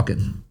 Like,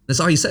 walking. That's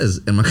all he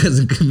says. And me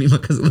and my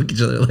cousin look at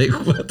each other like,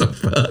 what the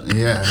fuck?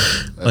 Yeah.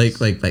 Like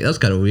that's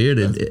kind of weird.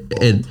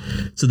 And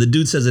so the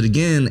dude says it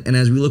again. And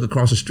as we look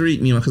across the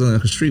street, me and my cousin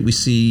across the street, we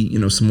see, you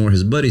know, some more of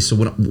his buddies. So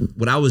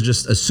what I was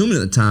just assuming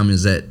at the time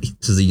is that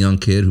this is a young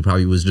kid who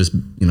probably was just,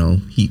 you know,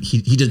 he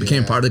just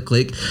became part of the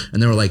clique.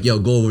 And they were like, yo,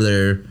 go over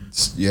there.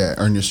 Yeah,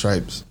 earn your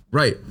stripes.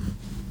 Right.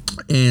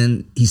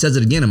 And he says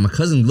it again, and my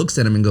cousin looks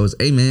at him and goes,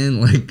 hey,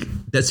 man, like,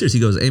 that's serious. He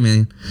goes, hey,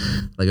 man,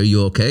 like, are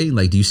you okay?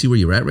 Like, do you see where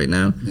you're at right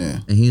now? Yeah.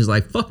 And he's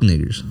like, fuck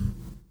niggers.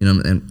 You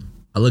know, and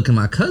I look at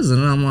my cousin,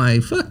 and I'm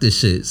like, fuck this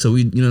shit. So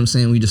we, you know what I'm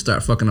saying? We just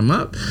start fucking him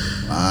up.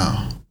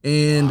 Wow.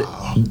 And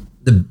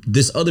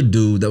this other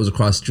dude that was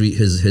across the street,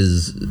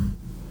 his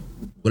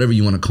whatever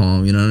you want to call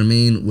him, you know what I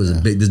mean, was a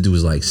big, this dude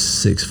was like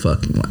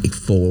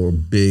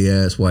 6'4", big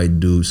ass white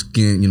dude,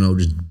 skin, you know,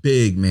 just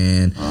big,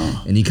 man.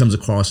 And he comes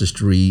across the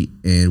street,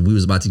 and we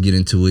was about to get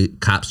into it.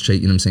 Cops chase,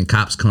 you know what I'm saying?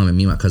 Cops come, and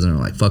me and my cousin are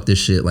like, fuck this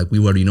shit. Like, we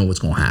already know what's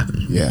going to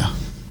happen. Yeah.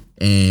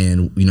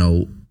 And, you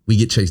know, we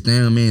get chased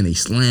down, man. They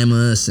slam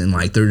us, and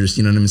like, they're just,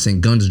 you know what I'm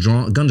saying? Guns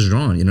drawn,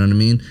 you know what I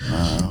mean?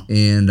 Wow.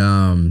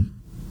 And,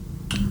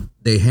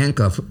 they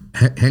handcuff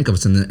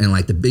us, and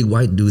like the big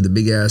white dude, the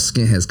big ass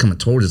skinhead's coming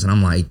towards us, and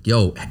I'm like,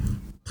 yo,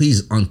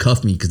 please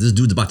uncuff me, because this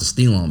dude's about to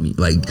steal on me.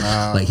 Like,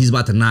 like he's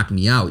about to knock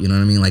me out, you know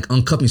what I mean? Like,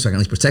 uncuff me so I can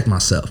at least protect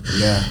myself.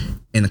 Yeah.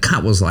 And the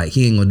cop was like,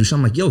 he ain't gonna do shit.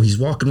 I'm like, yo, he's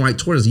walking right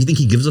towards us. You think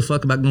he gives a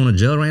fuck about going to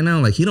jail right now?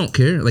 Like, he don't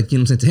care. Like, you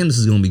know what I'm saying? To him, this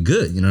is gonna be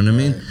good, you know what I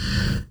mean?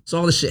 So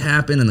all this shit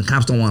happened, and the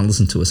cops don't want to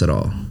listen to us at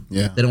all.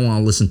 Yeah. They don't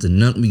want to listen to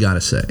nothing we gotta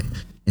say.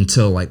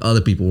 Until like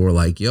other people were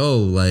like, yo,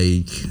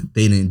 like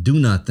they didn't do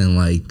nothing,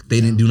 like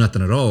they didn't do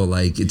nothing at all,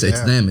 like it's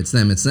them.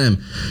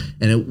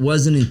 And it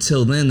wasn't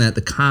until then that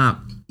the cop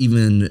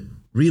even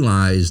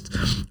realized,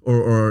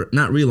 or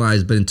not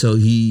realized, but until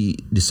he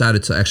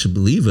decided to actually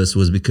believe us,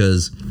 was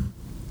because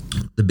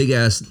the big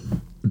ass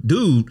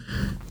dude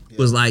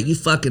was like, you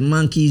fucking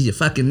monkeys, you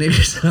fucking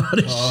niggers, all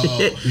this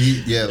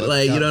shit.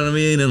 Like, you know what I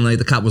mean? And like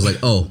the cop was like,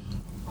 oh,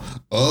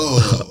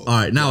 all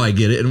right, now I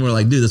get it. And we're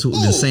like, dude, that's what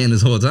we've been saying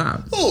this whole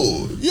time.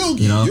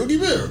 Yogi, you know? Yogi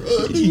Bear.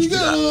 We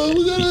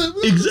got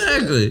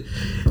exactly.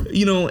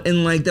 You know,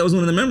 and like that was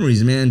one of the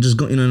memories, man. Just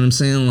go, you know what I'm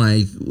saying?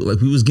 Like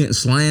we was getting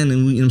slammed,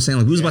 and we, you know what I'm saying?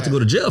 Like we was about to go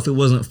to jail if it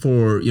wasn't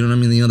for, you know what I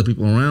mean, the other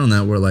people around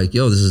that were like,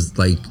 yo, this is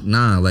like,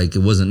 nah, like it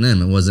wasn't them,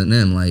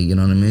 like, you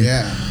know what I mean?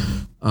 Yeah.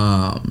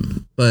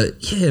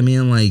 But yeah,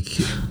 man, like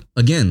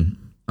again,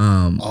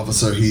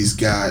 officer, he's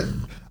got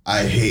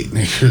I hate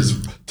niggers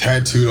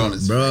tattooed on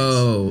his face.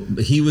 Bro,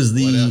 he was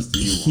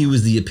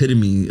the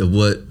epitome of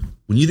what,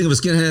 when you think of a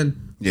skinhead,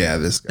 yeah,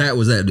 this guy. That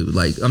was that dude.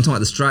 Like, I'm talking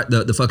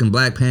about the fucking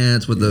black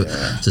pants with the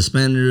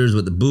suspenders,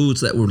 with the boots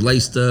that were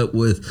laced up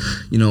with,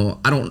 you know,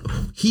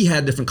 he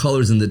had different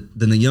colors than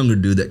the younger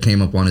dude that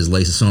came up on his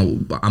laces. So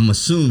I'm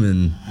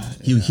assuming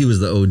he was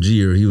the OG,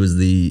 or he was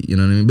the, you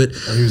know what I mean? But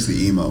he was the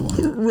emo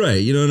one.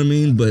 Right, you know what I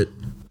mean? But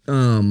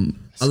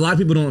a lot of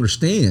people don't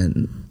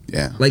understand.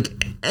 Yeah. Like,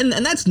 and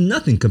that's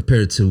nothing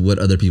compared to what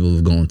other people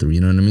have gone through.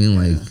 You know what I mean?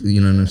 Like, you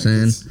know what I'm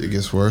saying? It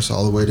gets worse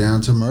all the way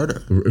down to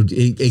murder.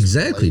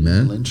 Exactly,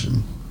 man.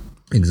 Lynching.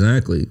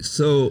 Exactly.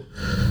 So,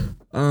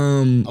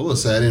 I will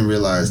say I didn't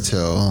realize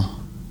till,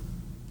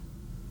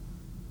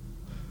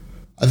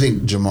 I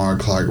think Jamar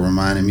Clark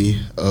reminded me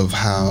of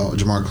how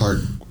Jamar Clark,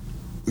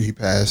 he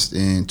passed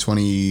in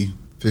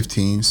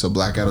 2015. So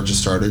Blackout had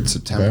just started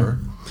September.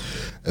 Okay.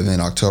 And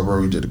then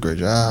October, we did a great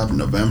job.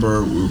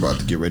 November, we were about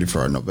to get ready for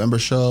our November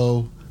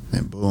show.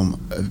 And boom,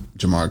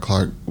 Jamar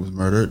Clark was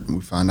murdered. And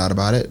we found out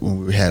about it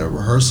when we had a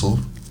rehearsal.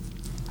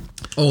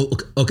 Oh,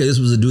 okay. This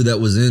was a dude that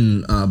was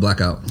in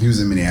Blackout. He was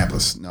in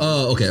Minneapolis.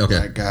 No, okay.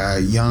 That guy,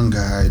 young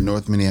guy,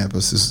 North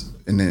Minneapolis,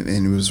 and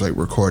it was like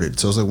recorded.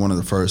 So it was like one of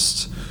the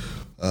first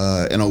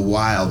in a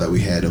while that we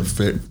had of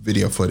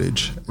video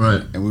footage.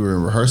 Right. And we were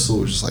in rehearsal,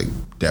 we were just like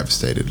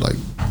devastated. Like,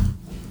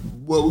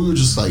 well, we were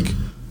just like,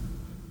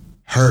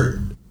 hurt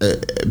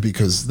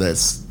because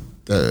that's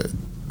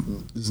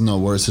there's no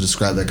words to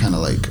describe that kind of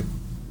like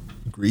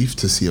grief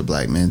to see a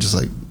black man just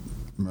like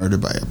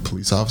murdered by a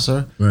police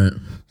officer. Right.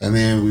 And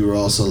then we were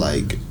also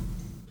like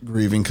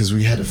grieving because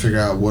we had to figure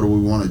out what do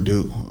we want to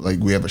do. Like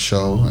we have a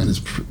show and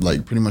it's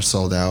like pretty much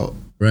sold out.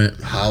 Right.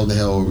 How the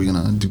hell are we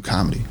gonna do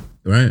comedy?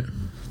 Right.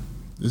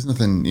 There's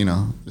nothing,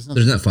 there's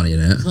nothing funny in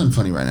that. There's nothing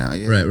funny right now.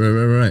 Yeah.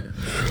 Right.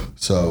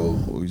 So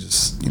we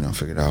just,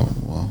 figured out,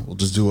 well, we'll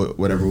just do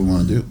whatever we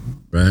want to do.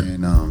 Right.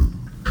 And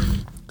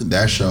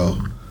that show,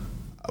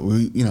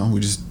 we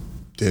just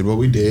did what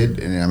we did.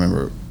 And I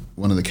remember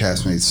one of the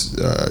castmates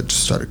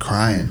just started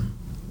crying.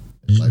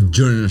 Like,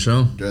 during the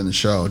show? During the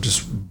show,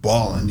 just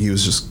bawling. He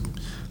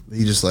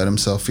just let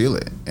himself feel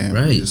it. And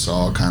we just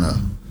all kind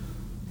of,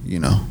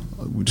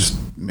 we just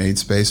made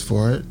space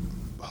for it,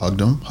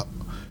 hugged him,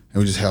 and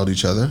we just held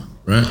each other.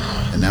 Right.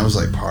 And that was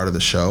like part of the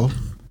show.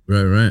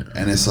 Right.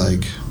 And it's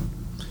like,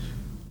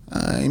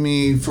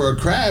 for a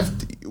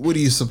craft, what are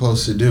you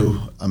supposed to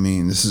do?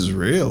 This is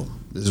real.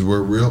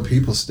 We're real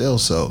people still.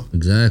 So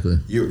exactly,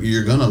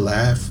 you're gonna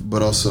laugh,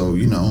 but also,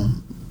 we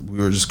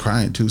were just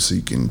crying too, so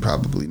you can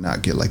probably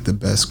not get like the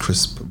best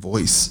crisp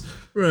voice.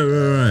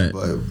 Right.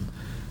 But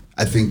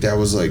I think that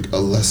was like a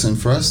lesson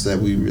for us that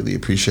we really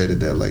appreciated.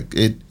 That like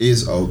it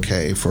is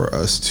okay for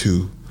us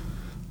to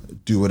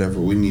do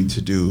whatever we need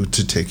to do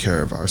to take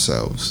care of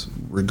ourselves,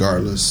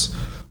 regardless.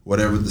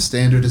 Whatever the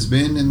standard has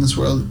been in this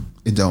world,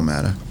 it don't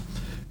matter.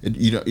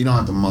 You don't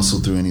have to muscle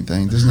through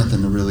anything. There's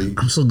nothing to really.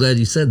 I'm so glad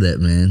you said that,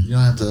 man. You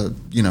don't have to,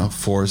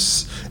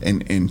 force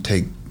and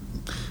take,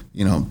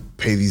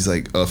 pay these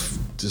like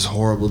just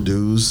horrible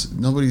dues.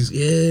 Nobody's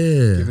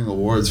giving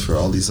awards for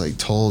all these like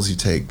tolls you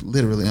take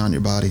literally on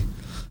your body.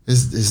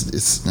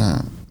 It's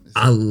not.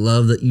 I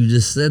love that you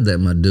just said that,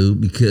 my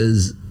dude,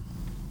 because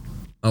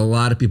a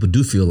lot of people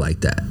do feel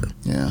like that.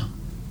 Yeah.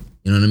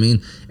 You know what I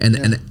mean?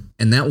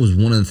 And that was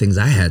one of the things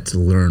I had to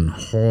learn the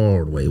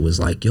hard way was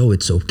like, yo,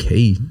 it's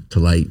okay to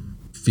like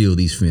feel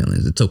these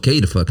feelings. It's okay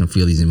to fucking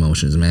feel these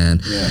emotions,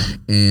 man. Yeah.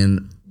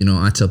 And,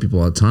 I tell people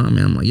all the time,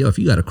 man, I'm like, yo, if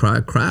you gotta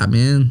cry,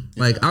 man.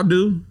 Yeah. Like, I'll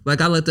do. Like,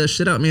 I let that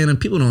shit out, man. And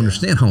people don't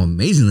understand how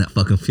amazing that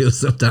fucking feels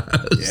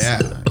sometimes. Yeah.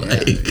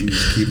 Like, you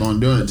just keep on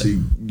doing it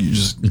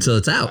until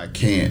it's out.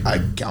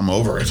 I'm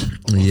over it.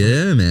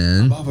 Yeah,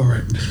 man. I'm over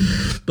it.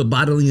 But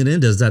bottling it in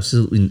does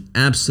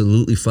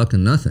absolutely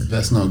fucking nothing.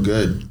 That's no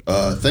good.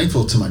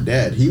 Thankful to my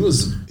dad. He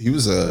was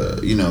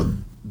the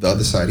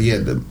other side. He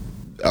had the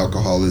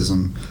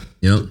alcoholism,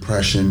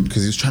 depression,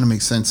 because he was trying to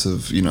make sense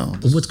of,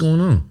 what's going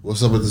on?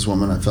 What's up with this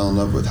woman I fell in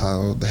love with?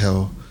 How the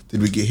hell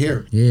did we get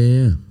here?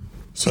 Yeah.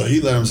 So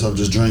he let himself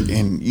just drink,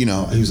 and he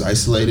was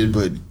isolated,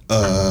 but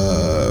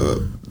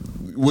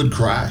would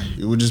cry.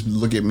 He would just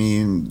look at me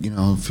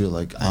and feel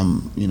like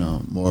I'm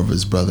more of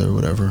his brother or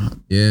whatever.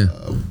 Yeah.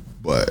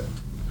 But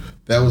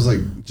that was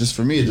like, just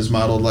for me, it just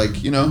modeled like,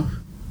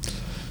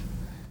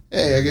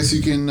 hey, I guess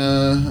you can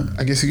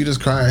just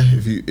cry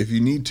if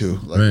you need to.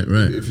 Like,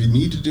 right. If you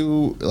need to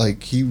do,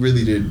 like, he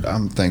really did.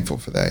 I'm thankful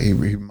for that.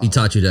 He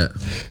taught you that.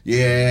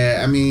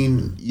 Yeah,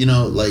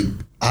 like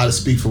how to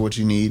speak for what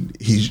you need.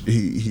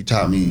 He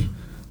taught me.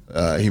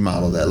 He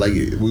modeled that. Like,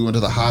 we went to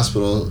the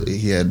hospital.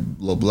 He had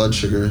low blood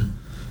sugar.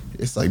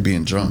 It's like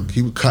being drunk.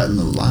 He would cut in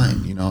the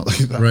line,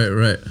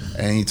 Right.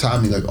 And he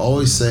taught me, like,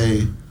 always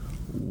say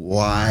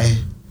why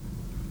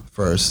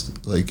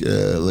first, like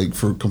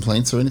for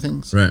complaints or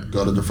anything. So right.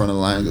 Go to the front of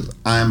the line and goes,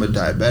 I am a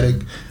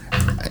diabetic.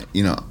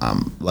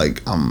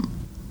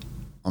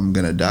 I'm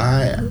gonna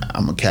die.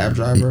 I'm a cab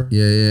driver.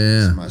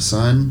 Yeah. My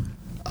son.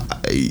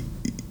 If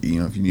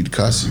you need to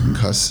cuss, you can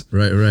cuss.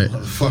 Right.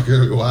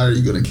 Motherfucker, why are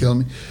you gonna kill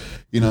me?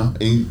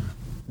 And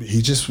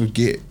he just would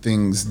get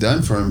things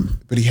done for him,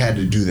 but he had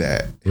to do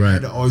that. It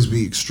had to always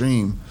be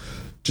extreme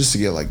just to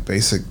get like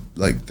basic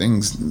like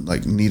things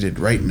like needed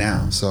right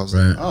now. So I was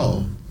like,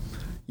 oh,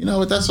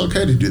 but that's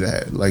okay to do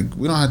that. Like,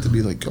 we don't have to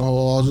be like,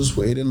 oh, I'll just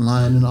wait in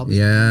line and I'll be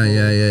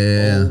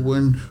yeah.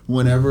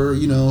 Whenever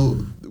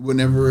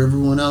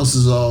everyone else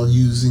is all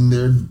using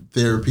their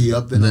therapy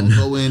up, then I'll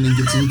go in and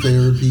get some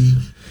therapy.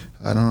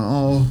 I don't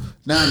know.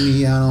 Not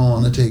me. I don't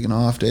want to take an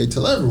off day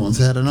till everyone's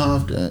had an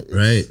off day.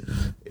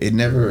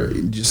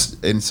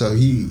 And so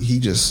he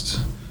just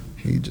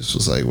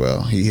was like,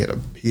 well, he had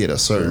a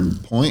certain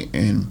point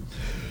and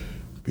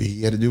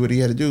he had to do what he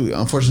had to do.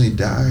 Unfortunately, he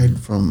died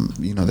from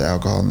the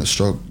alcohol and the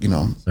stroke.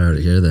 Sorry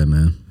to hear that,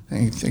 man.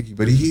 Thank you.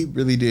 But he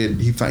really did.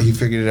 He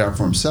figured it out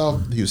for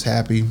himself. He was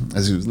happy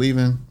as he was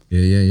leaving.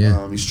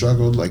 Yeah. He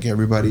struggled like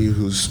everybody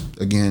who's,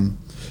 again,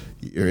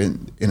 you're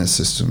in a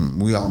system.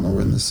 We all know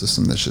we're in the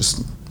system that's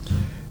just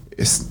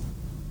it's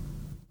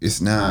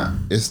not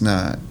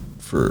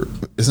for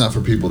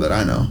people that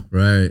I know.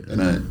 Right.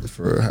 And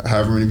for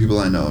however many people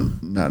I know,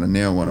 not a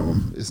nail one of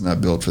them is not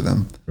built for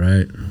them.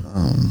 Right.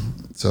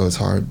 So it's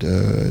hard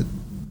to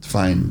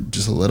find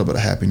just a little bit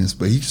of happiness.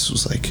 But he just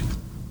was like,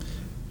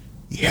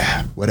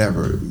 yeah,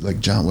 whatever. Like,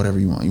 John, whatever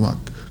you want. You want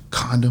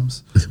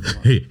condoms?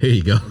 Here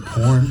you go.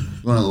 Porn?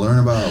 You want to learn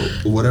about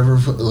whatever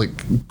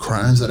like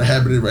crimes that are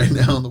happening right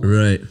now in the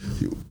world? Right.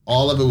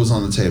 All of it was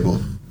on the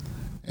table.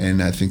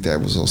 and I think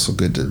that was also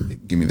good to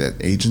give me that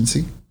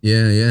agency.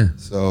 Yeah.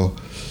 So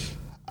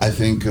I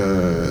think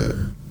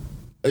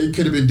it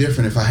could have been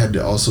different if I had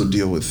to also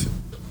deal with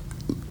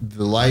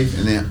the life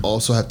and then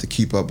also have to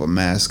keep up a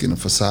mask and a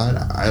facade.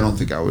 I don't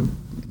think I would.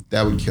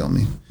 That would kill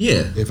me.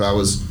 Yeah. If I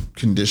was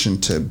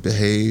conditioned to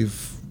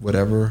behave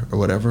whatever.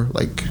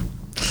 Like,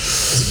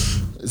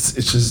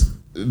 it's just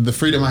the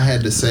freedom I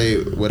had to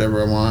say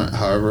whatever I want,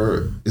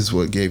 however, is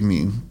what gave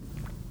me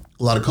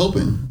a lot of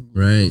coping.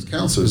 Right. Those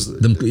counselors.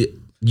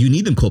 You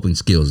need them coping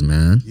skills,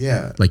 man.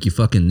 Yeah. Like you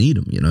fucking need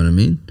them. You know what I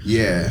mean?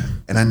 Yeah.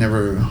 And I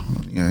never,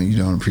 you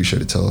don't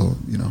appreciate it till,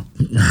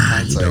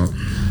 Nah, you don't.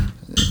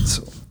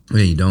 So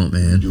Yeah, you don't,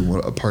 man. do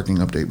a parking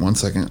update. 1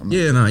 second.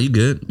 Yeah, no, you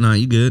good. Yeah,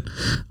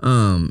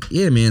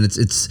 man,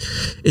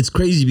 it's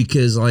crazy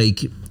because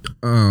like,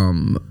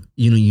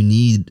 you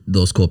need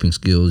those coping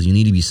skills. You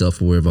need to be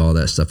self-aware of all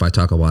that stuff. I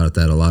talk about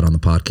that a lot on the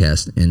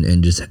podcast,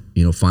 and just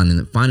finding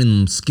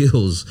them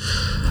skills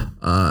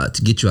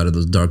to get you out of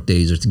those dark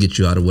days or to get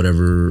you out of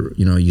whatever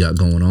you got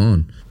going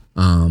on.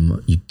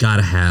 You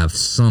gotta have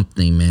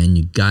something, man.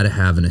 You gotta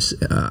have I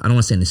don't want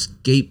to say an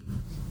escape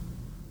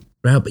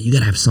route, but you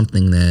gotta have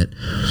something that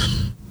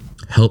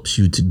helps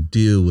you to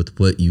deal with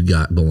what you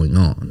got going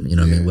on. You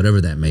know what I mean?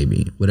 Whatever that may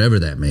be.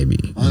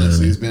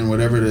 Honestly, it's been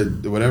whatever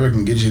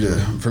can get you to.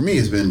 For me,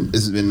 it's been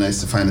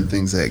nice to find the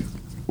things that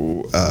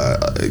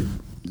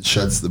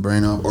shuts the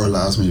brain off or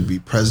allows me to be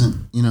present,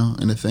 in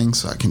a thing,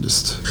 so I can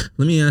just.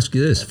 Let me ask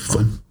you this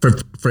for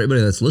everybody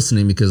that's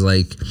listening, because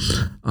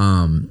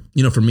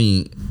for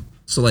me,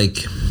 so like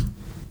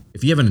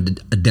if you're having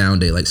a down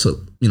day, like so,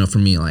 for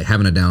me, like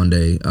having a down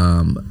day,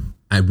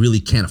 I really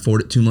can't afford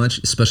it too much,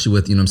 especially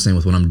with,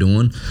 with what I'm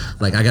doing.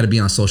 Like I got to be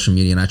on social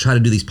media and I try to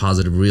do these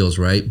positive reels,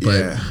 right?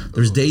 But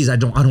there's days I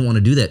don't want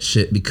to do that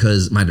shit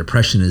because my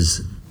depression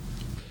is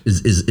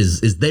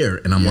there.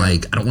 And I'm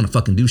like, I don't want to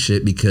fucking do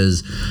shit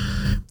because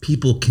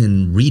people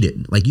can read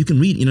it. Like you can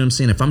read,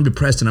 if I'm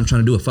depressed and I'm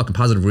trying to do a fucking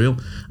positive reel,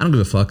 I don't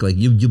give a fuck. Like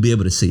you'll be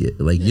able to see it.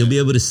 Like you'll be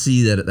able to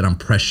see that I'm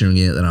pressuring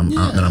it, that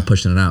I'm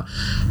pushing it out.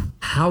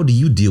 How do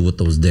you deal with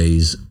those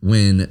days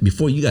when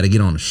before you got to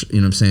get on,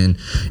 in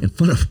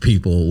front of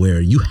people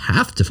where you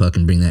have to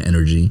fucking bring that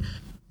energy,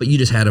 but you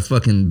just had a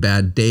fucking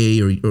bad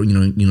day or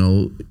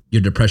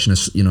your depression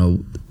is,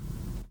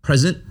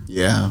 present.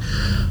 Yeah.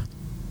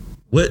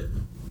 What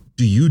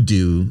do you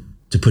do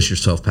to push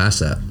yourself past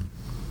that?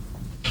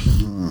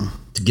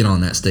 To get on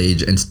that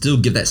stage and still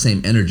give that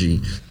same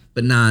energy,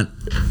 but not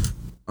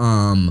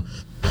I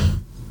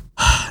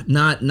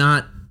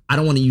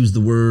don't want to use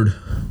the word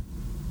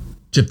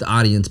chip the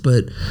audience,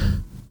 but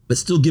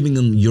still giving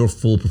them your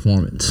full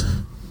performance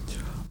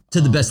to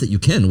the best that you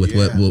can with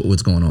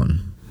what's going on.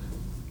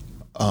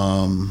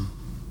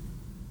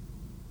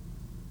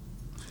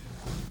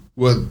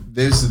 Well,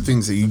 there's the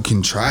things that you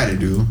can try to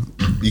do.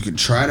 You can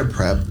try to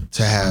prep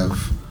to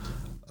have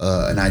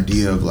an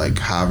idea of like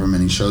however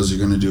many shows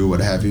you're going to do,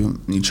 what have you.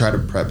 And you try to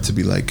prep to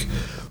be like,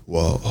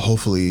 well,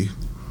 hopefully,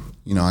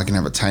 I can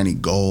have a tiny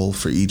goal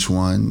for each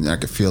one. I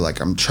can feel like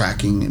I'm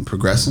tracking and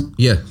progressing.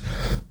 Yeah.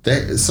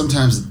 That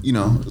sometimes,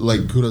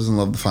 like who doesn't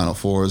love the Final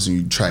Fours and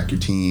you track your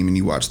team and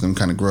you watch them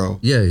kind of grow.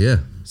 Yeah.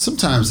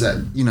 Sometimes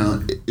that,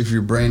 if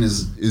your brain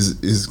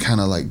is kind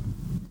of like,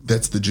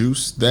 that's the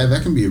juice,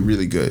 that can be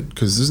really good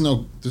because there's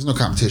no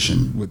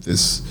competition with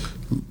this,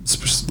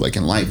 like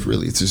in life,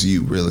 really. It's just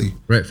you, really.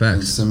 Right, facts.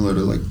 And similar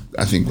to like,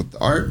 I think with the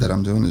art that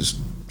I'm doing is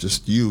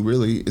just you,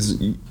 really.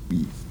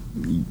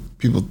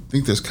 People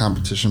think there's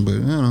competition,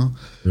 but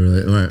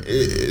Right.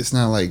 It's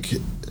not like,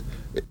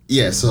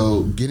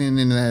 so getting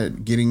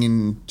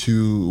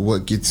into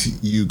what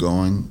gets you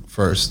going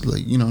first,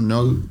 like,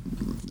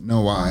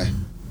 know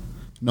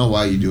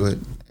why you do it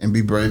and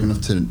be brave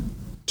enough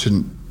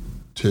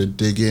to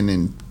dig in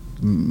and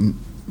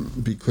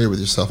be clear with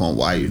yourself on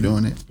why you're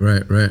doing it.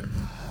 Right.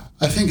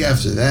 I think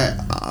after that,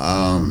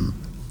 I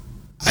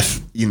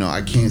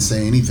can't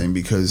say anything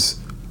because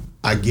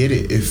I get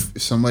it.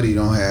 If somebody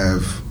don't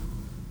have,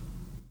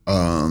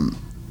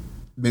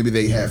 maybe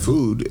they have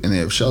food and they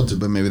have shelter,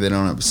 but maybe they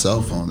don't have a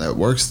cell phone that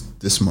works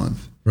this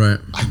month. Right.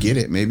 I get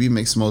it. Maybe it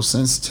makes most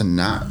sense to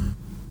not,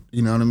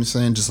 you know what I'm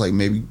saying? Just like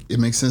maybe it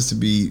makes sense to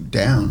be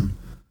down.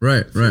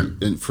 Right.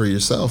 For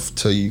yourself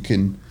till you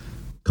can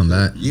come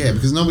back. Yeah,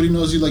 because nobody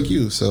knows you like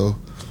you. So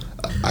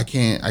I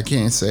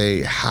can't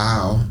say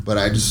how, but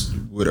I just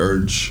would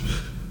encourage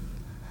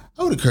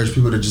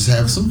people to just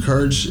have some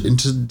courage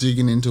into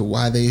digging into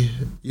why they,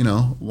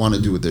 want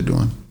to do what they're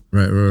doing.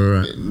 Right.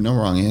 No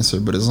wrong answer,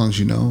 but as long as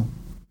you know.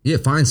 Yeah,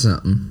 find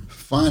something.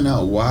 Find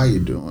out why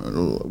you're doing it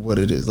or what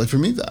it is. Like for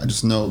me, I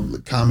just know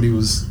comedy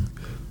was.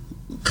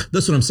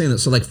 That's what I'm saying.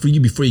 So like for you,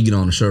 before you get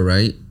on the show,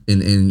 right?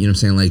 And you know what I'm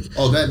saying? Like,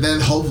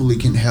 that hopefully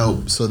can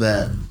help so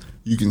that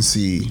you can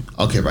see,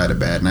 okay, if I had a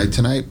bad night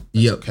tonight,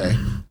 okay,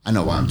 I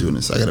know why I'm doing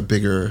this. I got a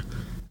bigger,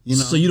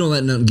 So you don't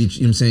let nothing get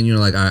you, know what I'm saying? You're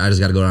like, I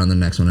just got to go on the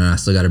next one and I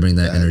still got to bring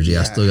that energy.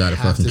 I still got to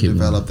fucking keep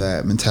develop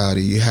that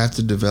mentality. You have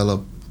to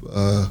develop,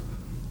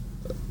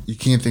 you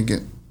can't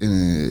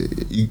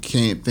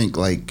think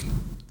like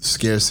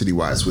scarcity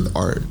wise with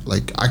art.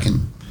 Like I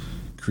can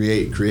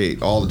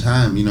create all the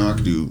time. You know, I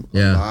could do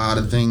a lot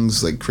of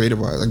things like creative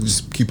wise. I can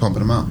just keep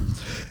pumping them out.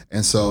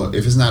 And so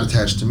if it's not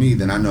attached to me,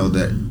 then I know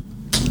that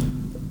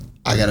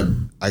I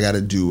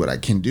gotta do what I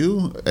can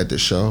do at the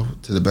show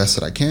to the best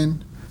that I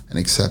can and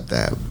accept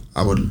that.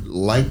 I would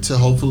like to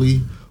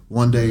hopefully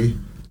one day,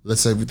 let's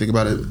say if we think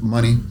about it,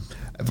 money,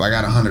 if I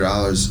got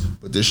 $100,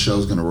 but this show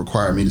is gonna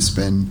require me to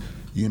spend,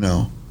 you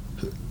know,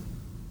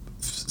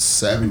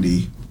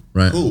 70,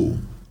 right? Cool.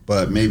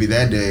 But maybe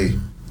that day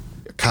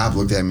a cop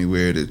looked at me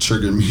weird, it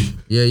triggered me.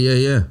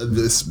 Yeah.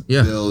 This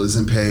bill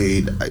isn't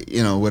paid,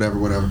 you know,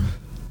 whatever.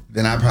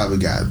 Then I probably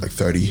got like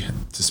 30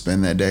 to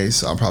spend that day.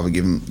 So I'll probably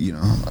give him, you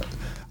know,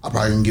 I'll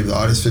probably gonna give the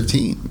artist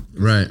 15.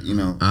 Right. You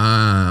know.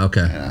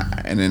 Okay.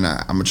 And then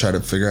I'm gonna try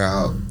to figure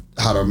out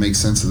how to make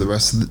sense of the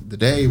rest of the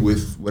day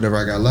with whatever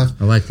I got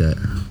left. I like that.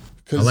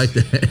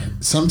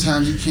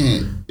 Sometimes you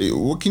can't.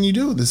 What can you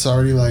do? That's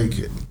already like.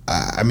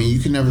 I mean, you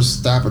can never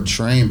stop a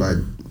train by,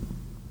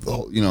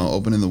 you know,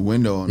 opening the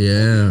window and holding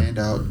your hand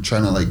out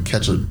trying to like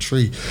catch a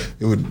tree.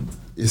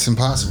 It's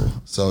impossible.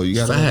 So you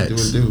gotta do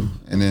what you do,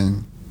 and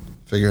then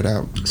figure it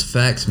out. It's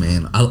facts,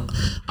 man.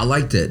 I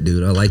like that,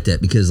 dude. I like that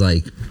because,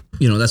 like,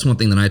 you know, that's one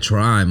thing that I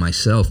try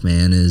myself,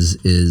 man, is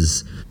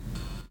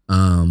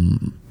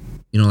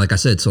you know, like I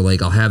said, so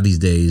like I'll have these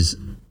days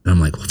and I'm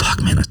like, well,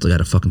 fuck, man, I still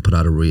gotta fucking put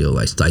out a reel.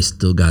 I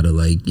still gotta,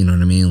 like, you know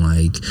what I mean?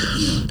 Like,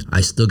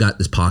 I still got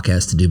this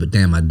podcast to do, but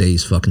damn, my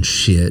day's fucking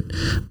shit.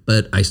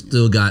 But I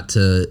still got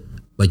to,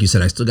 like you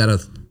said, I still gotta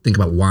think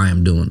about why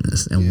I'm doing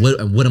this and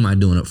what am I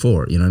doing it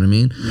for? You know what I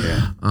mean?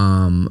 Yeah.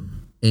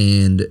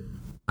 And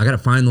I gotta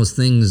find those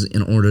things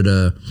in order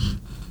to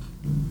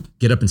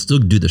get up and still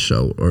do the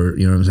show, or,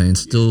 you know what I'm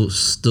saying?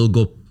 Still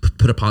go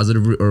put a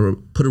positive or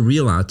put a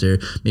reel out there.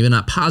 Maybe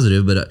not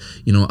positive, but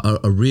you know,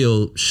 a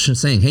reel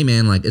saying, hey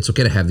man, like, it's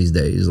okay to have these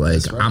days.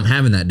 Like, right. I'm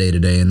having that day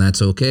today, and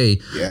that's okay.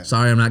 Yeah.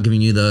 Sorry, I'm not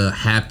giving you the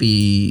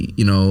happy,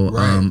 you know,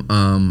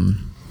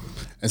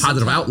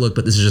 positive outlook,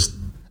 but this is just.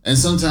 And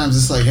sometimes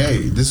it's like,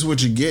 hey, this is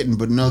what you're getting,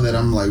 but know that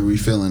I'm like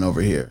refilling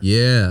over here.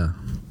 Yeah.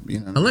 You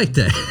know, I like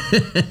that.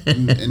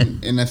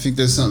 and I think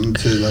there's something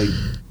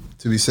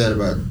to be said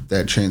about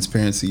that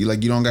transparency.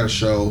 Like, you don't got to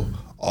show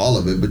all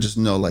of it, but just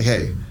know, like,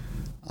 hey,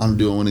 I'm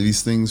doing one of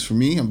these things for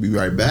me. I'll be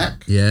right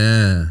back.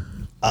 Yeah.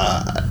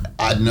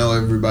 I know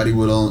everybody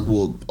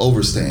will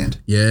overstand.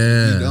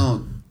 Yeah. If you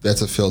don't,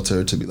 that's a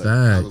filter to be like,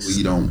 probably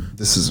you don't.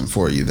 This isn't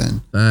for you.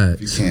 Then Facts.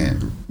 If you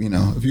can't, you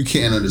know, if you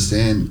can't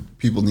understand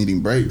people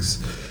needing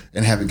breaks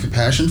and having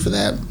compassion for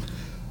that,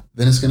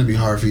 then it's going to be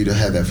hard for you to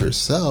have that for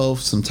yourself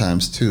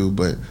sometimes too.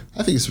 But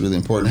I think it's really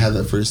important to have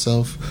that for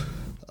yourself.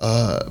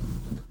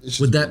 It's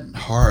just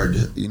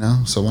hard, you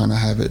know, so why not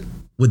have it?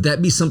 Would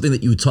that be something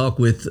that you would talk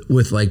with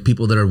like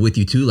people that are with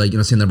you too? Like, you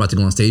know, saying they're about to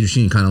go on stage with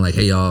you and kind of like,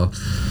 hey y'all,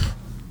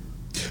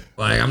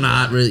 like, I'm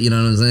not really, you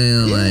know what I'm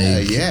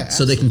saying? Yeah.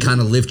 So they can kind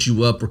of lift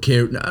you up or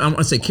carry, I don't want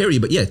to say carry you,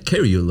 but yeah,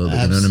 carry you a little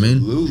bit, you know what I mean?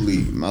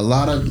 Absolutely. A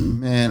lot of,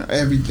 man,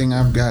 everything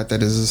I've got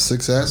that is a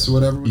success,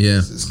 whatever it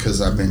is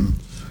because I've been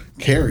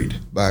carried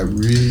by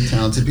really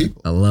talented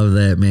people. I love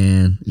that,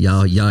 man.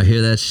 Y'all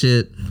hear that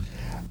shit?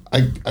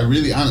 I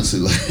really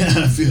honestly, like,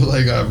 I feel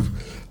like I've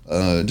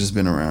just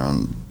been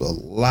around a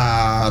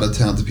lot of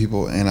talented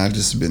people, and I've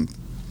just been.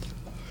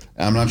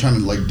 I'm not trying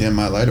to like dim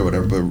my light or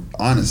whatever, but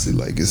honestly,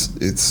 like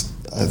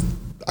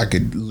I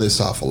could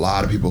list off a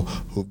lot of people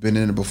who've been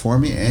in it before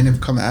me and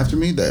have come after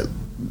me that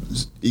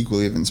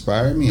equally have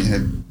inspired me and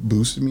have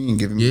boosted me and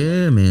given me.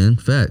 Yeah, man,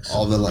 facts.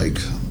 All the like,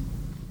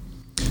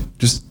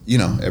 just, you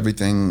know,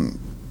 everything.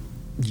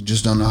 You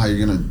just don't know how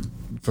you're gonna.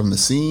 From the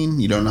scene,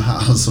 you don't know how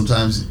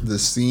sometimes the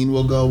scene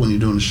will go when you're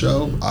doing a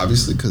show,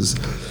 obviously, because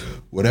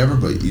whatever,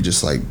 but you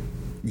just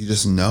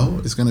know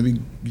it's gonna be,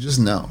 you just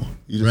know.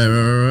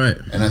 Right.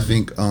 And I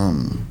think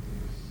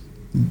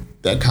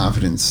that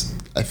confidence,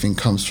 I think,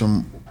 comes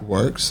from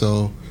work.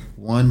 So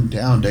one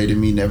down day to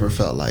me never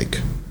felt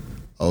like,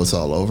 oh, it's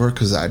all over,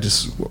 because I'm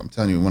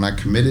telling you, when I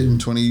committed in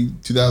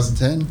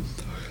 2010,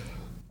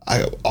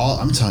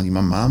 I'm telling you,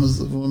 my mom was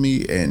living with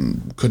me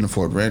and couldn't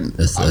afford rent.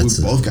 We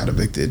both got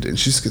evicted, and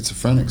she's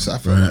schizophrenic, so I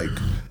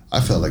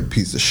felt like a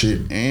piece of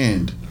shit,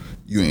 and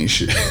you ain't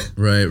shit.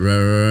 Right.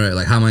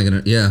 Like, how am I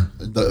gonna? Yeah.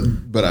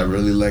 But I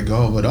really let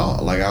go of it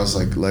all. Like, I was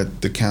like,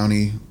 let the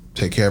county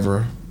take care of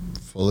her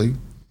fully.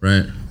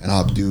 Right. And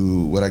I'll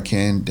do what I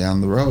can down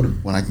the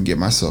road when I can get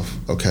myself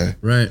okay.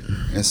 Right.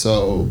 And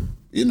so,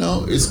 you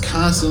know, it's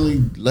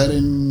constantly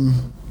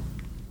letting.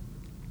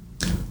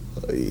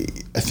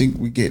 I think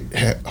we get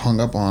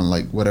hung up on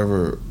like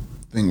whatever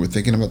thing we're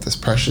thinking about that's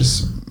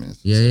precious.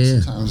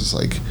 Sometimes it's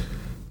like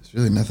it's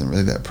really nothing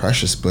really that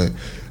precious, but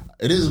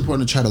it is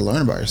important to try to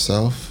learn about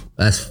yourself.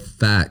 That's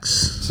facts.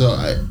 So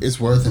it's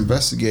worth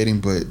investigating,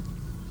 but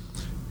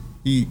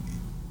you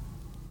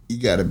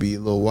got to be a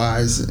little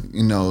wise,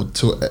 you know,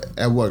 to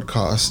at what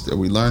cost are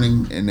we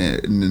learning, and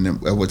then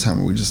at what time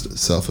are we just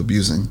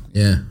self-abusing?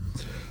 Yeah.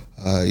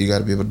 You got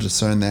to be able to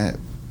discern that.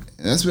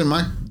 And that's been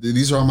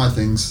these are all my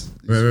things.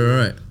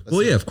 Right.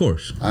 Well, yeah, of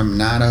course. I'm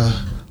not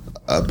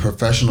a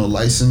professional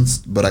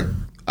licensed, but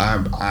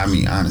I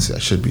mean, honestly, I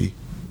should be.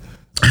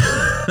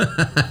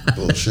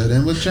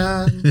 Bullshitting with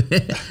John.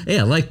 Hey,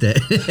 I like that.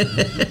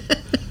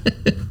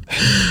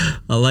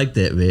 I like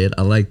that, man.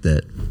 I like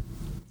that.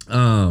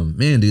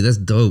 Man, dude, that's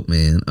dope,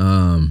 man.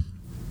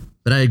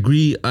 But I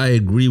agree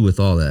with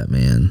all that,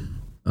 man.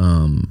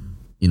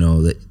 You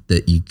know,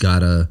 that you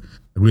gotta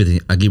agree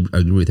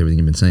with everything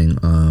you've been saying.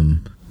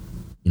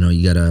 You know,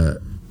 you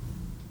gotta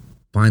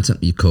find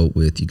something you cope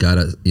with. You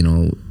gotta, you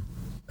know,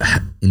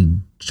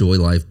 enjoy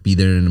life, be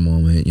there in the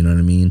moment, you know what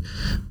I mean?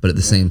 But at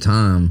the same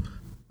time,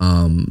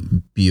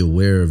 be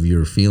aware of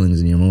your feelings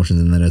and your emotions,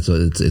 and that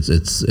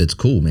it's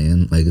cool,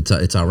 man. Like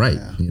it's all right.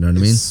 Yeah. You know what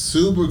I mean?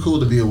 Super cool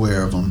to be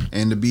aware of them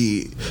and to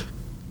be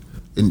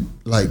in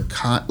like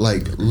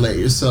let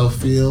yourself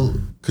feel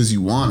because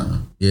you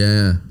wanna.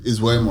 Yeah,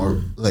 is way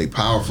more like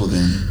powerful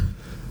than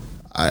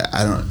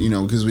I don't, you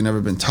know, because we never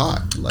been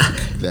taught like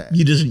that.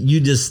 you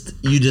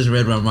just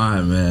read my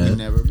mind, man. We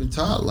never been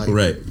taught like,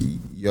 right?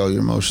 Yo, your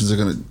emotions they're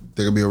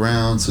gonna be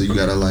around, so you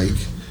gotta like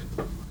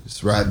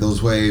just ride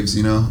those waves,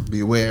 you know, be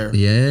aware.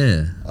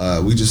 Yeah.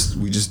 We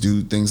just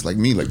do things like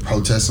me, like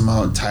protesting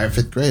my entire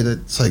 5th grade.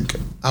 It's like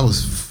I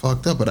was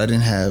fucked up, but I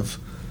didn't have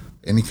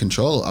any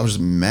control. I was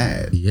just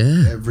mad.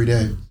 Yeah. Every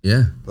day.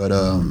 Yeah. But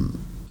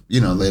you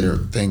know, later,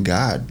 thank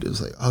God, it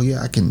was like, oh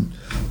yeah, I can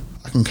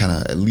kind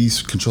of at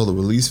least control the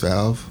release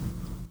valve.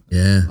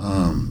 Yeah.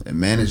 And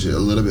manage it a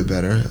little bit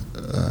better.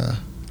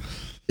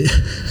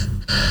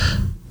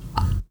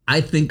 I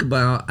think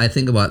about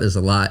this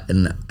a lot,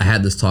 and I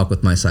had this talk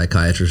with my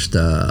psychiatrist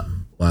a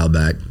while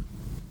back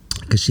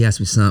because she asked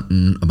me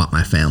something about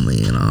my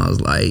family, and I was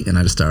like, and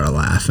I just started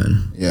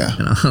laughing. Yeah.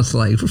 And I was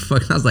like, we're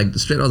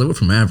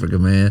from Africa,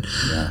 man.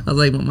 Yeah. I was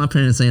like, what my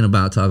parents ain't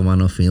about talking about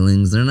no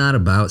feelings. They're not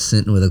about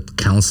sitting with a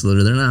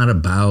counselor. They're not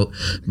about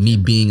me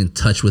being in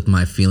touch with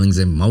my feelings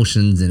and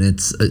emotions. And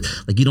it's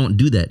like, you don't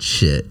do that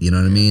shit. You know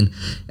what I mean?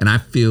 And I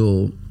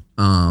feel, you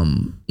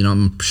know,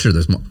 I'm sure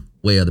there's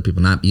way other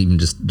people, not even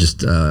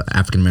just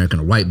African American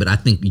or white, but I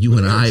think you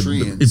and I.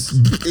 It's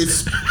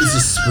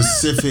a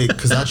specific,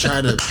 because I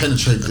try to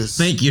penetrate this.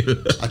 Thank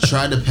you. I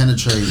tried to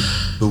penetrate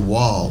the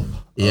wall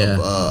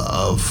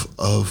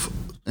of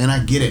and I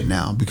get it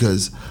now,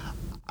 because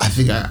I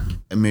think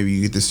and maybe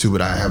you get this too,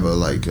 but I have I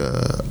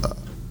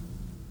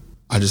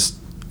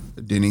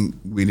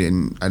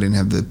didn't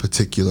have the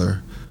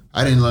particular,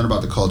 I didn't learn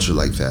about the culture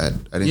like that.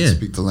 I didn't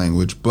speak the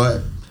language,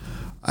 but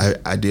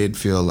I did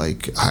feel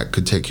like I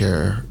could take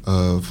care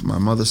of my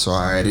mother, so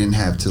I didn't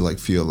have to like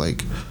feel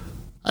like,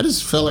 I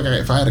just felt like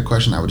if I had a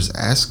question, I would just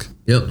ask.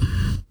 Yep.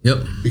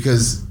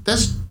 Because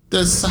that's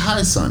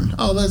hi son.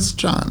 Oh, that's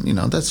John. You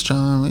know, that's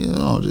John. You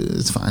know,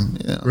 it's fine.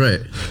 You know? Right.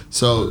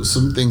 So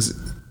some things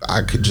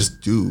I could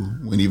just do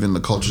when even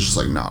the culture's just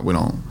like, nah, we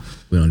don't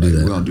do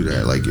that. We don't do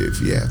that. Like if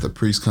the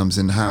priest comes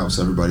in the house,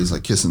 everybody's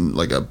like kissing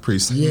like a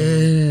priest.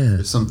 Yeah.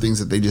 There's some things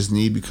that they just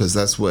need because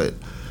that's what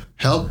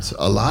helped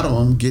a lot of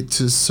them get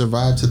to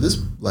survive to this.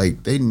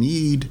 Like they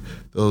need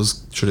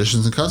those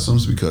traditions and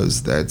customs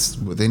because that's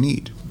what they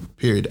need.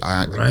 Period.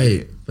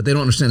 Right. But they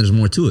don't understand there's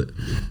more to it,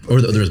 or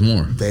there's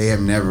more. They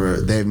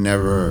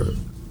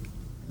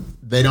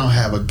don't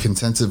have a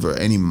consensus or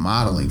any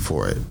modeling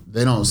for it.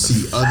 They don't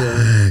see other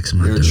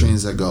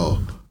Eritreans that go,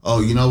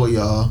 oh, you know what,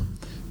 y'all?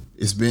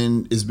 It's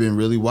been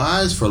really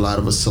wise for a lot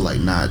of us to like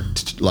not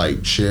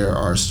like share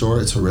our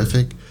story. It's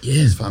horrific.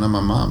 Yeah. I just found out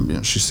my mom, you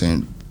know,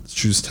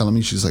 she was telling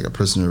me she's like a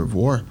prisoner of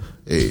war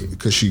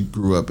because she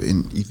grew up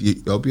in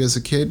Ethiopia as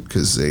a kid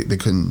because they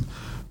couldn't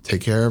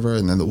take care of her,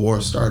 and then the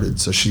war started.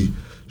 So she's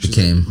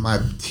like, my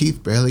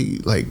teeth barely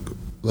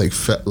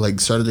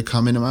started to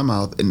come into my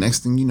mouth, and next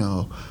thing you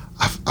know,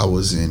 I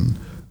was in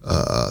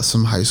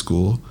some high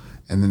school,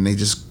 and then they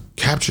just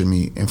captured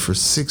me, and for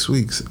 6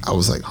 weeks I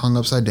was like hung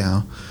upside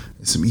down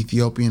in some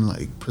Ethiopian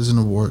like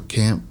prisoner of war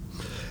camp,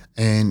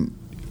 and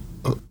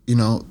you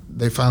know,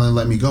 they finally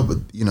let me go, but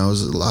you know, it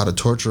was a lot of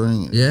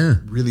torturing,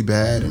 really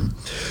bad, and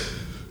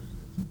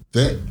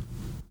that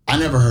I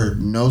never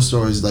heard no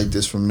stories like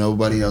this from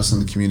nobody else in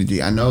the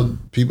community. I know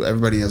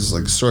everybody has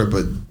like a story,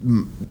 but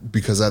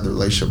because I have the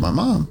relationship with my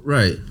mom,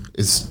 right?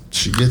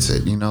 She gets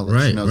it, you know.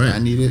 Like she knows that I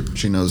need it.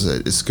 She knows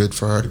that it's good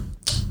for her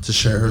to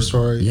share her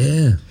story.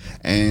 Yeah.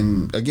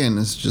 And again,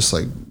 it's just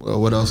like, well,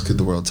 what else could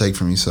the world take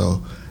from me?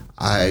 So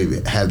I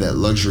had that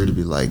luxury to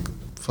be like,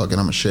 fuck it,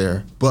 I'm gonna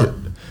share. But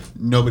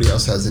nobody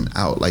else has an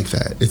out like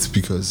that. It's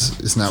because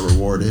it's not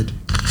rewarded.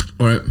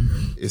 Right.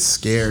 It's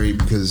scary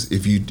because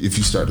if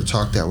you start to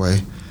talk that way,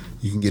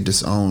 you can get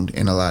disowned.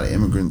 And a lot of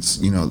immigrants,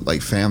 you know,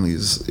 like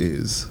families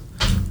is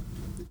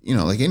you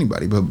know, like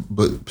anybody,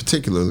 but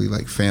particularly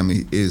like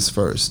family is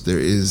first. There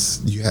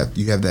is you have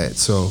that,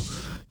 so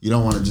you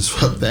don't want to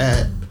disrupt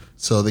that.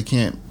 So they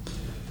can't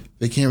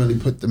really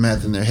put the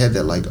math in their head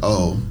that like,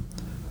 oh,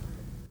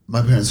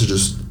 my parents are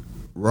just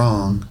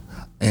wrong,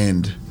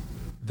 and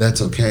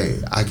that's okay.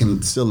 I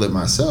can still live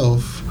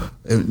myself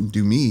and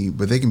do me,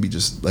 but they can be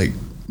just like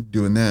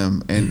doing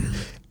them. And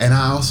And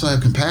I also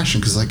have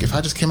compassion because, like, if I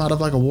just came out of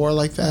like a war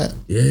like that,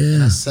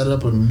 and I set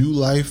up a new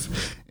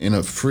life in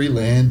a free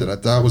land that I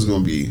thought was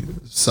going to be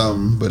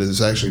some, but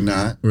it's actually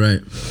not. Right.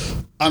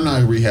 I'm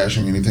not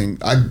rehashing anything.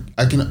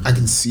 I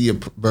can see a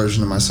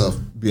version of myself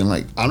being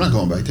like, I'm not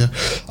going back there.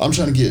 I'm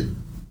trying to get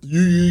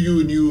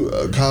you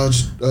a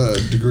college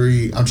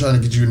degree. I'm trying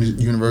to get you a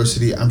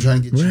university. I'm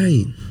trying to get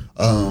you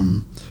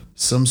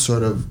some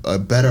sort of a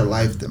better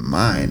life than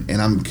mine,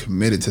 and I'm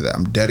committed to that.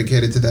 I'm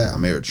dedicated to that.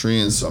 I'm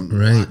Eritrean, so I'm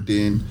locked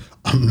in.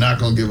 I'm not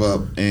gonna give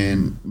up.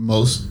 And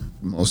most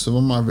of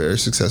them are very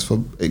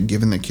successful at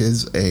giving their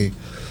kids a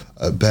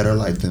better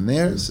life than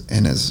theirs.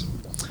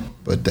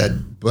 But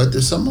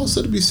there's something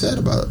also to be said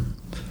about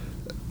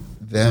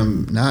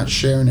them not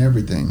sharing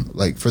everything,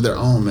 like for their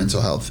own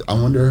mental health. I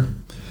wonder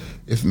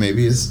if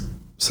maybe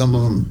some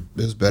of them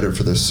is better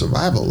for their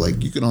survival.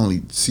 Like, you can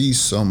only see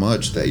so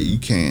much that you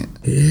can't.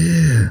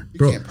 Yeah, you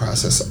can't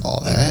process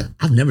all that.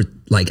 I've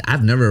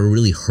never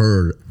really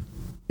heard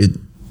it.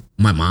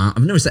 My mom,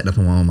 I've never sat down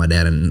with my mom and my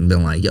dad and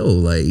been like, yo,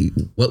 like,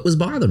 what was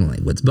bothering? Like,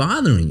 what's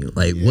bothering you?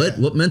 Like,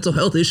 what mental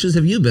health issues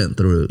have you been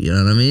through? You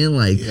know what I mean?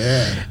 Like,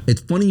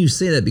 it's funny you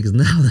say that, because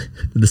now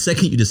the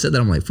second you just said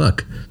that, I'm like,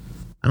 fuck,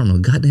 I don't know a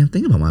goddamn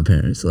thing about my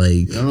parents. Like,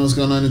 you don't know what's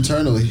going on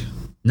internally.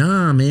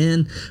 Nah,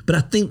 man. But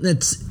I think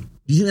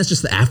you think that's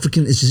just the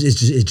African? It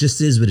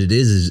just is what it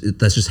is.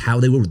 That's just how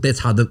they were. That's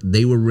how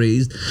they were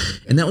raised,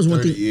 and that was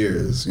one thing.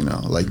 Years,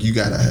 like you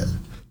gotta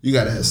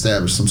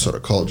establish some sort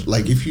of culture.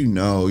 Like, if you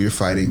know you're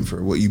fighting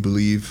for what you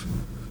believe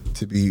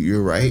to be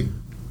your right,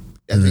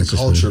 I think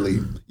culturally,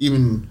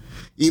 even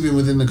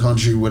within the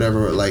country,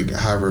 whatever, like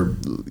however,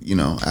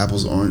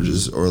 apples,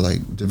 oranges, or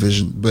like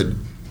division, but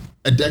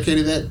a decade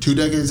of that, 2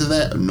 decades of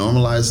that,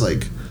 normalized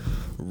like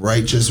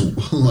righteous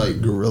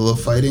like guerrilla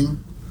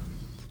fighting.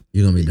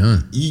 You're gonna be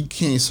done. You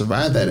can't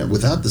survive that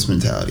without this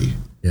mentality.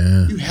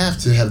 Yeah. You have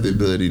to have the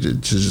ability to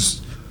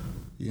just,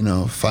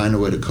 find a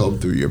way to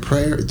cope through your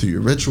prayer, through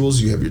your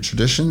rituals. You have your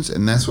traditions,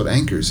 and that's what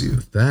anchors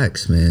you.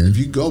 Facts, man. If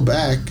you go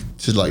back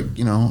to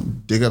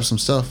dig up some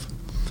stuff,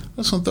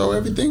 that's gonna throw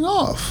everything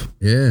off.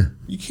 Yeah.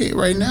 You can't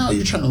right now.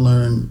 You're trying to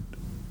learn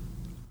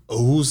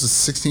who's the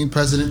 16th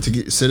president to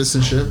get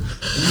citizenship.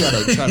 You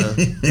gotta try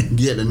to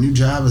get a new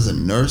job as a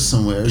nurse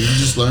somewhere. You're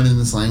just learning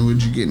this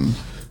language. You're getting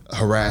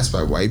harassed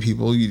by white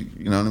people. You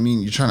know what I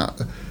mean? You're trying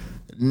to.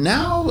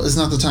 Now is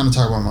not the time to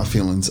talk about my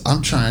feelings.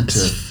 I'm trying to.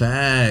 It's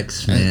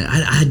facts, man.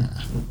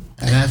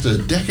 And after a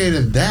decade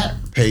of that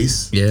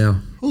pace,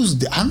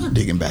 I'm not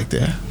digging back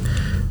there.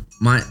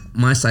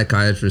 My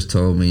psychiatrist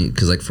told me,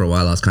 because like for a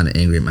while I was kind of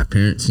angry at my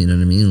parents, you know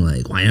what I mean?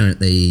 Like, why aren't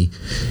they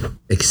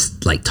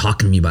like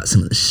talking to me about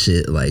some of the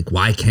shit? Like,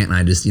 why can't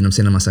I just, I'm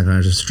saying to my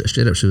psychiatrist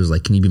straight up, she was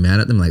like, can you be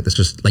mad at them? Like, that's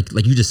just like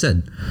you just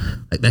said,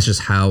 like, that's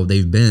just how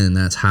they've been.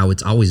 That's how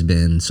it's always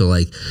been. So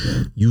like,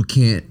 you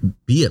can't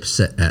be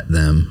upset at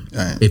them.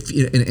 Right.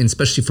 And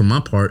especially for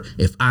my part,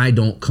 if I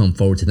don't come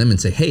forward to them and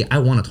say, hey, I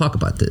want to talk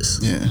about this.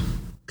 Yeah.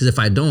 Because if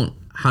I don't,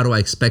 how do I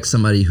expect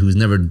somebody who's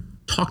never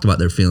talked about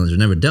their feelings or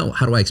never dealt,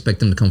 how do I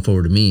expect them to come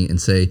forward to me and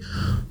say,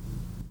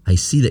 I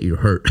see that you're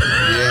hurt?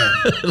 Yeah.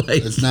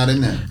 Like, it's not in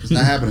there. It's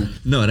not happening.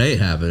 No, it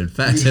ain't happening.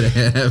 Facts, it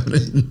ain't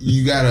happening.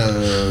 You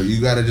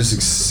gotta just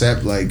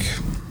accept, like,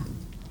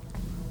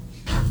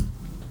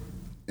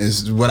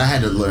 is what I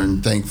had to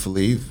learn,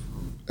 thankfully,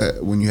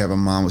 when you have a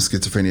mom with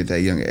schizophrenia at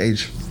that young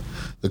age.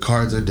 The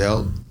cards are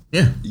dealt.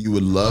 Yeah. You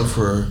would love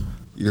for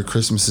your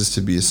Christmases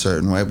to be a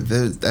certain way,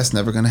 but that's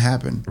never going to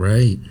happen.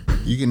 Right.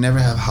 You can never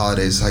have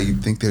holidays how you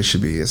think there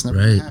should be. It's never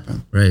going to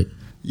happen. Right.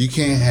 You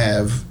can't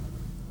have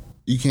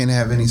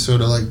any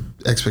sort of like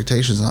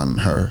expectations on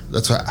her.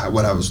 That's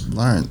what I was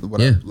learned.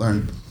 I've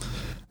learned,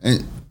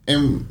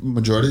 and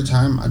majority of the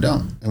time I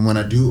don't. And when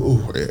I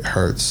do, it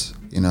hurts.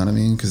 You know what I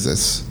mean? Because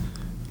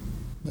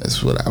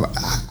that's what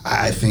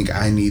I think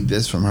I need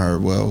this from her.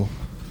 Well,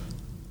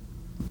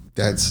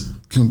 that's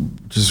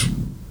just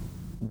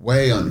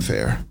way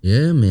unfair.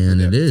 Yeah, man,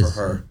 it is. For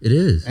her. It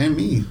is. And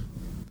me.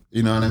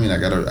 You know what I mean? I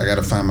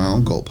gotta find my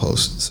own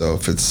goalpost. So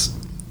if it's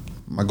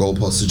my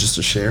goalpost is just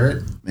to share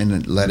it and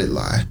then let it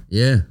lie.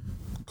 Yeah.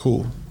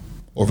 Cool.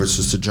 Or if it's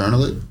just to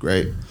journal it,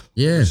 great.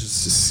 Yeah.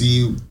 Just to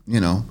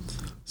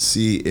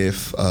see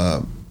if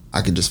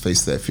I can just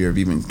face that fear of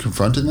even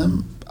confronting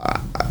them.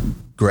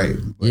 Great.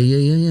 But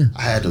yeah.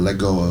 I had to let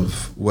go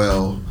of,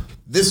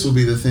 this will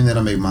be the thing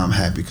that'll make mom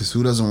happy, because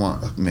who doesn't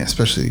want, man,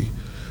 especially,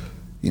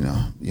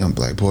 young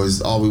black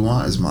boys, all we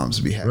want is moms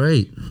to be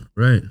happy.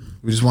 Right.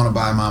 We just want to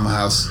buy mom a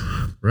house.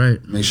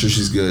 Right. Make sure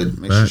she's good.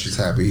 Make sure she's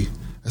happy.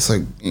 It's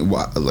like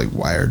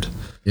wired.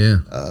 Yeah.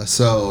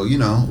 So,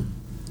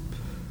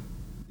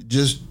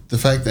 just the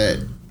fact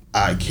that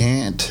I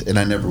can't and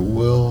I never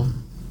will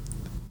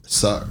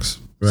sucks.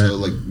 Right. So,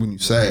 like, when you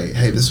say,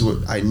 hey, this is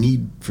what I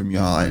need from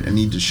y'all, I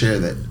need to share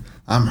that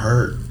I'm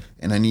hurt,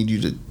 and I need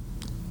you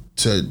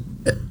to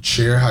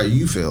share how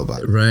you feel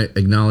about it. Right.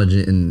 Acknowledge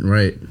it. And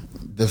right.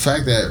 The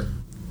fact that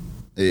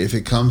if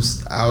it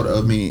comes out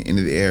of me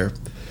into the air,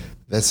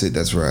 that's it.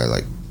 That's where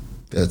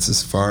that's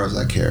as far as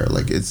I care.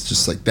 Like, it's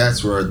just like, I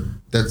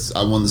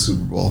won the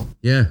Super Bowl.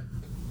 Yeah.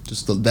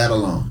 Just that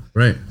alone.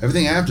 Right.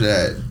 Everything after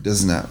that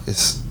does not.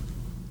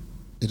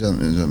 It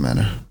doesn't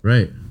matter.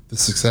 Right. The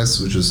success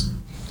was just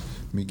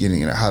me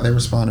getting it. How they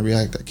respond and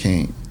react,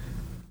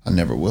 I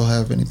never will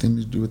have anything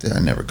to do with it. I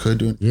never could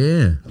do it.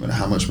 Yeah. No matter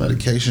how much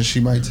medication she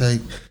might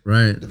take.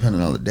 Right.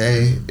 Depending on the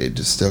day, it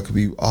just still could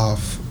be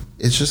off.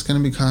 It's just going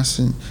to be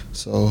constant.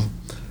 So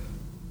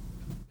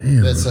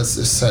Damn,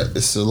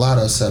 it's a lot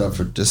of setup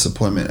for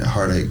disappointment and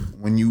heartache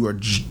when you are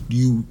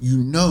you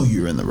know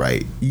you're in the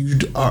right. You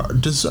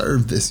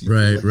deserve this.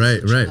 Right.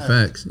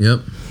 Facts. Yep.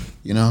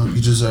 You know,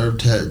 you deserve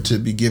to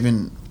be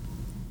given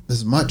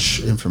as much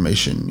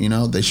information. You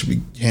know, they should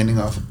be handing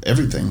off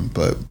everything.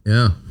 But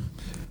yeah,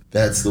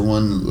 that's the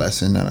one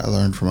lesson that I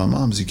learned from my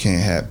mom is you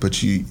can't have,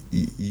 but you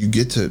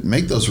get to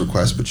make those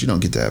requests, but you don't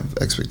get to have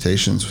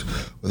expectations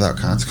without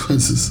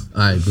consequences.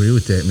 I agree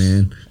with that,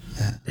 man.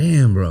 Yeah.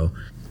 Damn, bro.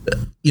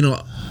 You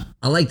know,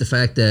 I like the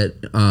fact that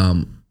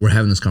we're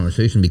having this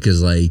conversation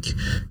because, like,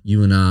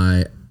 you and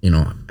I, you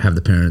know, have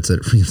the parents that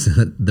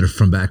are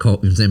from back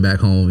home. I'm saying back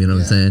home. You know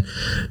what I'm saying?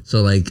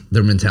 So, like,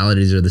 their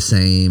mentalities are the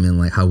same, and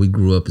like how we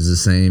grew up is the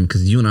same.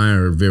 Because you and I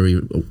are very,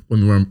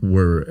 when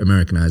we're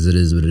Americanized, it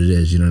is what it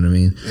is. You know what I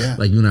mean? Yeah.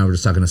 Like you and I were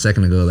just talking a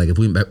second ago. Like if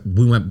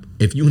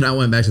if you and I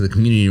went back to the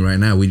community right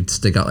now, we'd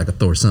stick out like a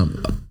Thor.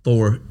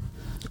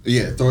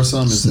 Yeah, Thor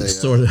Sum is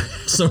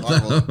a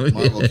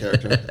Marvel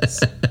character.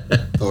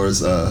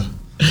 Thor's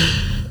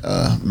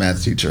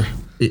math teacher.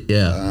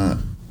 Yeah.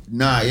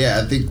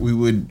 I think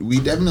we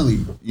definitely,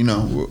 you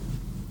know,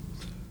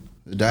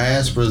 the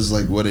diaspora is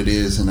like what it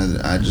is, and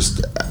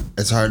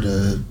it's hard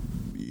to,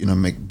 you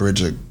know,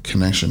 bridge a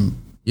connection.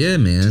 Yeah,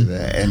 man. To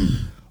that. And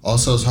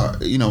also it's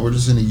hard, you know, we're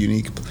just in a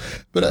unique,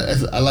 but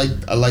I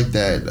like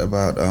that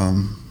about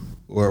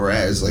where we're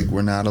at is like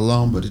we're not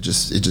alone, but it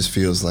just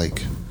feels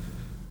like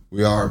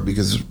we are,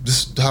 because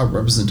just how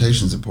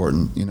representation is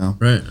important, you know.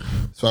 Right.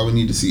 That's why we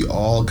need to see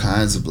all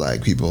kinds of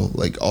black people,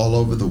 like all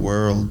over the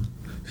world.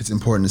 It's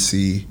important to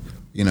see,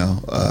 you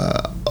know,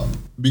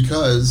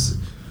 because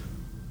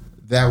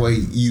that way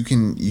you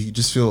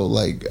just feel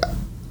like,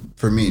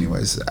 for me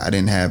anyways, I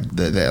didn't have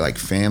that like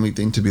family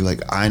thing to be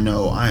like, I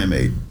know I am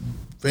a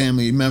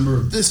family member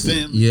of this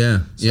family.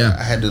 Yeah. So yeah.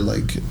 I had to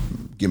like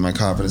get my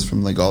confidence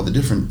from like all the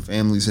different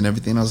families and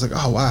everything. I was like,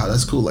 oh wow,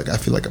 that's cool. Like I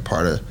feel like a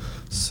part of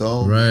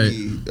so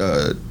many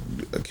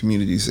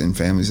communities and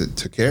families that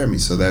took care of me.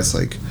 So that's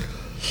like,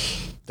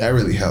 that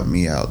really helped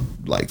me out,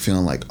 like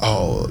feeling like,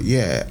 oh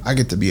yeah, I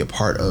get to be a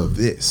part of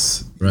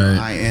this. Right. You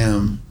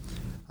know,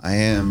 I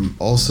am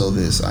also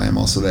this. I am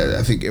also that.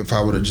 I think if I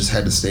would have just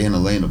had to stay in a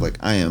lane of like,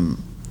 I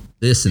am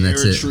this and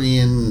that's it.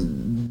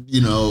 Eritrean,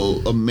 you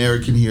know,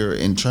 American here,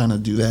 and trying to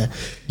do that,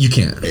 you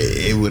can't.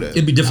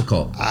 It'd be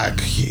difficult.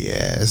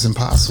 It's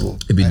impossible.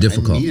 It'd be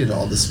difficult. I needed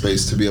all the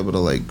space to be able to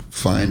like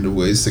find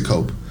ways to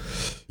cope.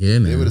 Yeah,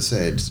 man. They would have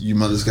said, your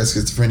mother's got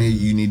schizophrenia,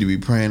 you need to be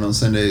praying on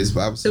Sundays,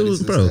 Bible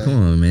studies. Bro, come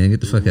on, man.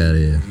 Get the fuck out of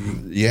here.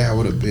 Yeah, I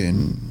would have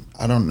been,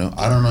 I don't know.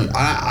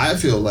 I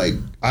feel like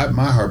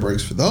my heart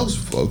breaks for those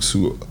folks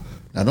who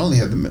not only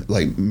have the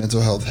like mental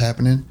health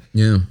happening,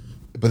 yeah,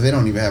 but they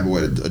don't even have a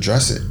way to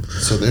address it.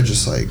 So they're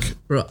just like...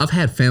 Bro, I've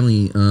had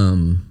family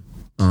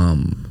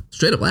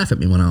straight up laugh at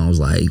me when I was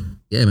like,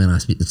 yeah, man, I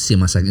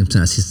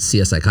see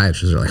a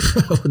psychiatrist. They're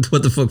like, bro,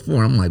 what the fuck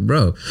for? I'm like,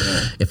 bro,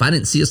 if I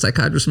didn't see a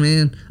psychiatrist,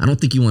 man, I don't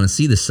think you want to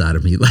see this side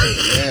of me.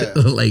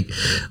 Like,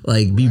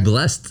 like be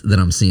blessed that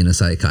I'm seeing a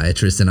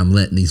psychiatrist and I'm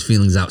letting these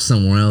feelings out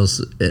somewhere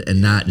else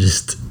and not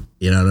just,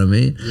 you know what I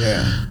mean?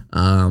 Yeah.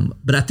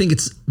 But I think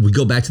we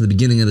go back to the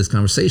beginning of this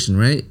conversation,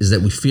 right? Is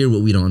that we fear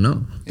what we don't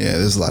know. Yeah,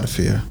 there's a lot of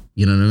fear.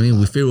 You know what I mean?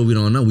 We fear what we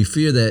don't know. We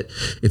fear that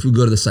if we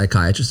go to the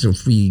psychiatrist or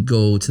if we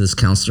go to this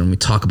counselor and we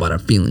talk about our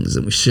feelings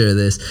and we share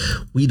this,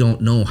 we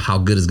don't know how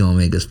good it's going to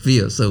make us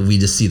feel. So we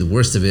just see the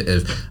worst of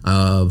it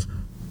of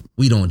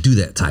we don't do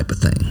that type of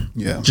thing.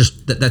 Yeah.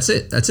 Just that's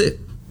it. That's it.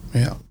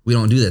 Yeah. We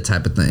don't do that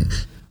type of thing.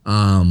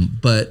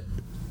 But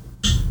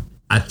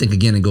I think,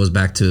 again, it goes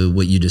back to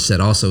what you just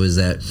said also, is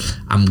that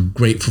I'm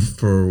grateful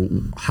for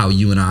how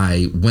you and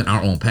I went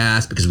our own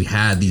paths because we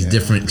had these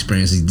different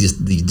experiences,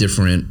 these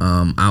different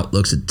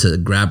outlooks to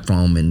grab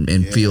from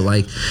and feel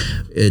like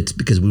it's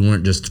because we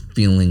weren't just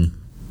feeling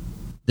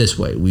this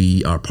way.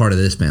 We are part of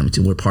this family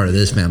too. We're part of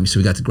this family. So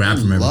we got to grab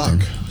from everything.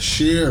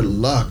 Sheer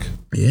luck.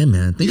 Yeah,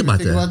 man. Think about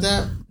about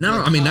that? No,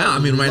 like, right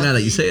now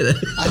that you say that.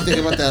 I think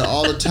about that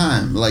all the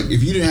time. Like,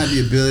 if you didn't have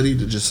the ability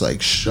to just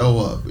like show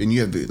up and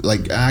you have the,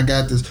 like, I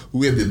got this,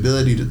 we have the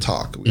ability to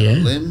talk. We have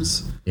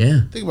limbs.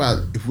 Yeah. Think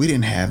about if we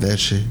didn't have that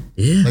shit.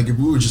 Yeah. Like, if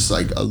we were just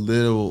like a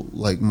little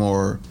like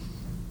more,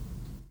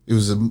 it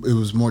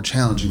was more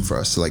challenging for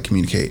us to like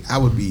communicate. I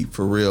would be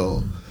for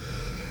real.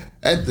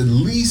 At the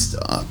least,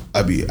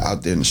 I'd be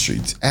out there in the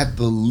streets. At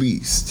the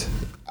least,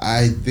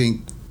 I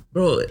think.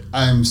 Bro,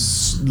 I'm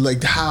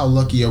like, how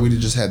lucky are we to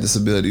just have this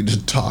ability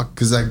to talk?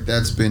 Because like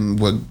that's been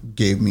what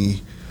gave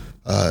me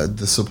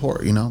the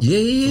support, you know, from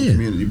the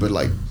community. But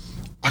like,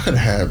 I could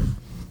have,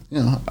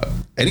 you know,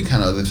 any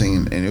kind of other thing,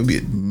 and it would be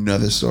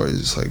another story.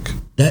 It's like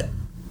that.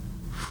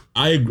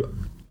 I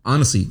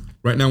honestly,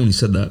 right now when you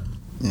said that,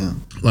 Yeah.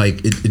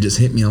 Like it just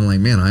hit me. I'm like,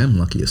 man, I am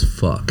lucky as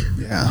fuck.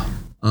 Yeah.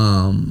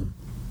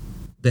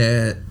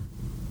 That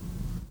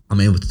I'm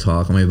able to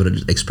talk. I'm able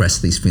to express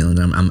these feelings.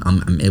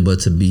 I'm able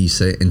to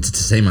say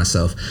to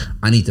myself,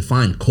 I need to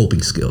find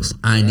coping skills.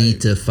 I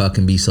need to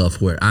fucking be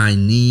self-aware. I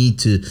need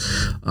to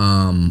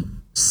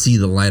see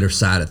the lighter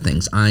side of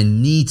things. I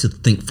need to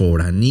think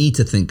forward. I need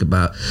to think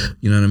about,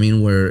 you know what I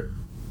mean? Where,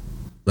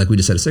 like we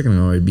just said a second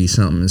ago, it'd be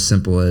something as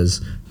simple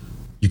as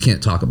you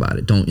can't talk about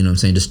it. Don't, you know what I'm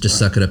saying? Just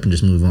suck it up and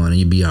just move on and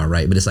you'll be all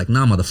right. But it's like,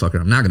 nah, motherfucker,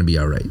 I'm not going to be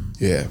all right.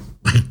 Yeah.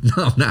 Like,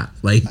 no, I'm not.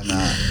 Like, I'm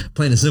not.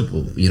 Plain and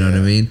simple. You know what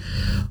I mean?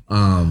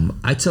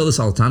 I tell this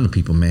all the time to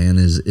people, man,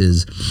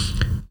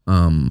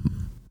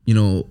 you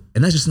know,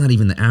 and that's just not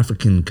even the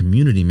African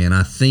community, man.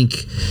 I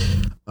think,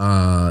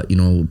 you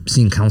know,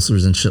 seeing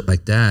counselors and shit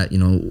like that, you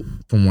know,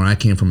 from where I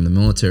came from in the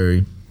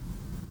military,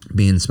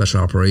 being in special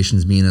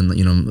operations, being in,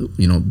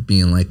 you know,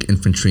 being like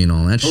infantry and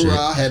all that shit.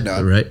 Head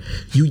nod. Right?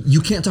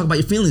 You can't talk about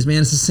your feelings,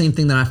 man. It's the same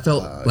thing that I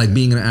felt like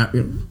being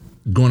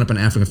growing up in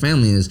an African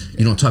family is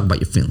you don't talk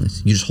about your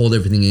feelings. You just hold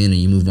everything in and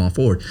you move on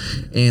forward.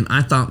 And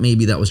I thought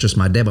maybe that was just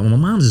my dad, but my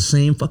mom's the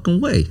same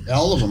fucking way.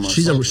 All of them are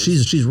she's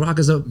rock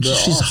as a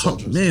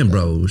she's man,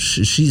 bro.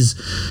 She's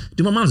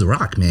dude, my mom's a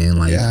rock, man.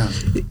 Like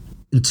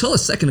until a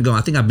second ago, I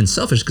think I've been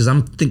selfish because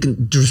I'm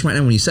thinking just right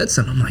now when you said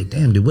something, I'm like,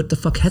 damn, dude, what the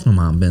fuck has my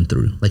mom been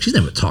through? Like, she's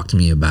never talked to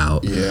me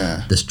about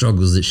the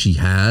struggles that she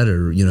had,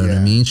 or you know what I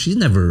mean? She's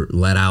never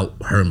let out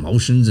her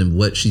emotions and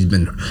what she's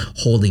been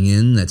holding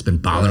in that's been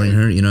bothering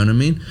her. You know what I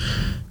mean?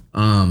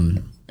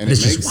 And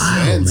it's just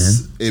wild, man.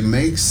 It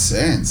makes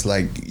sense.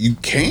 Like, you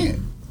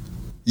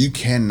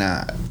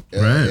cannot.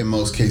 In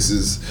most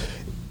cases,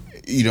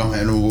 you don't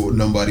have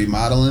nobody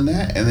modeling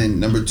that. And then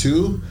number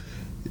two,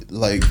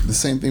 like the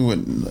same thing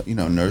with, you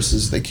know,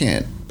 nurses, they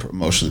can't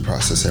emotionally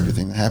process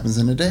everything that happens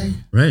in a day.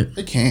 Right.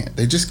 They can't.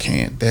 They just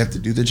can't. They have to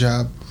do the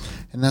job.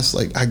 And that's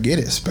like, I get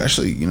it,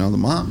 especially, you know, the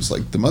moms.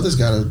 Like, the mothers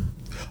got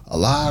a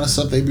lot of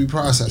stuff they be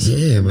processing.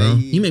 Yeah, bro.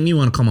 You make me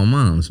want to call my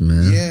moms,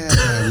 man.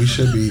 Yeah, we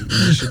should be.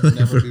 We should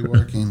never be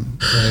working.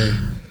 Hey,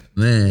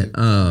 man,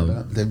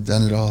 they've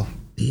done it all.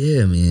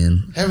 Yeah,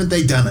 man. Haven't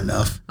they done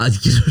enough?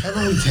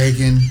 Haven't we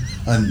taken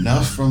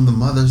enough from the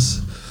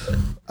mothers?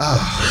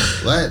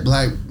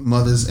 Black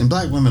mothers and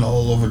black women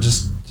all over,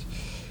 just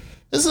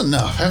it's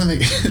enough, haven't they?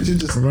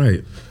 Just,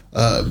 right.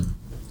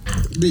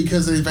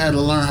 Because they've had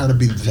to learn how to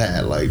be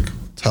that like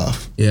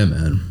tough. Yeah,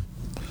 man.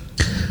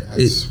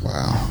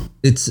 Wow.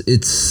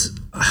 It's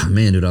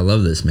man, dude, I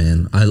love this,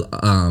 man. I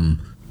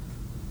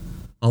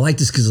like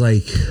this because,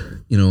 like,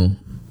 you know,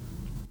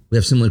 we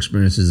have similar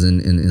experiences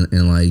in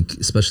like,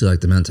 especially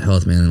like the mental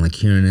health, man, and like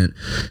hearing it,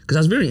 because I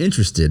was very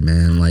interested,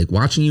 man. Like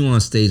watching you on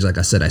stage, like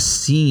I said, I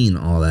seen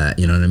all that,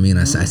 you know what I mean?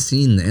 I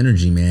seen the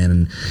energy,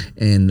 man,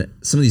 and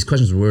some of these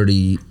questions were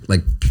already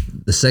like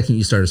the second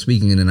you started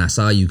speaking, and then I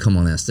saw you come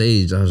on that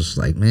stage, I was just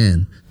like,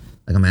 man,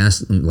 like I'm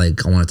asking,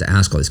 like I wanted to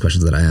ask all these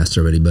questions that I asked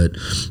already, but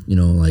you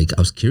know, like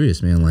I was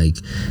curious, man, like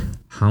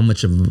how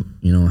much of,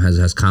 you know,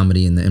 has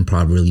comedy and the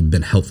improv really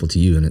been helpful to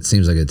you? And it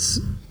seems like it's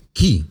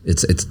key.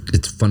 It's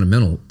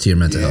fundamental to your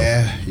mental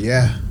health.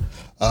 Yeah.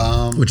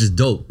 Which is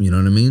dope, you know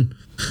what I mean?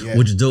 Yeah.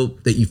 Which is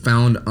dope that you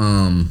found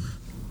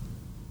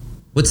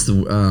what's the I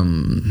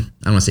don't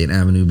want to say an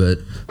avenue, but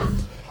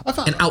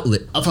an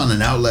outlet. I found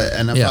an outlet,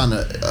 and I found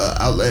an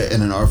outlet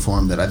in an art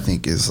form that I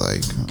think is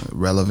like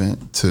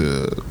relevant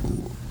to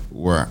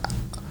where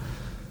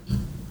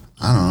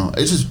I don't know.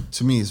 It's just,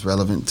 to me, it's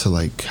relevant to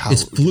like how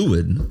it's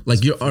fluid.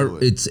 Like your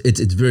art, it's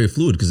very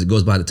fluid because it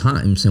goes by the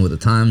times and with the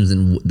times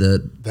and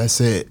the.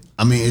 That's it.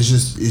 I mean, it's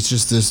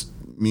just this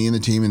me and the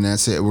team, and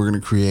that's it. We're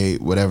gonna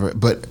create whatever,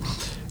 but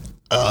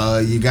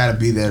you got to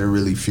be there to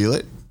really feel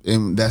it,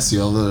 and that's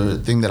the other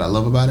thing that I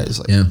love about it. It's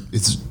like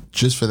it's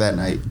just for that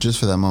night, just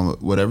for that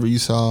moment. Whatever you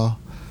saw,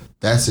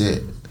 that's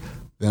it.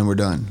 Then we're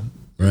done.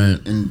 Right.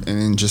 And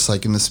then just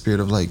like in the spirit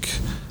of like,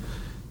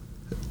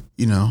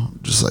 you know,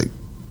 just like.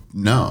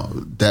 No,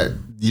 that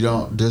you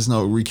don't. There's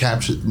no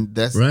recapture.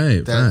 That's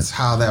right. That's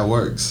how that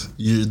works.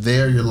 You're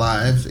there. You're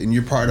live, and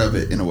you're part of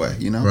it in a way.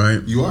 You know,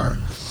 right? You are.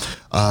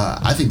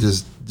 I think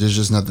there's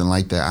just nothing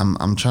like that.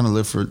 I'm trying to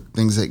live for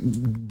things that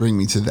bring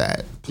me to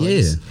that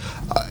place.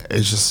 Yeah.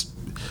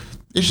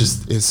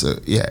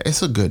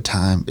 It's a good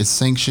time. It's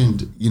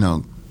sanctioned. You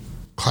know,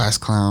 class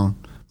clown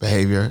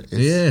behavior.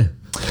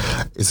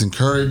 It's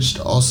encouraged.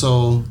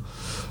 Also,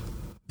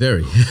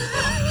 very.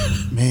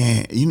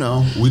 Man, you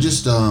know, we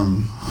just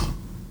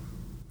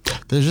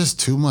there's just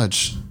too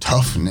much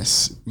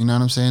toughness. You know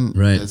what I'm saying?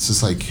 Right. It's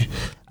just like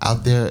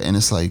out there, and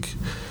it's like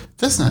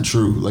that's not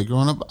true. Like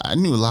growing up, I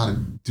knew a lot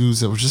of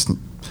dudes that were just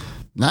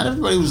not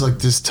everybody was like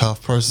this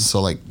tough person.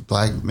 So like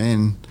black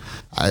men,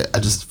 I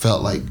just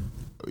felt like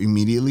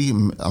immediately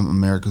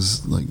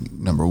America's like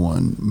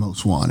 #1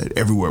 most wanted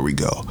everywhere we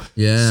go.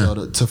 Yeah.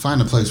 So to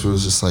find a place where it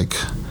was just like,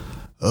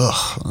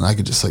 ugh, and I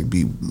could just like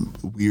be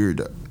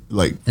weird.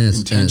 Like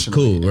intentionally. It's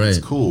cool, right? It's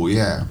cool,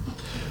 yeah.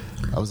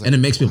 I was like, and it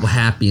makes people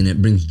happy, and it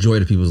brings joy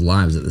to people's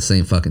lives at the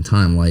same fucking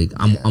time. Like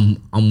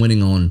I'm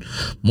winning on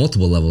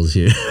multiple levels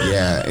here.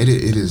 Yeah, it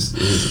is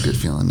a good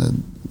feeling to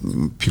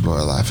people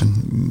are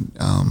laughing.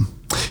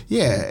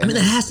 Yeah. I mean,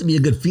 that has to be a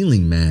good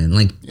feeling, man.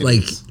 Like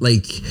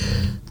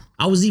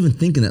I was even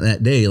thinking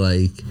that day,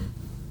 like,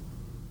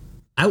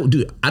 I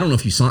don't know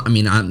if you saw. I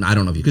mean, I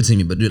don't know if you could see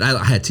me, but dude,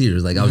 I had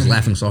tears. Like I was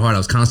laughing so hard, I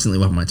was constantly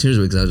wiping my tears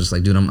away because I was just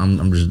like, dude,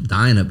 I'm just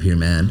dying up here,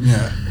 man.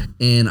 Yeah.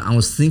 And I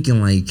was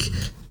thinking, like,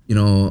 you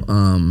know,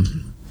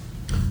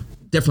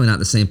 definitely not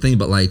the same thing,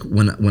 but like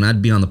when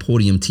I'd be on the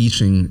podium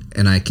teaching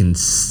and I can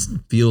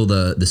feel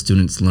the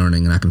students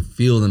learning and I can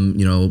feel them,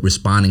 you know,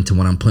 responding to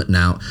what I'm putting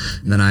out,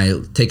 and then I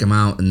take them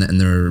out and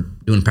they're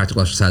doing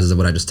practical exercises of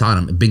what I just taught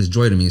them. It brings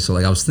joy to me. So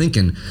like I was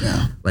thinking,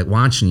 like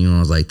watching you, and I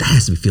was like, that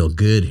has to feel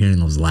good hearing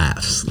those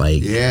laughs.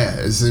 Like, yeah,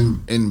 it's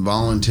an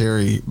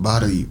involuntary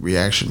body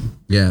reaction.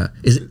 Yeah,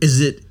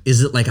 is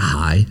it like a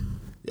high?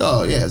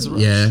 Oh yeah, it's a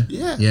rush.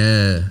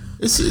 Yeah.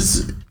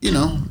 It's you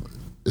know,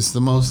 it's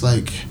the most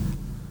like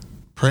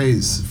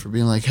praise for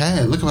being like,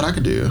 hey, look at what I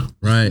could do.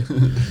 Right.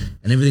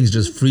 And everything's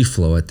just free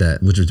flow at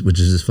that, which is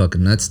just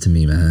fucking nuts to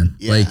me, man.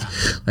 Yeah.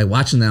 Like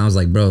watching that, I was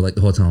like, bro, like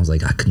the whole time I was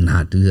like, I could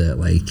not do that.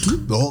 Like,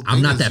 the whole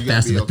I'm not that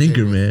fast of a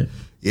thinker, man.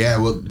 Yeah,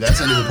 well, that's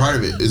not even part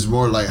of it. It's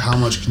more like how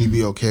much can you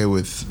be okay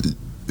with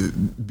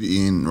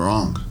being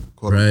wrong,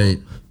 quote right.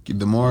 unquote.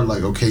 The more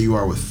like okay you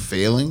are with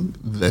failing,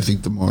 I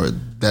think the more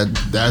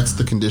that's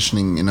the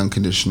conditioning and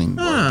unconditioning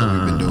work that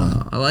we've been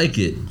doing. I like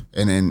it.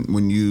 And then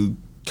when you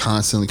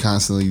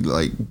constantly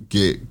like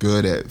get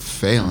good at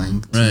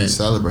failing to right.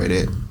 celebrate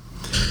it,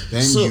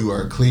 then you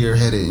are clear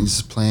headed and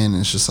just playing, and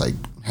it's just like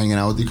hanging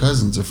out with your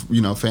cousins or,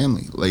 you know,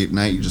 family late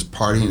night. You're just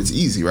partying. It's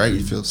easy, right?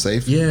 You feel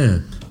safe. Yeah.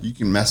 You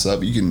can mess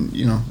up. You can,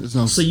 you know, there's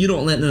no. So you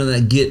don't let none of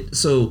that get.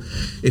 So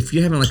if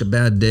you're having like a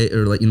bad day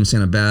or like, you know what I'm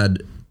saying, a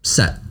bad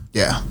set.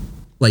 Yeah.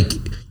 Like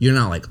you're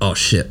not like, oh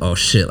shit,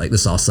 like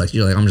this all sucks.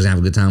 You're like, I'm just gonna have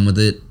a good time with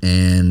it,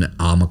 and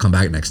I'm gonna come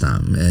back next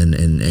time.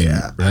 And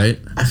yeah, right.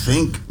 I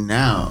think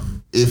now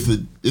if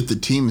the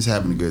team is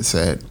having a good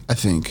set, I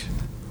think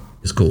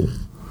it's cool.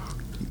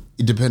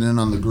 Depending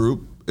on the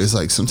group, it's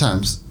like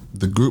sometimes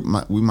the group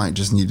we might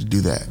just need to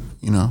do that,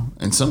 you know.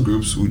 And some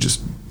groups we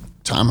just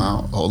time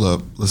out, hold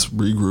up, let's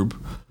regroup.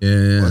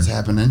 Yeah. What's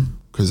happening?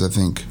 Because I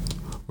think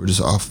we're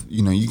just off.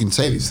 You know, you can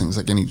say these things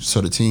like any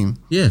sort of team.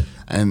 Yeah.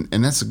 And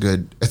that's a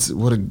good. It's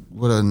what a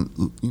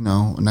you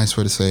know, a nice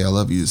way to say I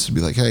love you is to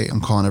be like, hey, I'm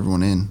calling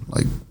everyone in.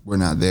 Like we're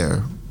not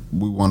there.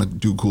 We want to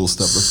do cool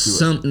stuff. Let's do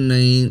something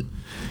ain't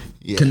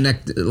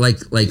connected. Like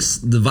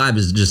the vibe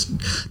is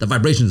just the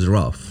vibrations are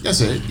off.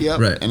 That's it. Yeah.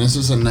 Right. And it's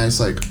just a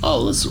nice like,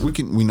 oh,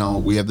 we know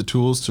we have the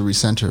tools to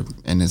recenter,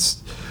 and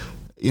it's,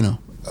 you know,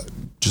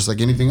 just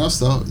like anything else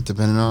though,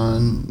 depending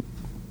on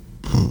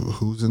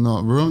who's in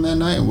the room that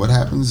night and what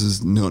happens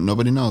is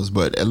nobody knows,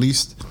 but at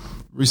least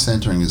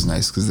recentering is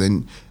nice because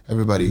then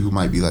everybody who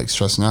might be like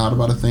stressing out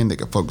about a thing, they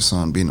can focus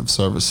on being of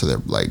service to their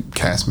like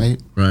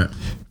castmate. Right.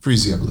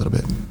 Frees you up a little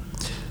bit.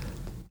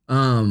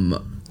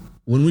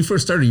 When we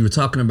first started, you were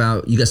talking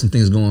about you got some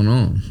things going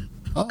on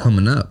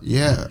coming up.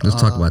 Yeah. Let's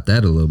talk about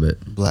that a little bit.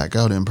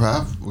 Blackout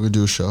Improv. We're gonna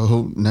do a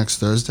show next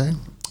Thursday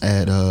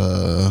at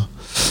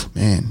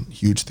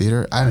huge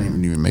theater. I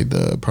didn't even make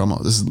the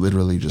promo. This is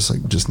literally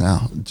just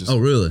now. Oh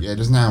really? Yeah,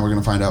 just now we're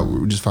gonna find out.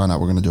 We just found out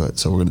we're gonna do it,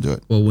 so we're gonna do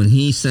it. Well, when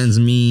he sends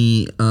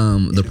me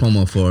the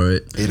promo for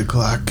it,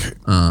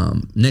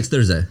 8:00. Next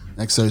Thursday.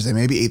 Next Thursday,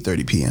 maybe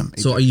 8:30 p.m.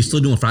 So are you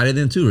still doing Friday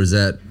then too, or is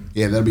that?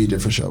 Yeah, that'll be a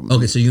different show.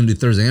 Okay, so you're gonna do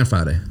Thursday and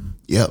Friday.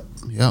 Yep.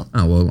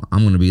 Oh well,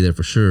 I'm gonna be there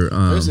for sure.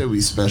 Thursday will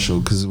be special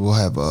because we'll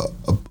have a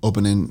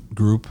opening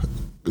group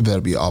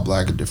that'll be all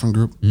black, a different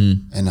group,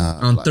 and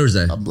on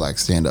Thursday a black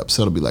stand up.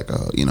 So it'll be like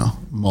a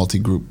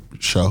multi-group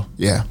show.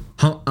 Yeah.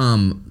 How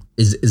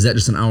is that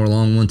just an hour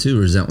long one too,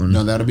 or is that one?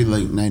 No, that'll be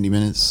like 90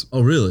 minutes.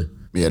 Oh really?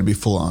 Yeah, it'll be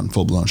full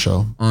blown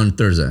show on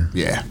Thursday.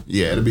 Yeah,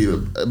 it'll be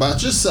about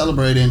just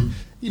celebrating.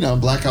 You know,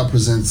 Blackout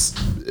presents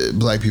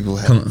black people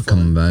having fun.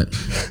 Coming back.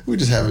 We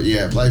just have it.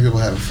 Yeah, black people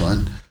having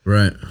fun.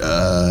 Right.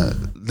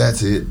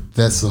 That's it.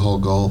 That's the whole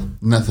goal.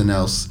 Nothing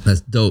else.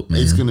 That's dope,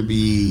 man. It's gonna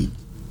be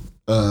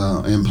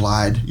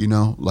implied, you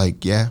know,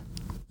 like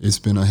it's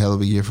been a hell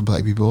of a year for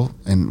black people,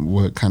 and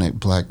what kind of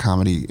black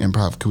comedy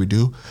improv could we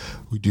do?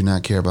 We do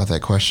not care about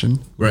that question.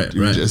 Right.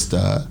 We just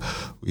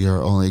we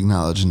are only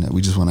acknowledging that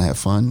we just want to have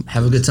fun,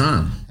 have a good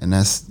time, and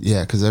that's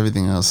because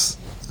everything else,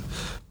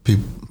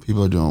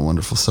 people are doing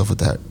wonderful stuff with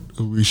that.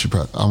 We should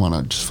probably. I want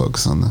to just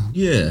focus on the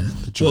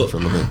joke for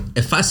a little bit.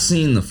 If I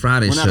seen the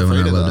Friday We're not show, afraid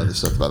and of I the loved other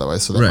stuff, by the way,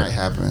 so that might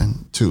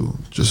happen too.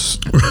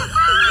 Just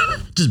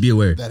be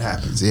aware that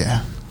happens.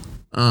 Yeah.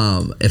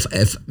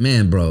 If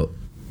man, bro,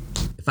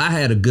 if I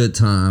had a good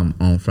time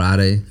on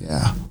Friday,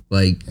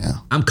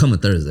 I'm coming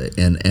Thursday,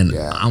 and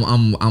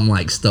I'm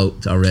like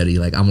stoked already.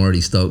 Like I'm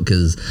already stoked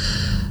because,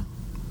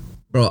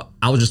 bro,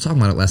 I was just talking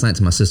about it last night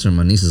to my sister and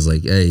my nieces.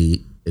 Like, hey,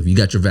 if you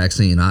got your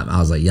vaccine, I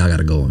was like, y'all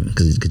gotta go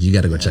because you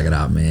gotta go check it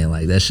out, man.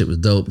 Like that shit was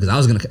dope because I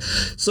was gonna.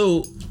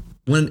 So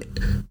when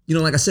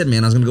like I said,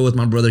 man, I was gonna go with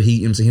my brother. He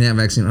didn't have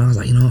a vaccine. And I was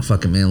like, you know what,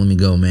 fuck it, man. Let me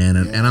go, man.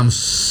 And I'm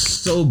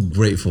so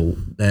grateful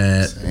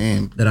that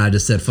I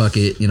just said fuck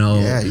it. You know.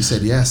 Yeah, you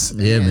said yes.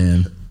 Yeah,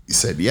 man. You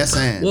said yes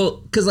and.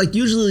 Well, because like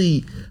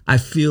usually I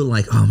feel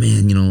like, oh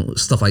man, you know,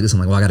 stuff like this. I'm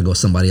like, well, I got to go with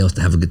somebody else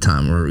to have a good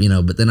time, or you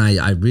know. But then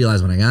I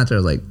realized when I got there,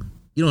 I was like,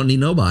 you don't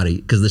need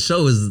nobody because the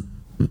show is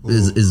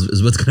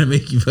what's gonna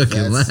make you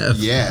fucking laugh.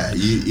 Yeah,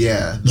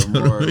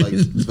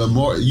 the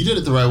more you did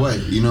it the right way.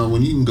 You know,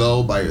 when you can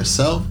go by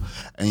yourself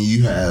and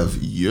you have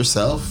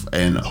yourself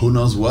and who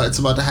knows what's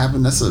about to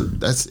happen. That's your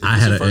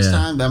first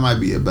time. That might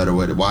be a better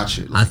way to watch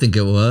it. Like, I think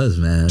it was,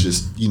 man.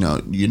 Just, you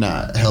know, you're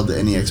not held to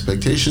any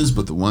expectations,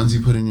 but the ones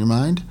you put in your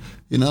mind.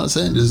 You know what I'm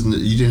saying?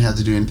 You didn't have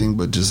to do anything,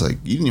 but just like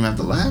you didn't even have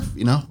to laugh.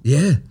 You know?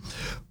 Yeah.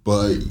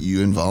 But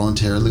you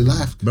involuntarily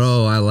laughed.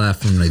 Bro, I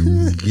laughed from the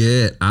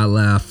get.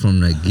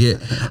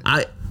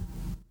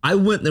 I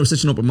went there with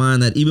such an open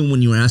mind that even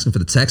when you were asking for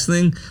the text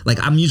thing, like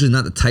I'm usually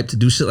not the type to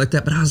do shit like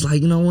that, but I was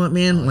like, you know what,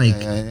 man? Like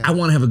I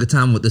want to have a good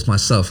time with this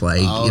myself.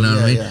 Like, you know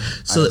what I mean? Yeah.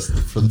 So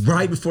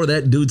right before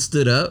that dude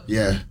stood up,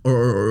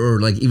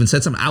 or like even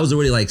said something, I was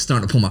already like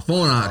starting to pull my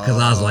phone out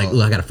because I was like,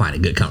 I got to find a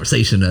good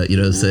conversation to, you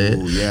know what I'm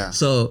saying? Yeah.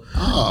 So,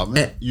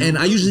 and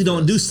I usually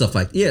don't do stuff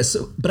like,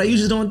 but I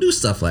usually don't do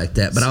stuff like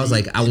that. But I was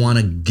like, I want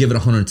to give it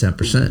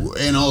 110%.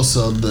 And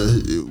also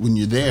when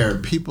you're there,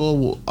 people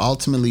will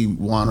ultimately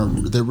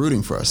they're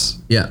rooting for us.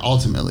 Yeah.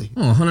 Ultimately.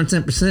 Oh,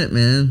 110%,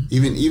 man.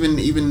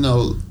 Even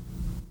though,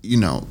 you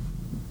know,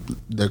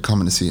 they're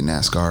coming to see a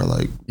NASCAR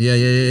like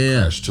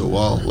crash to a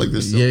wall. Like they're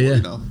still, you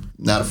know,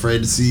 not afraid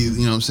to see,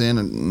 you know what I'm saying,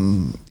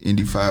 an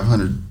Indy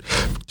 500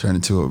 turn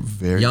into a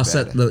very y'all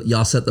set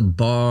the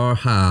bar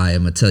high.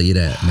 I'm gonna tell you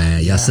that,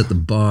 man. Y'all set the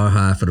bar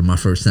high for my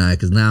first time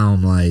because now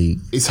I'm like,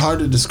 it's hard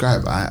to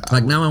describe.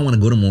 Now I want to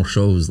go to more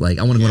shows. Like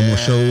I want to go to more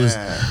shows.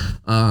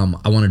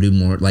 I want to do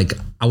more. Like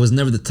I was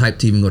never the type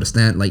to even go to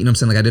stand. Like you know what I'm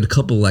saying. Like I did a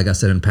couple, like I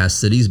said, in past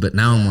cities, but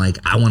now I'm like,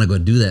 I want to go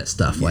do that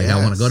stuff. Like I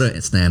want to go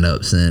to stand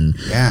ups and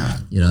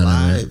you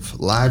know,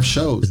 live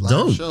shows. It's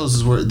dope. Shows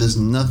is where there's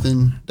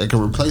nothing that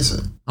can replace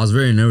it. I was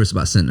very nervous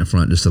about sitting in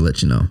front, just to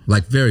let you know.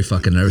 Like very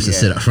fucking nervous to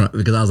sit up front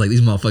because I was like,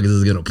 these motherfuckers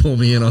is gonna pull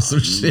me in on some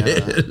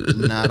shit.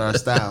 Not our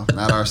style.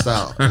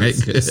 All right,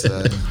 good.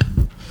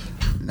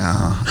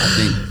 I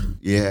think.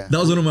 Yeah, that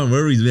was one of my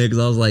worries, man. Because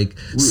I was like,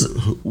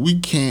 we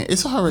can't.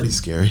 It's already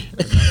scary.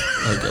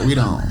 Like we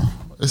don't.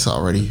 It's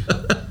already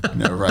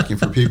nerve-wracking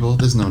for people.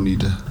 There's no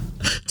need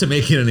to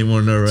make it any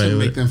more nerve-wracking. To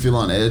make them feel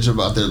on edge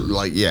about their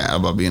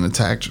about being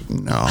attacked.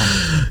 No.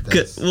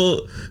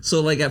 Well,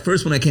 so like at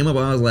first when I came up,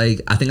 I was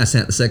like, I think I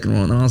sat the second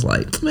one, and I was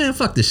like, man,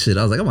 fuck this shit.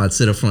 I was like, I'm about to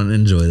sit up front and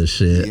enjoy this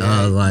shit. Yeah.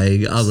 I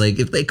was like,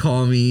 if they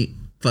call me,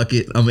 fuck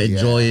it, I'm gonna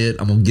enjoy it.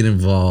 I'm gonna get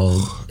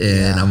involved,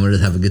 and I'm gonna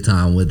just have a good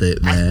time with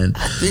it, man.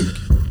 I think.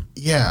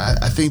 Yeah,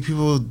 I think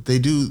people, they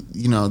do,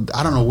 you know,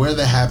 I don't know where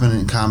that happened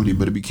in comedy,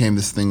 but it became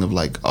this thing of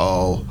like,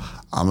 oh,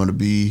 I'm going to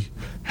be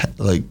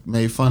like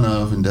made fun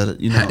of and that,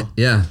 you know.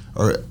 Yeah.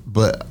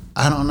 But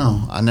I don't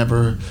know.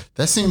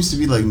 That seems to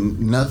be like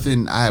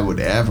nothing I would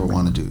ever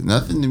want to do.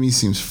 Nothing to me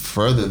seems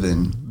further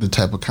than the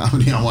type of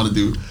comedy I want to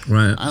do.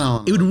 Right. I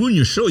don't. It would ruin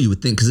your show, you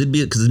would think,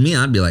 because me,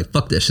 I'd be like,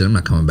 fuck that shit. I'm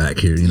not coming back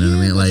here. You know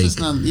what I mean? Like, that's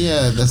not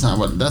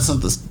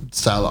the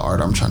style of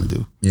art I'm trying to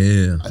do.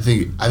 Yeah. I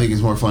think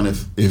it's more fun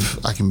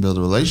if I can build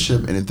a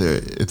relationship and if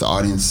the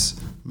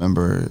audience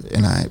member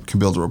and I can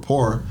build a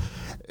rapport.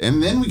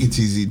 And then we can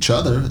tease each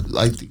other.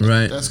 Like,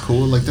 that's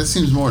cool. Like, that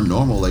seems more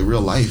normal, like real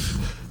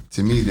life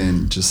to me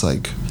than just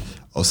like,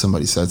 oh,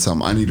 somebody said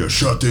something, I need to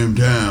shut them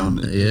down.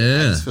 Yeah.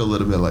 I just feel a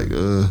little bit like,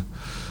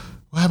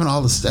 what happened to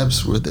all the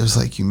steps where there's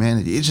like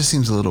humanity? It just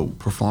seems a little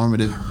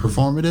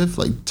performative,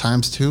 like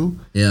times 2.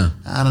 Yeah.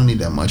 I don't need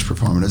that much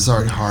performative. It's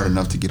already hard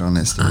enough to get on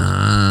that stage.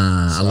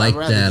 I like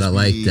that.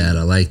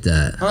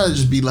 I'd rather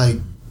just be like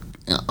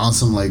on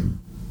some like,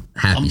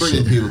 happy I'm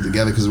bringing shit. people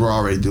together because we're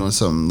already doing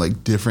something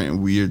like different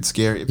and weird,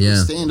 scary. If you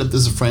stand up,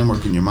 there's a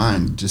framework in your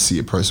mind. Just see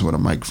a person with a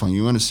microphone,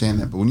 you understand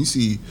that. But when you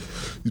see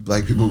these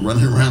black people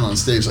running around on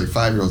stage like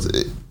 5-year-olds,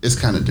 it's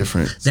kind of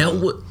different.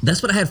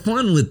 That's what I had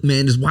fun with,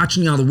 man. Just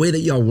watching y'all the way that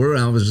y'all were,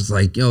 I was just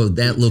like, yo,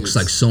 that looks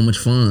like so much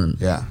fun.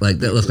 Yeah, like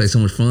that looks like so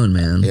much fun,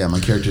 man. Yeah, my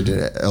character did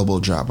an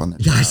elbow drop on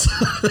that. Yeah, I saw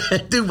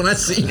that, dude. When I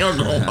seen y'all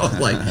go,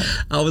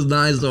 I was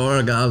nice to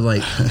our guy. I was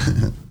like.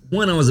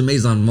 One, I was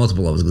amazed on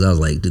multiple levels because I was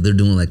like, dude, they're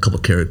doing like a couple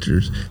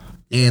characters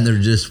and they're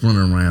just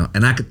running around.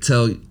 And I could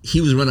tell he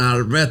was running out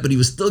of breath, but he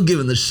was still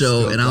giving the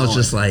show. And I was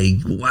just like,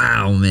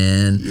 wow,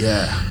 man.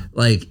 Yeah.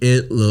 Like,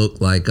 it looked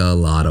like a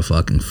lot of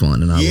fucking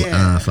fun. And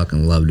I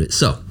fucking loved it.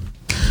 So,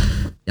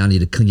 y'all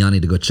need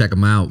to go check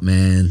them out,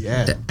 man.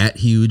 Yeah. At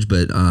Huge.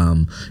 But,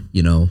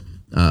 you know,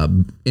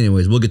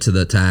 anyways, we'll get to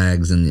the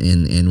tags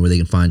and where they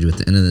can find you at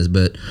the end of this.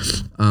 But,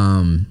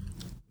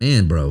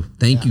 man, bro,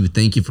 thank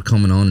you for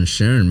coming on and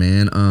sharing,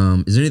 man.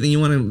 Is there anything you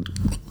want to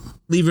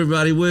leave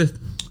everybody with?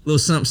 A little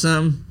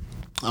something?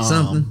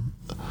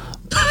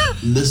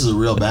 This is a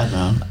real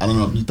background. I don't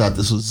know if you thought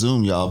this was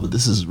Zoom, y'all, but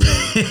this is real.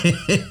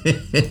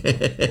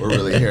 We're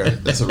really here.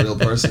 That's a real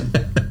person.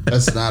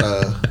 That's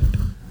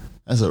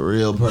a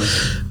real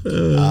person.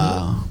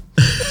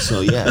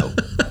 So yeah,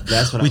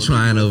 that's what we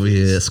trying over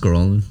here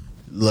scrolling.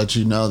 Let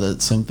you know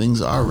that some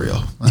things are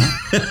real.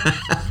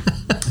 Huh?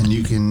 And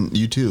and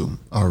you too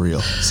are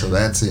real. So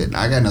that's it.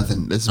 I got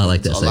nothing. This I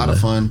like that. A lot of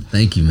fun.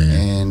 Thank you,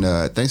 man.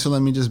 And thanks for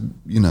letting me just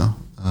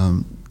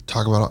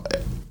talk about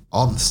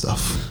all this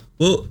stuff.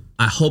 Well,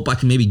 I hope I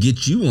can maybe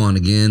get you on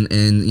again,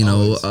 and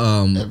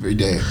every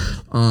day,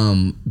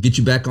 get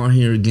you back on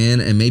here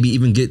again, and maybe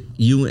even get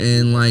you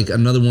and like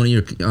another one of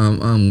your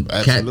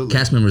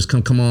cast members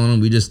come on,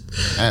 and we just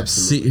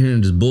sit here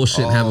and just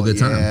bullshit and have a good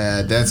time.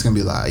 Yeah, that's gonna be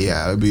a lot.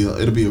 Yeah, it'll be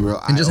a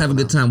real and just have a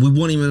good time. We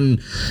won't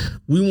even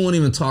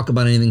talk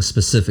about anything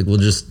specific. We'll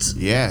just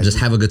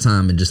have a good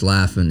time and just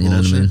laugh, and you know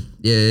what I mean.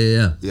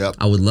 Yeah. Yep.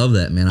 I would love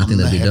that, man. I think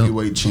that'd be dope. I'm the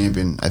heavyweight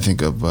champion. I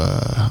think of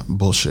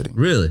bullshitting.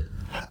 Really.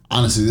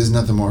 Honestly, there's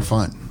nothing more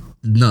fun.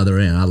 No, there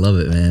ain't. I love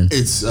it, man.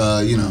 It's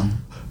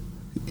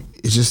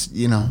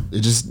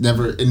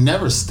it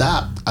never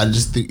stopped. I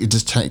just think it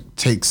just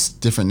takes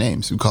different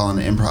names. We call it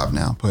an improv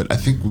now, but I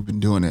think we've been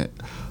doing it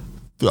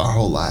through our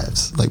whole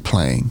lives, like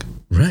playing.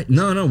 Right.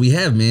 No, we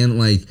have, man.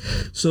 Like,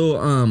 so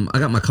I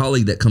got my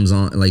colleague that comes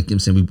on, like, you know what I'm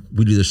saying,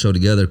 we do the show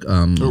together.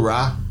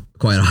 Hoorah.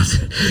 Quite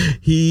often.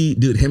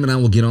 Him and I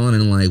will get on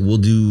and like we'll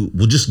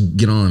just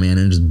get on, man,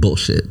 and just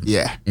bullshit.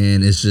 Yeah.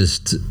 And it's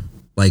just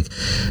like,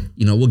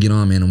 we'll get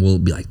on, man, and we'll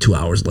be like 2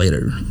 hours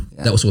later.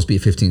 Yeah. That was supposed to be a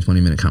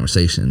 15-20 minute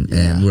conversation.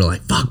 Yeah. And we're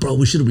like, fuck, bro,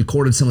 we should have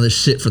recorded some of this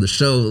shit for the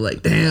show.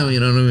 Like, damn, you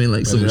know what I mean?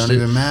 Like, but it don't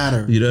even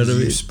matter. You know what I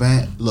mean?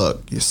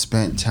 You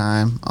spent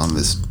time on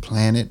this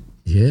planet.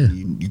 Yeah.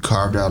 You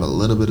carved out a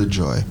little bit of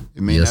joy.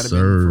 It may not have been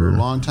for a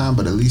long time,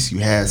 but at least you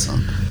had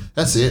some.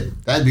 That's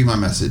it. That'd be my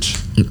message.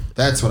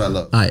 That's what I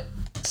love. All right.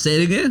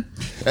 Say it again.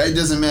 It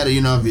doesn't matter,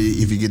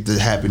 if you get the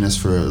happiness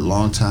for a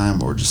long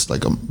time or just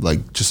like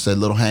just a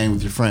little hang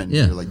with your friend.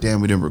 Yeah. You're like, damn,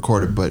 we didn't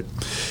record it, but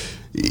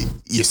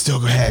you still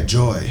had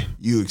joy.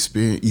 You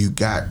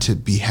got to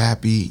be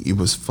happy. It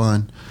was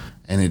fun,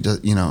 and it does.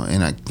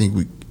 And I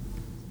think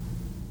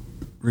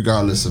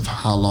regardless of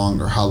how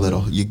long or how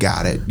little, you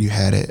got it. You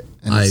had it,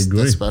 and I agree.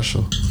 That's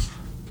special.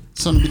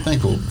 Something to be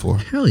thankful for.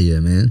 Hell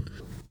yeah, man.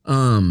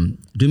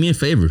 Do me a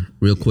favor,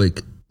 real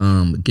quick.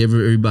 Give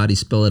everybody,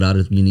 spell it out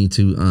if you need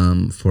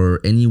to,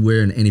 for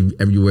anywhere and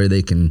everywhere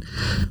they can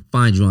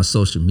find you on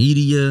social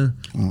media,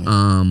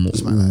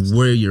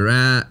 where you're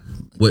at,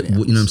 what you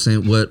know what I'm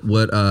saying, what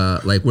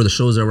like where the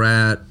shows are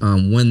at,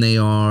 when they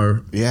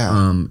are,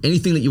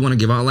 anything that you want to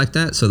give out like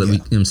that, so that we, you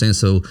know what I'm saying,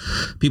 so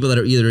people that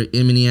are either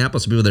in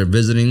Minneapolis or people that are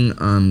visiting,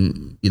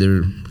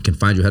 either can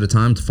find you ahead of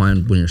time to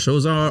find when your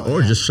shows are,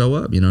 or just show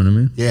up, you know what I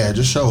mean? Yeah,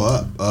 just show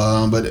up.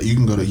 But you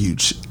can go to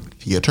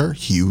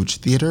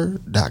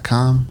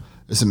hugetheater.com.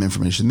 There's some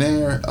information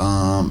there.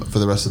 For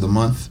the rest of the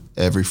month,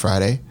 every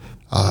Friday,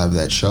 I'll have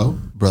that show,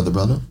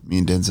 Brother, me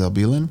and Denzel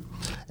Beelan,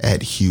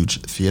 at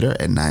Huge Theater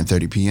at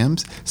 9:30 p.m.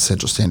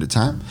 Central Standard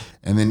Time.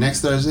 And then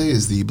next Thursday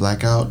is the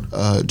Blackout,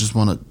 just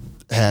want to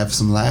have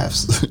some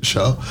laughs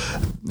show.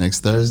 Next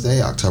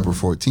Thursday, October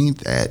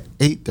 14th at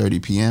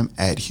 8:30 p.m.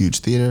 at Huge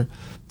Theater.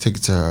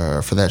 Tickets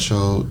are for that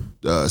show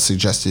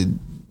suggested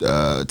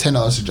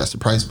 $10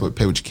 suggested price, but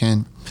pay what you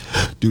can.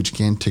 Do what you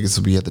can. Tickets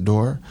will be at the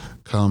door.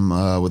 Come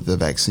with the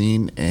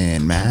vaccine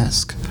and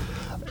mask.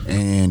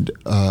 And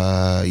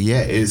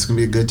it's gonna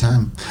be a good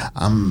time.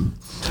 I'm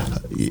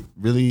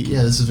really,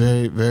 this is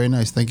very, very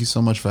nice. Thank you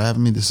so much for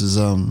having me. This is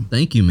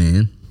Thank you,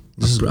 man.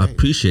 I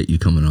appreciate you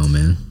coming on,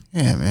 man.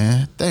 Yeah,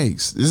 man.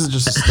 Thanks. This is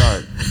just a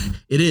start.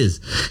 It is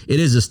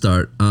a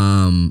start.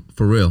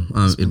 For real.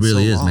 It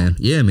really is, man.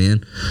 Yeah,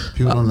 man.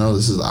 People don't know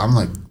this is. I'm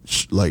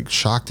like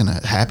shocked in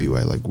a happy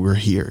way. Like, we're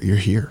here. You're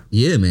here.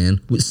 Yeah,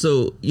 man.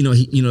 So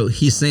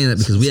he's saying that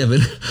because we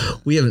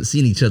haven't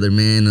seen each other,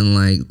 man, in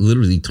like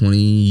literally 20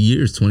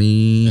 years,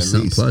 20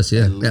 something plus.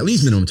 Yeah, at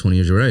least minimum 20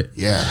 years. You're right.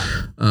 Yeah.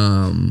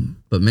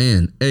 But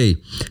man, hey,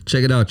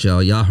 check it out,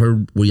 y'all. Y'all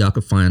heard where y'all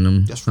could find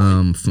him. That's right. You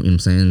know what I'm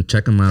saying?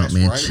 Check him out,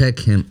 man. Right. Check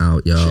him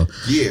out, y'all.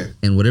 Yeah.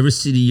 And whatever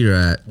city you're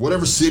at.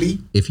 Whatever city.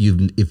 If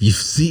you've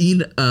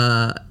seen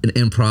an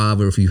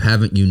improv, or if you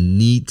haven't, you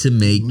need to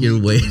make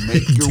your way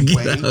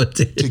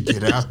to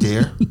get out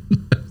there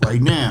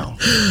right now.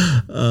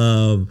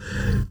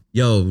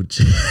 Yo,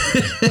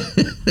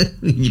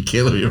 you're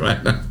killing me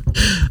right now.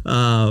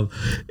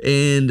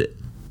 And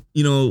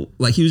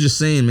like he was just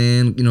saying,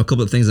 man, a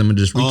couple of things I'm going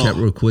to just recap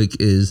real quick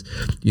is,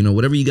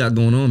 whatever you got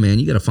going on, man,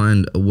 you got to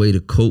find a way to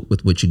cope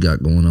with what you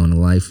got going on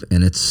in life.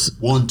 And it's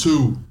 1,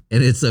 2.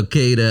 And it's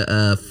okay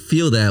to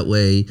feel that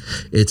way.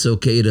 It's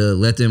okay to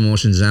let the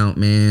emotions out,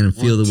 man, and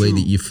feel the way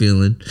that you're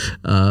feeling.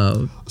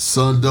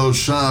 Sun don't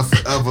shine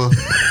forever.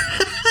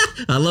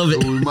 I love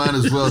it. So we might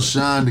as well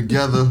shine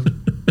together.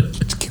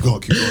 Keep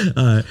going.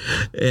 All right.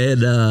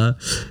 And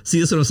see,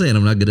 that's what I'm saying.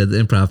 I'm not good at the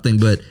improv thing,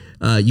 but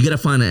you got to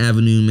find an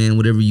avenue, man,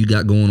 whatever you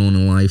got going on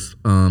in life.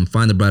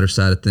 Find the brighter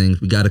side of things.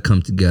 We got to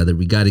come together.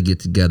 We got to get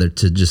together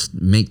to just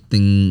make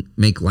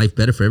life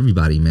better for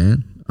everybody,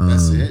 man.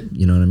 That's it.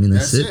 You know what I mean?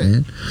 That's it,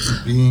 man.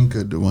 Being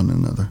good to one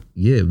another.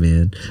 Yeah,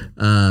 man.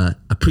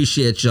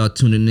 Appreciate y'all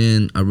tuning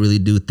in. I really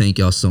do. Thank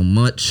y'all so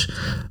much.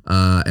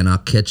 And I'll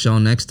catch y'all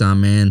next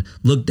time, man.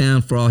 Look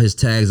down for all his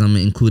tags. I'm gonna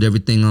include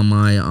everything on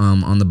my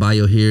on the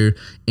bio here,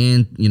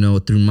 and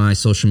through my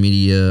social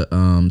media,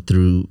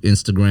 through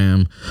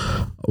Instagram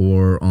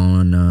or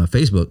on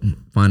Facebook.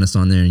 Find us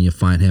on there, and you'll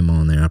find him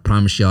on there. I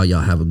promise y'all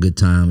have a good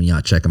time, and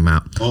y'all check him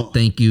out.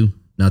 Thank you.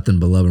 Nothing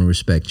but love and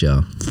respect,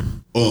 y'all.